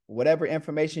 whatever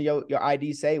information your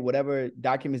ID say, whatever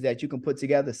documents that you can put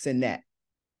together, send that.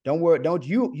 Don't worry.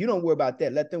 You don't worry about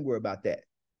that. Let them worry about that.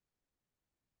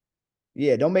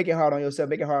 Yeah, don't make it hard on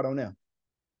yourself. Make it hard on them.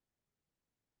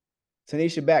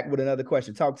 Tanisha back with another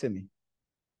question. Talk to me.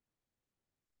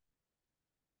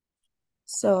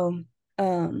 So,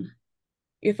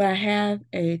 if I have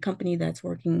a company that's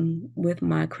working with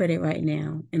my credit right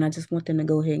now, and I just want them to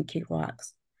go ahead and kick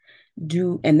rocks,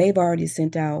 and they've already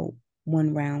sent out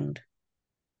one round,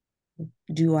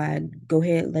 do I go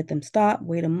ahead, let them stop,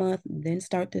 wait a month, then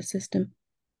start the system?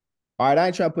 All right, I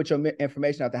ain't trying to put your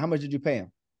information out there. How much did you pay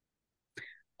them?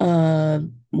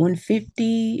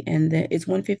 $150, and then it's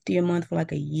 $150 a month for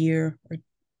like a year or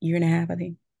year and a half, I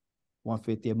think.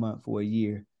 $150 a month for a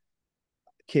year.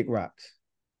 Kick rocks.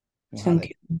 Thank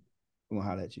you. I'm gonna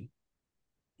holler at you.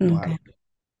 Okay.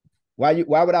 Why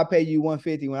would I pay you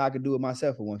 $150 when I could do it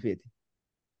myself for $150?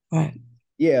 Right.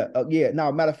 Yeah.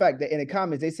 No, matter of fact, in the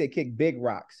comments they said kick big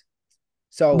rocks.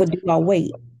 So, but do I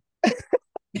wait?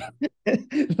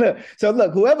 Look,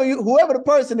 whoever the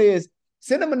person is,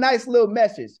 send them a nice little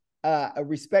message.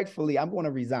 Respectfully, I'm going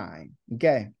to resign.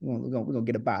 Okay, we're gonna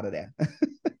get up out of there.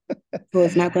 So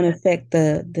it's not going to affect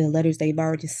the letters they've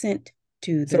already sent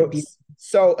to the.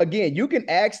 So again, you can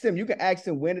ask them.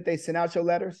 When did they send out your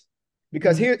letters?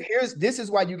 Because this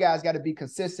is why you guys got to be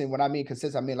consistent. When I mean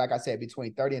consistent, I mean, like I said,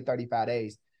 between 30 and 35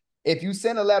 days. If you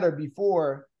send a letter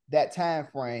before that time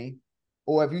frame,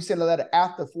 or if you send a letter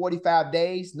after 45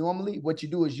 days, normally what you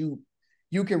do is you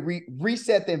you can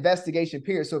reset the investigation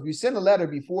period. So if you send a letter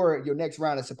before your next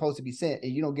round is supposed to be sent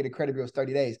and you don't get a credit bill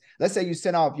 30 days, let's say you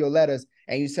send off your letters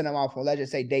and you send them off on, let's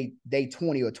just say day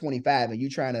 20 or 25, and you're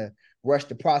trying to rush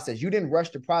the process. You didn't rush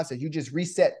the process. You just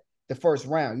reset the first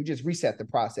round. You just reset the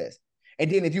process. And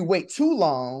then if you wait too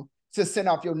long to send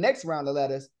off your next round of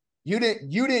letters, you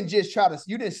didn't just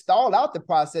you didn't stall out the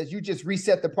process. You just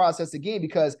reset the process again,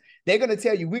 because they're going to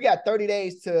tell you, we got 30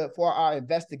 days for our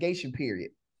investigation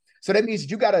period. So that means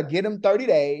you got to get them 30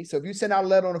 days. So if you send out a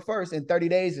letter on the 1st, in 30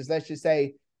 days is, let's just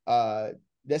say,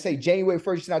 let's say January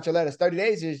 1st, you send out your letters. 30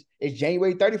 days is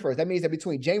January 31st. That means that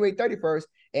between January 31st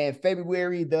and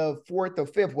February the 4th or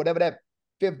 5th, whatever that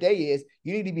 5th day is,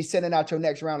 you need to be sending out your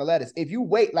next round of letters. If you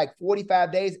wait like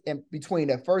 45 days in between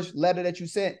the first letter that you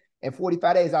sent and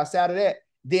 45 days outside of that,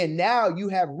 then now you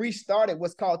have restarted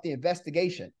what's called the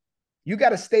investigation. You got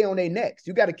to stay on their necks.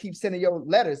 You got to keep sending your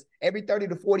letters every 30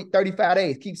 to 40, 35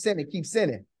 days. Keep sending.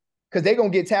 Because they're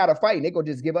going to get tired of fighting. They're going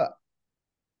to just give up.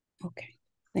 Okay.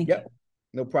 Thank you.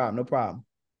 No problem.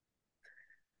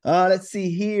 Let's see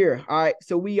here. All right.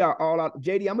 So we are all out.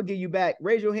 JD, I'm going to give you back.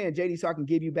 Raise your hand, JD, so I can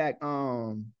give you back,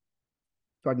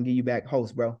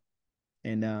 host, bro.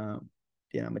 And then I'm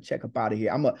going to check up out of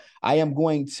here. I am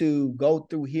going to go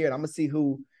through here and I'm going to see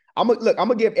who. I'm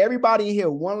gonna give everybody in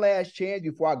here one last chance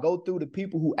before I go through the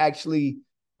people who actually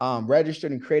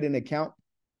registered and created an account.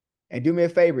 And do me a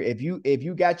favor, if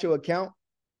you got your account,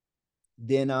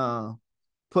 then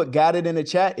put got it in the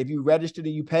chat. If you registered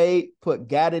and you paid, put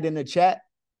got it in the chat.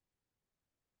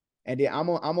 And then I'm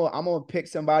gonna pick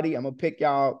somebody. I'm gonna pick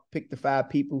the 5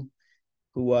 people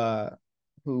who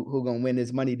gonna win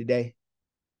this money today.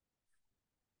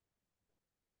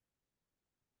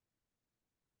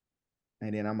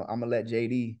 And then I'm gonna let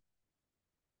JD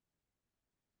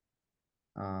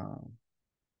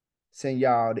send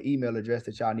y'all the email address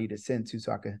that y'all need to send to,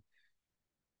 so I can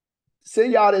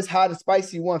send y'all this hot and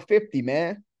spicy 150,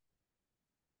 man.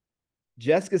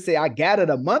 Jessica said, I got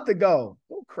it a month ago.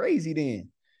 Go crazy then.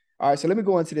 All right, so let me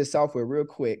go into this software real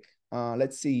quick.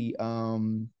 Let's see.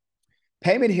 Payment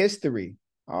history.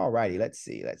 All righty, let's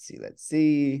see.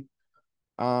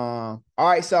 All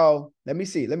right, so let me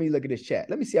see. Let me look at this chat.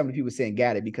 Let me see how many people saying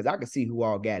got it, because I can see who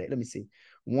all got it. Let me see.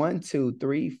 1, 2,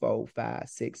 3, 4, 5,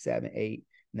 6, 7, 8,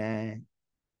 9,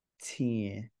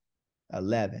 10,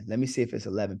 11. Let me see if it's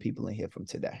 11 people in here from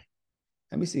today.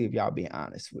 Let me see if y'all being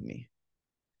honest with me.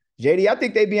 JD, I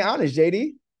think they being honest,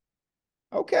 JD.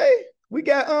 Okay. We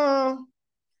got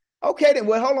okay then.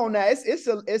 Well, hold on now. It's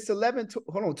 11,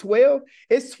 hold on, 12.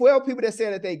 It's 12 people that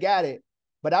said that they got it.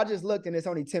 But I just looked and it's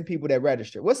only 10 people that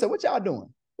registered. What y'all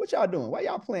doing? What y'all doing? Why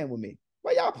y'all playing with me?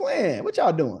 Why y'all playing? What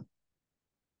y'all doing?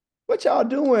 What y'all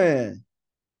doing?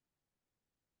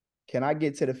 Can I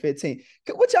get to the 15?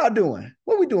 What y'all doing?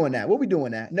 What we doing now?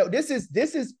 No,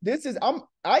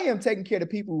 I am taking care of the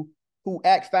people who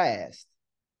act fast.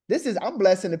 I'm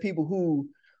blessing the people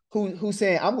who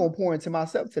saying I'm gonna pour into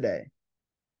myself today.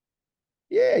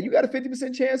 Yeah, you got a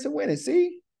 50% chance of winning.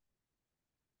 See?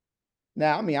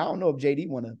 Now, I mean, I don't know if JD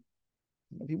want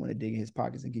to dig in his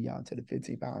pockets and get y'all into the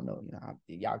 15th. I don't know.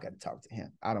 Y'all got to talk to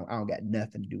him. I don't got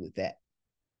nothing to do with that.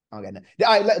 I don't got nothing.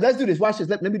 All right, let's do this. Watch this.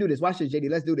 Let me do this. Watch this, JD.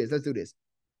 Let's do this.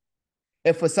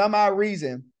 If for some odd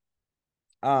reason,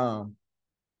 and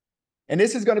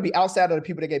this is going to be outside of the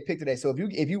people that get picked today. So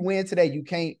if you win today, you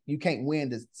can't win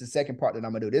the second part that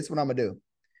I'm gonna do. This is what I'm gonna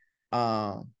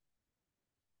do.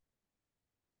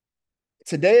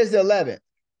 Today is the 11th.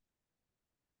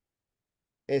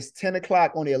 It's 10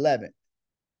 o'clock on the 11th.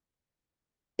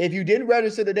 If you didn't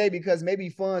register today because maybe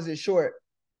funds is short,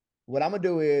 what I'm going to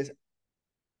do is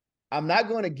I'm not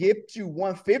going to gift you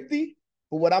 150,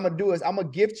 but what I'm going to do is I'm going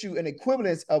to gift you an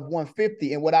equivalence of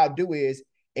 150. And what I'll do is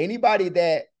anybody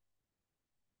that, as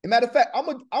a matter of fact, I'm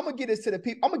going to get this to the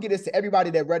people. I'm going to get this to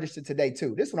everybody that registered today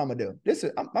too. This is what I'm going to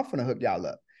do. I'm going to hook y'all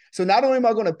up. So not only am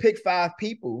I going to pick 5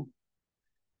 people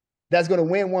that's going to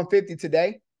win 150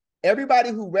 today, everybody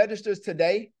who registers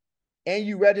today and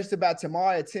you register by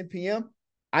tomorrow at 10 p.m.,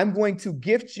 I'm going to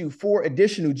gift you 4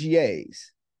 additional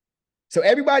GAs. So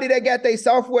everybody that got their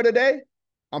software today,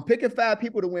 I'm picking 5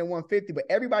 people to win 150, but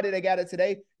everybody that got it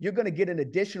today, you're going to get an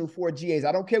additional 4 GAs.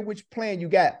 I don't care which plan you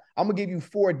got. I'm going to give you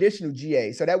 4 additional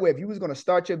GAs. So that way, if you was going to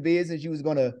start your business, you was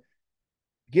going to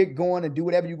get going and do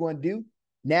whatever you're going to do.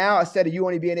 Now, instead of you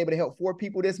only being able to help 4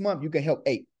 people this month, you can help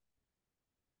 8.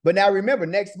 But now remember,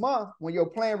 next month, when your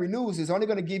plan renews, it's only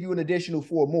going to give you an additional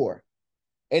 4 more.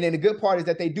 And then the good part is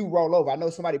that they do roll over. I know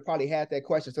somebody probably had that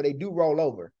question. So they do roll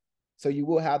over. So you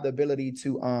will have the ability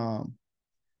to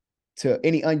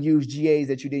any unused GAs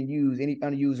that you didn't use, any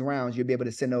unused rounds, you'll be able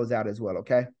to send those out as well,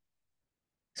 okay?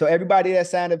 So everybody that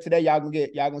signed up today, y'all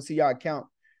gonna see y'all account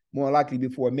more likely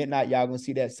before midnight. Y'all gonna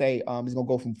see that say it's gonna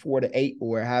go from 4 to 8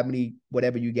 or how many,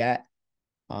 whatever you got.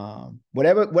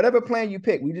 Whatever plan you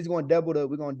pick, we're gonna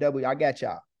double. I got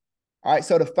y'all. All right.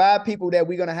 So the 5 people that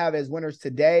we're gonna have as winners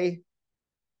today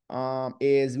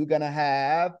is we're gonna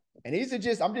have, and these are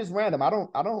just, I'm just random. I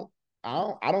don't know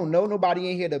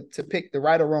nobody in here to pick the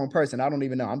right or wrong person. I don't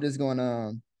even know. I'm just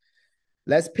going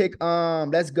let's pick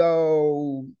let's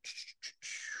go.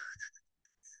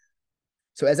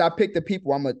 So as I pick the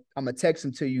people, I'm gonna text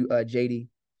them to you, JD.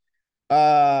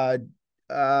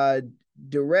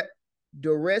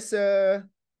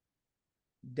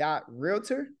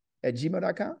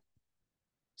 Darissa.realtor@gmail.com.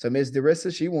 So Miss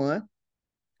Darissa, she won.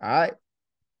 All right.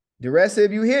 Darissa,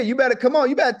 if you here, you better come on.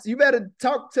 You better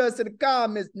talk to us in the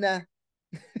comments now.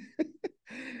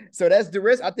 So that's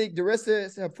Darissa. I think Darissa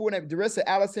is her full name. Darissa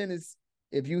Allison is,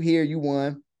 if you here, you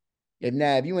won. If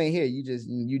you ain't here,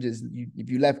 if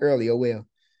you left early, oh well.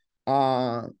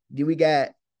 Do we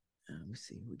got, let me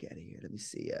see, we got here. Let me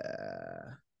see.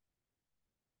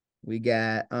 We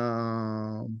got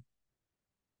I'm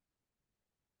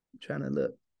trying to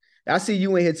look. I see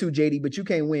you in here too, JD, but you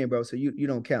can't win, bro. So you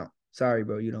don't count. Sorry,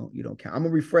 bro. You don't count. I'm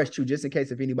gonna refresh you just in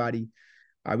case if anybody.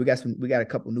 All right, we got a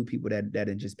couple new people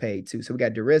that just paid too. So we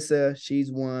got Darissa,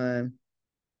 she's won.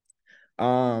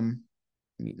 Let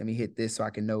me hit this so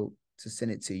I can know to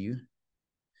send it to you.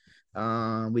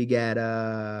 We got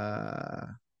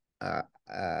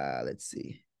let's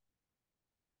see.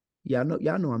 Y'all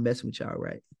know I'm messing with y'all,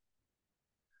 right?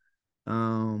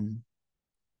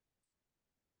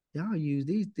 Y'all use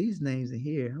these names in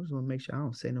here. I just want to make sure I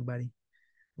don't say nobody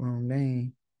wrong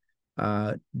name.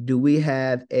 Do we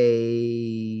have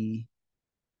a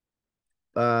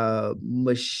Michelle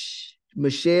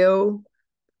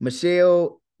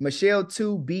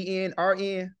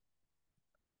 2BNRN?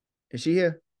 Is she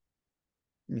here?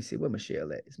 Let me see where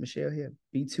Michelle at. Is Michelle here?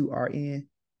 B2RN.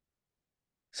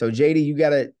 So JD, you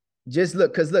gotta just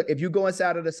look, because look, if you go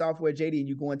inside of the software, JD, and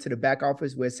you go into the back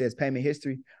office where it says payment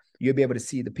history, you'll be able to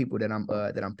see the people that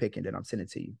I'm picking, that I'm sending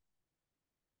to you.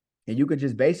 And you can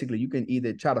just basically, you can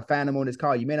either try to find them on this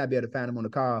call. You may not be able to find them on the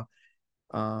call,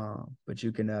 but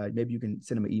you can maybe you can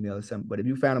send them an email or something. But if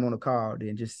you found them on the call,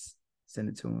 then just send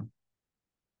it to them.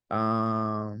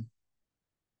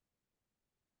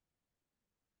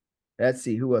 Let's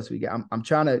see who else we got. I'm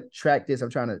trying to track this.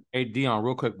 Hey Dion,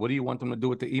 real quick, what do you want them to do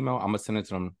with the email? I'm gonna send it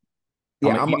to them. Yeah,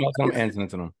 I'm gonna email them and send it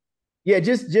to them. Yeah,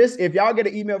 just if y'all get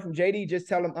an email from JD, just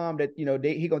tell him that he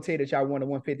gonna tell you that y'all want a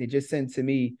 150. Just send to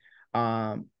me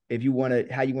if you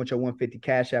want how you want your 150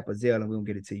 Cash App or Zelle, and we're gonna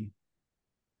get it to you.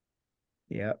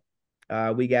 Yep.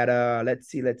 We got let's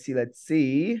see. Let's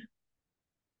see.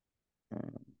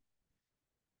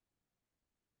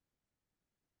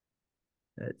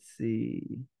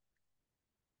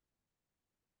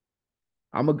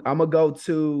 I'm gonna go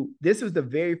to, this was the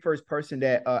very first person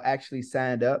that actually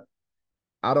signed up.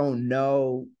 I don't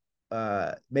know.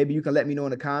 Maybe you can let me know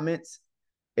in the comments.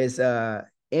 It's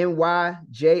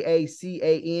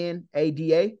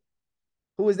NYJACANADA.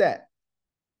 Who is that?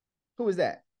 Who is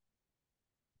that?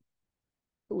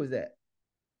 Who is that?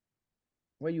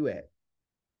 Where you at?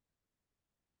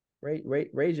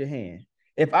 Raise your hand.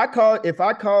 If I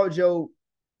called your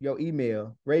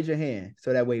email, raise your hand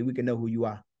so that way we can know who you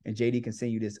are, and JD can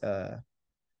send you this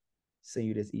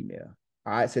email.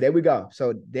 All right, so there we go.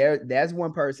 So that's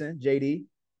one person, JD.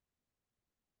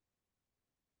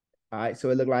 All right, so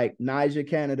it looked like Niger,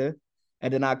 Canada.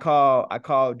 And then I called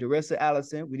Darissa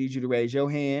Allison. We need you to raise your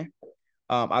hand.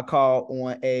 I called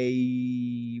on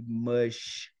a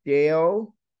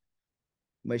Michelle.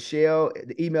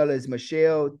 The email is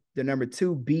Michelle, the number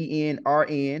 2,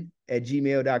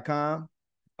 BNRN@gmail.com.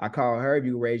 I called her. If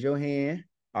you raise your hand.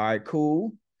 All right,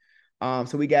 cool.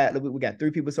 So we got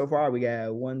 3 people so far. We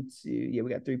got 1, 2, yeah, we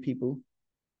got 3 people.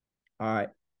 All right.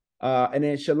 And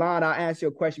then Shalon, I'll ask you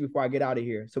a question before I get out of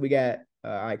here. So we got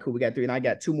all right, cool. We got 3, and I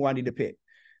got 2 more I need to pick.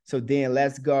 So then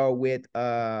let's go with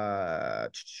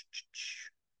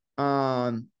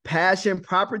Passion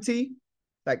Property,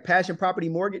 like Passion Property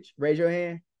Mortgage. Raise your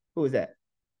hand. Who is that?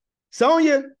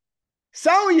 Sonia,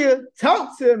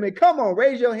 talk to me. Come on,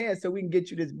 raise your hand so we can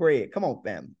get you this bread. Come on,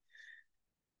 family.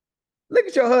 Look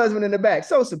at your husband in the back,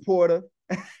 so supportive.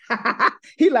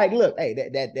 He like, look, hey,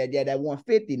 that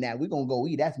 150 now, we're going to go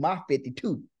eat. That's my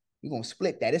 52. We're going to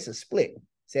split that. It's a split.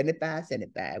 75.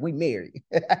 We married.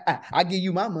 I give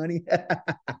you my money.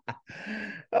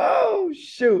 Oh,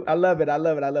 shoot. I love it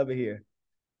here.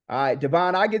 All right,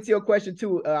 Devon, I'll get to your question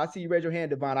too. I see you raise your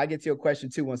hand, Devon. I'll get to your question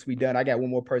too once we're done. I got one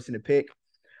more person to pick.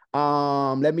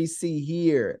 Let me see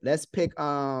here. Let's pick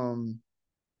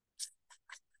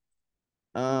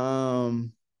Renee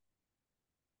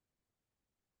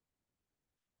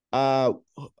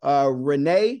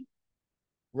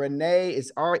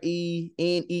is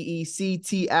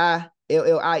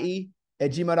RENEECTILLIE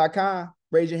at gmail.com.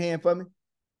 Raise your hand for me.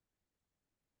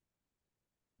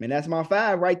 Man, that's my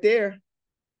 5 right there.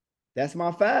 That's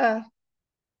my 5.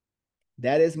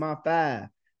 That is my 5.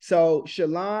 So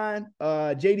Shalon,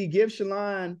 JD, give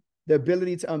Shalon the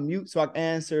ability to unmute so I can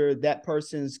answer that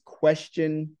person's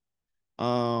question.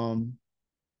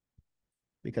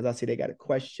 Because I see they got a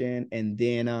question, and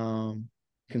then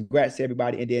congrats to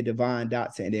everybody, and then Divine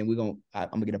Dotson, and then I'm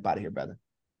gonna get up out of here, brother.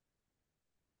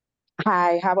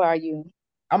 Hi, how are you?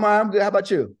 I'm good. How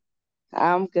about you?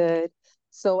 I'm good.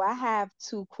 So I have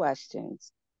 2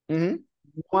 questions.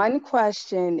 One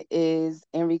question is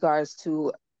in regards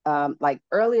to like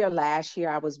earlier last year,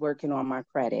 I was working on my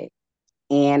credit,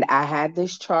 and I had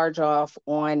this charge off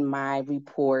on my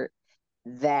report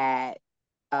that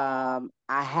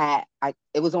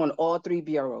it was on all 3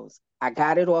 bureaus. I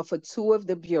got it off of 2 of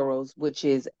the bureaus, which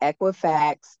is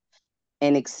Equifax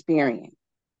and Experian.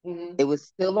 It was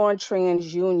still on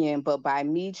TransUnion, but by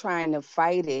me trying to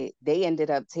fight it, they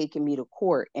ended up taking me to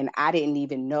court, and I didn't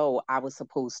even know I was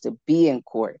supposed to be in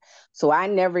court. So I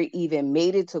never even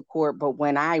made it to court, but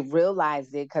when I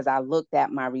realized it, because I looked at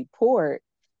my report,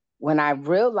 when I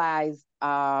realized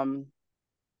that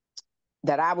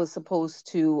I was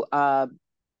supposed to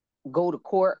go to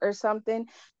court or something,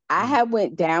 I had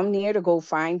went down there to go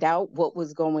find out what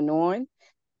was going on,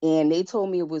 and they told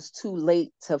me it was too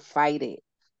late to fight it.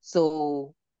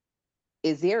 So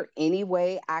is there any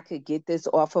way I could get this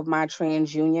off of my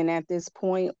TransUnion at this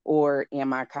point, or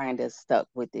am I kind of stuck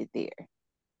with it there?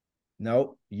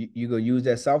 No, you go use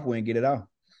that software and get it off.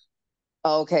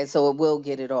 Okay, so it will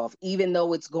get it off, even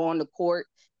though it's going to court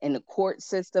and the court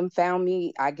system found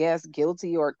me, I guess,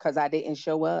 guilty, or because I didn't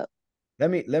show up.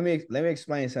 Let me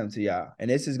explain something to y'all,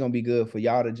 and this is gonna be good for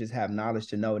y'all to just have knowledge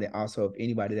to know that also if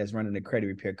anybody that's running a credit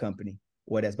repair company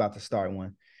or that's about to start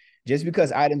one. Just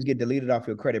because items get deleted off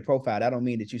your credit profile, that don't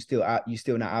mean that you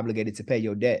still not obligated to pay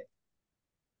your debt.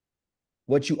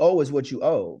 What you owe is what you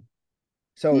owe.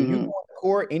 So you go to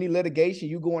court, any litigation,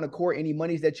 you go into court, any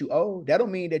monies that you owe, that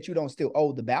don't mean that you don't still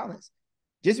owe the balance.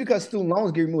 Just because student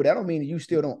loans get removed, that don't mean that you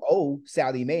still don't owe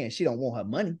Sally Mae and she don't want her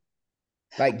money.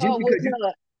 Like just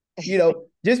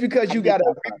because you got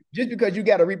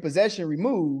a repossession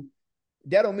removed,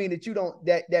 that don't mean that you don't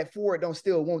that Ford don't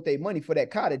still want their money for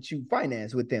that car that you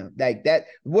finance with them. Like that,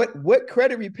 what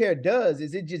credit repair does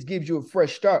is it just gives you a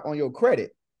fresh start on your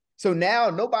credit. So now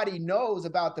nobody knows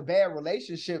about the bad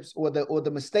relationships or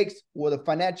the mistakes or the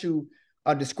financial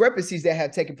discrepancies that have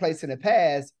taken place in the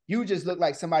past. You just look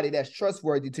like somebody that's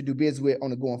trustworthy to do business with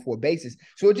on a going forward basis.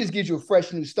 So it just gives you a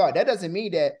fresh new start. That doesn't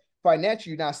mean that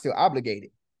financially you're not still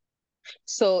obligated.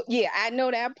 So yeah, I know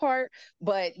that part,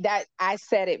 but that I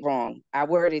said it wrong. I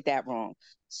worded that wrong.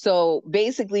 So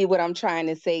basically what I'm trying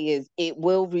to say is it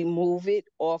will remove it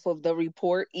off of the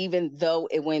report, even though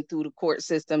it went through the court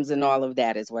systems and all of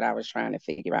that is what I was trying to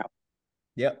figure out.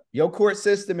 Yep. Your court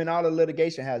system and all the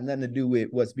litigation has nothing to do with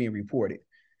what's being reported.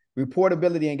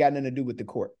 Reportability ain't got nothing to do with the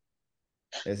court.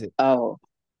 That's it. Oh,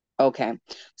 okay.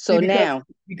 So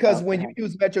because when you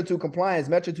use Metro 2 compliance,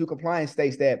 Metro 2 compliance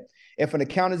states that if an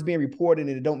account is being reported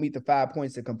and it don't meet the 5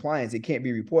 points of compliance, it can't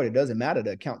be reported. It doesn't matter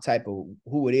the account type of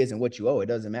who it is and what you owe. It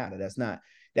doesn't matter. It's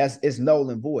null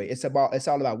and void. It's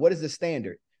all about what is the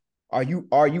standard? Are you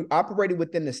operating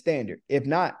within the standard? If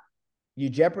not, you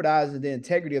jeopardize the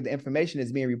integrity of the information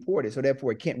that's being reported. So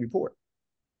therefore it can't report.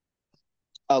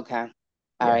 Okay.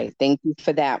 All right. Thank you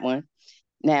for that one.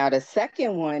 Now the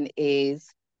second one is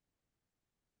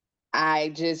I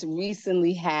just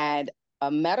recently had a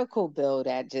medical bill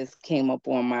that just came up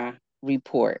on my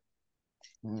report.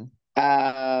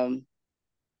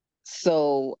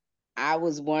 So I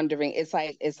was wondering, it's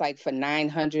like for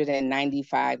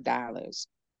 $995.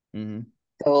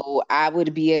 So I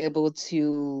would be able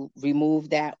to remove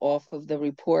that off of the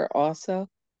report also?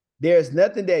 There's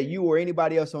nothing that you or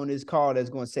anybody else on this call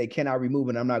that's going to say, can I remove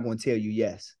it? I'm not going to tell you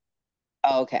yes.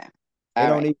 Okay.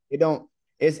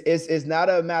 It's not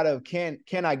a matter of can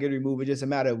I get removed? It's just a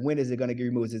matter of when is it going to get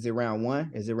removed? Is it round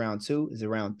 1? Is it round 2? Is it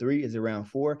round 3? Is it round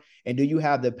 4? And do you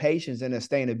have the patience and the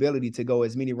sustainability to go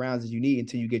as many rounds as you need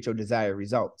until you get your desired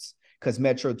results? Because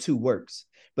Metro 2 works.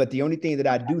 But the only thing that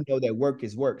I do know that work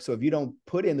is work. So if you don't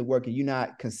put in the work and you're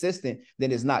not consistent,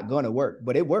 then it's not going to work.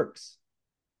 But it works.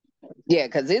 Yeah,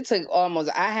 because it took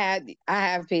I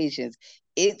have patience.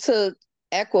 It took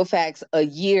Equifax a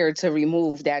year to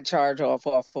remove that charge off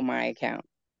of my account.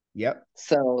 Yep.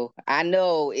 So I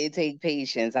know it takes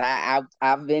patience.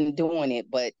 I've been doing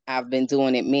it, but I've been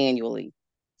doing it manually.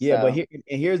 Yeah, So. but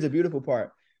here's the beautiful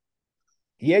part.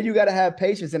 Yeah, you got to have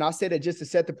patience. And I said it just to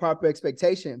set the proper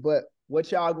expectation. But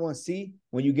what y'all going to see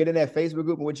when you get in that Facebook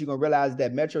group and what you're going to realize is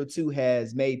that Metro 2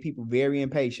 has made people very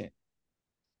impatient.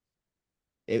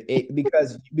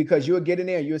 Because you'll get in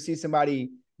there and you'll see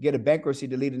somebody get a bankruptcy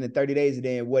deleted in 30 days. And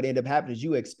then what end up happening is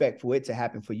you expect for it to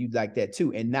happen for you like that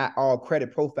too. And not all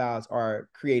credit profiles are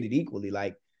created equally.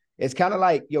 Like, it's kind of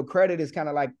like your credit is kind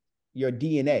of like your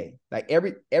DNA. Like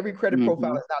every credit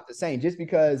profile is not the same. Just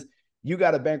because you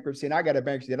got a bankruptcy and I got a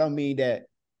bankruptcy, that don't mean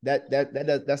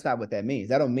that's not what that means.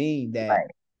 That don't mean that. Right.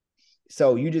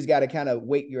 So you just got to kind of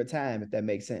wait your time, if that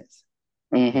makes sense.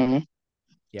 Mm-hmm.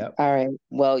 Yep. All right.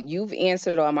 Well, you've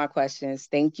answered all my questions.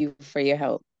 Thank you for your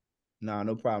help.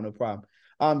 No problem. No problem.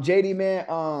 JD,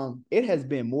 man, it has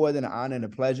been more than an honor and a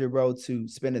pleasure, bro, to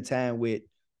spend the time with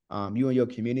you and your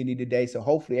community today. So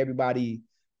hopefully everybody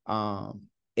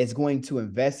is going to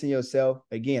invest in yourself.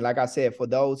 Again, like I said, for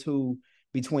those who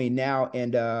between now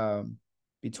and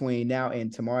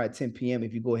tomorrow at 10 p.m.,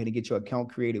 if you go ahead and get your account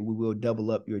created, we will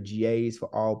double up your GAs for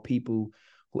all people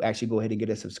who actually go ahead and get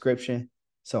a subscription.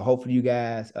 So hopefully you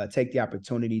guys take the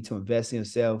opportunity to invest in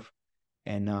yourself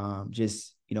and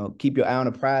just, keep your eye on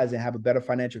the prize and have a better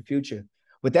financial future.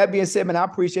 With that being said, man, I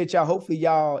appreciate y'all. Hopefully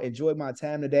y'all enjoyed my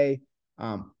time today.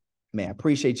 Man, I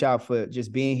appreciate y'all for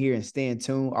just being here and staying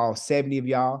tuned, all 70 of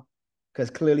y'all, because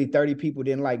clearly 30 people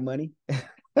didn't like money.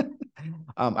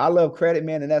 I love credit,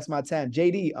 man, and that's my time.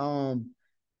 JD,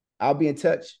 I'll be in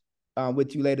touch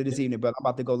with you later this evening, brother. I'm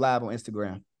about to go live on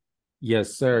Instagram.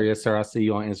 Yes, sir. Yes, sir. I'll see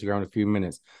you on Instagram in a few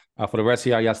minutes. For the rest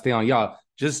of y'all stay on. Y'all,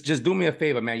 just do me a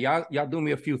favor, man. Y'all do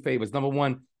me a few favors. Number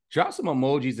one, drop some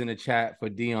emojis in the chat for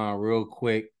Dion real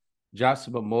quick. Drop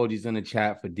some emojis in the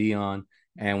chat for Dion.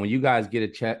 And when you guys get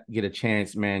a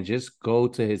chance, man, just go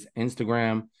to his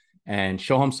Instagram and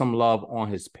show him some love on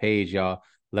his page, y'all.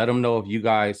 Let him know if you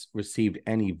guys received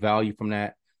any value from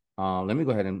that. Let me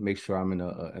go ahead and make sure I'm in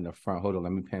the front. Hold on,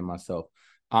 let me pin myself.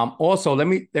 Also, let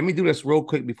me do this real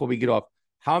quick before we get off.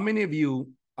 How many of you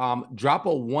drop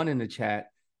a 1 in the chat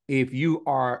if you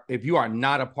are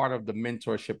not a part of the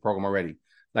mentorship program already?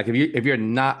 Like if you're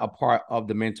not a part of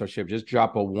the mentorship, just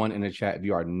drop a 1 in the chat if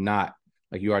you are not.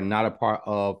 Like you are not a part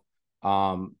of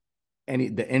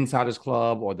the Insiders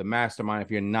Club or the Mastermind.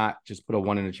 If you're not, just put a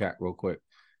 1 in the chat real quick.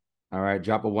 All right,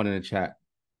 drop a 1 in the chat.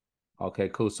 Okay,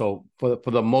 cool. So for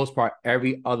the most part,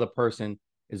 every other person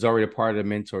is already a part of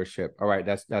the mentorship. All right,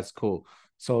 that's cool.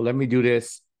 So let me do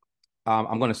this.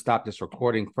 I'm going to stop this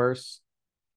recording first.